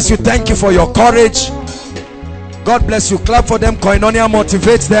 God bless you. Thank you for your courage. God bless you. Clap for them. Koinonia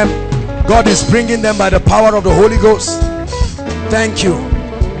motivates them. God is bringing them by the power of the Holy Ghost. Thank you.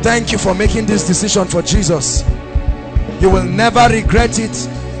 Thank you for making this decision for Jesus. You will never regret it.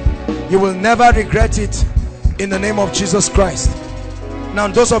 You will never regret it, in the name of Jesus Christ. Now,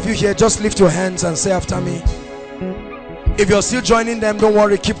 those of you here, just lift your hands and say after me. If you're still joining them, don't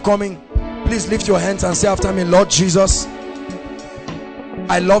worry, keep coming. Please lift your hands and say after me, Lord Jesus,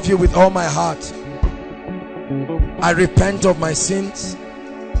 I love you with all my heart. I repent of my sins.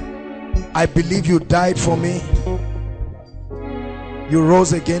 I believe you died for me. You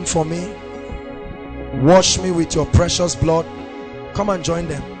rose again for me. Wash me with your precious blood. Come and join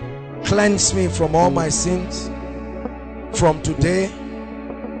them. Cleanse me from all my sins. From today,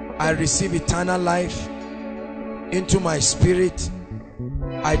 I receive eternal life into my spirit.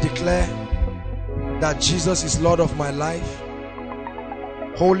 I declare that Jesus is Lord of my life.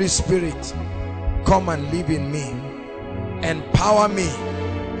 Holy Spirit, come and live in me. Empower me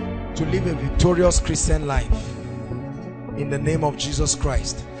to live a victorious Christian life. In the name of Jesus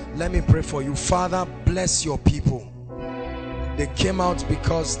Christ. Let me pray for you. Father, bless your people. They came out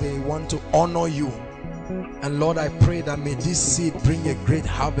because they want to honor you. And Lord, I pray that may this seed bring a great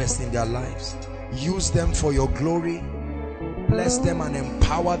harvest in their lives. Use them for your glory. Bless them and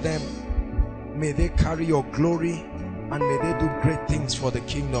empower them. May they carry your glory and may they do great things for the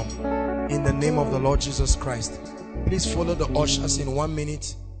kingdom. In the name of the Lord Jesus Christ. Please follow the ushers in 1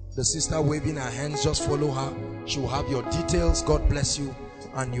 minute. The sister waving her hands, just follow her. She will have your details. God bless you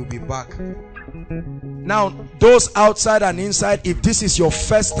and you'll be back. Now, those outside and inside, if this is your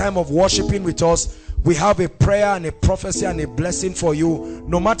first time of worshiping with us, we have a prayer and a prophecy and a blessing for you.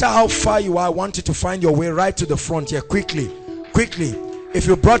 No matter how far you are, I want you to find your way right to the front here. Quickly. If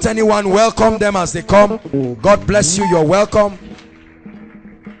you brought anyone, welcome them as they come. God bless you. You're welcome.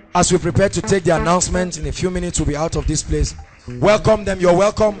 As we prepare to take the announcement, in a few minutes we'll be out of this place. Welcome them. You're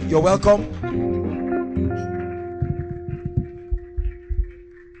welcome. You're welcome.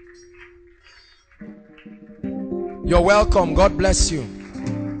 You're welcome. God bless you.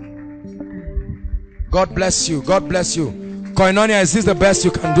 God bless you. God bless you. Koinonia, is this the best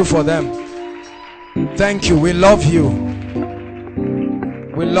you can do for them? Thank you. We love you.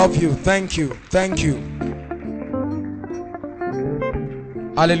 We love you. Thank you. Thank you.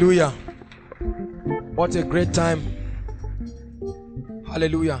 Hallelujah. What a great time.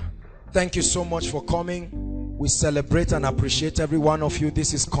 Hallelujah. Thank you so much for coming. We celebrate and appreciate every one of you.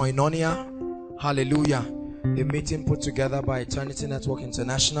 This is Koinonia. Hallelujah. A meeting put together by Eternity Network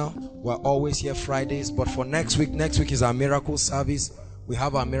International. We're always here Fridays, but for next week is our miracle service. We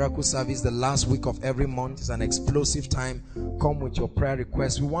have our miracle service the last week of every month. It's an explosive time. Come with your prayer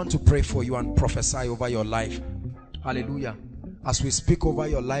requests. We want to pray for you and prophesy over your life. Hallelujah. As we speak over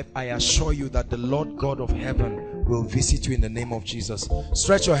your life, I assure you that the Lord God of heaven will visit you in the name of Jesus.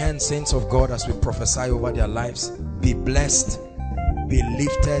 Stretch your hands, saints of God, as we prophesy over their lives. Be blessed, be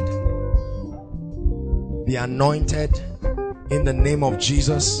lifted, be anointed in the name of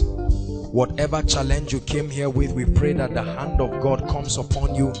Jesus. Whatever challenge you came here with, we pray that the hand of God comes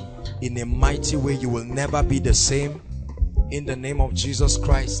upon you in a mighty way. You will never be the same in the name of Jesus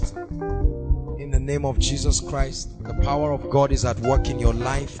Christ. In the name of Jesus Christ, the power of God is at work in your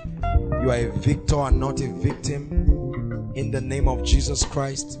life. You are a victor and not a victim. In the name of Jesus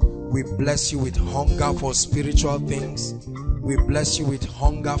Christ, we bless you with hunger for spiritual things. We bless you with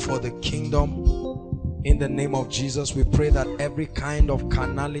hunger for the kingdom. In the name of Jesus, we pray that every kind of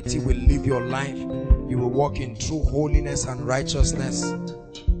carnality will leave your life. You will walk in true holiness and righteousness.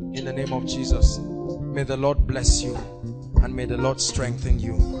 In the name of Jesus, may the Lord bless you and may the Lord strengthen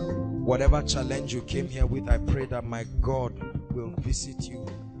you. Whatever challenge you came here with, I pray that my God will visit you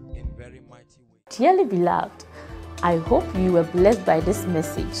in very mighty ways. Dearly beloved, I hope you were blessed by this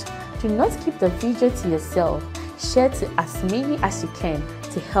message. Do not keep the video to yourself. Share to as many as you can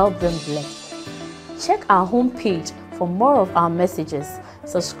to help them bless. Check our homepage for more of our messages.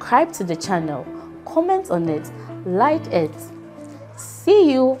 Subscribe to the channel, comment on it, like it.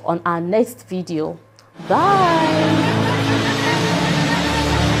 See you on our next video. Bye.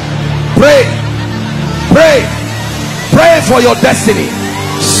 Pray for your destiny.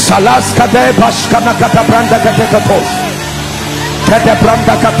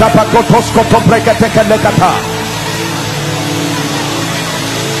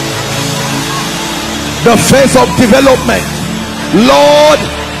 The phase of development. Lord,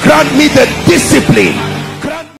 grant me the discipline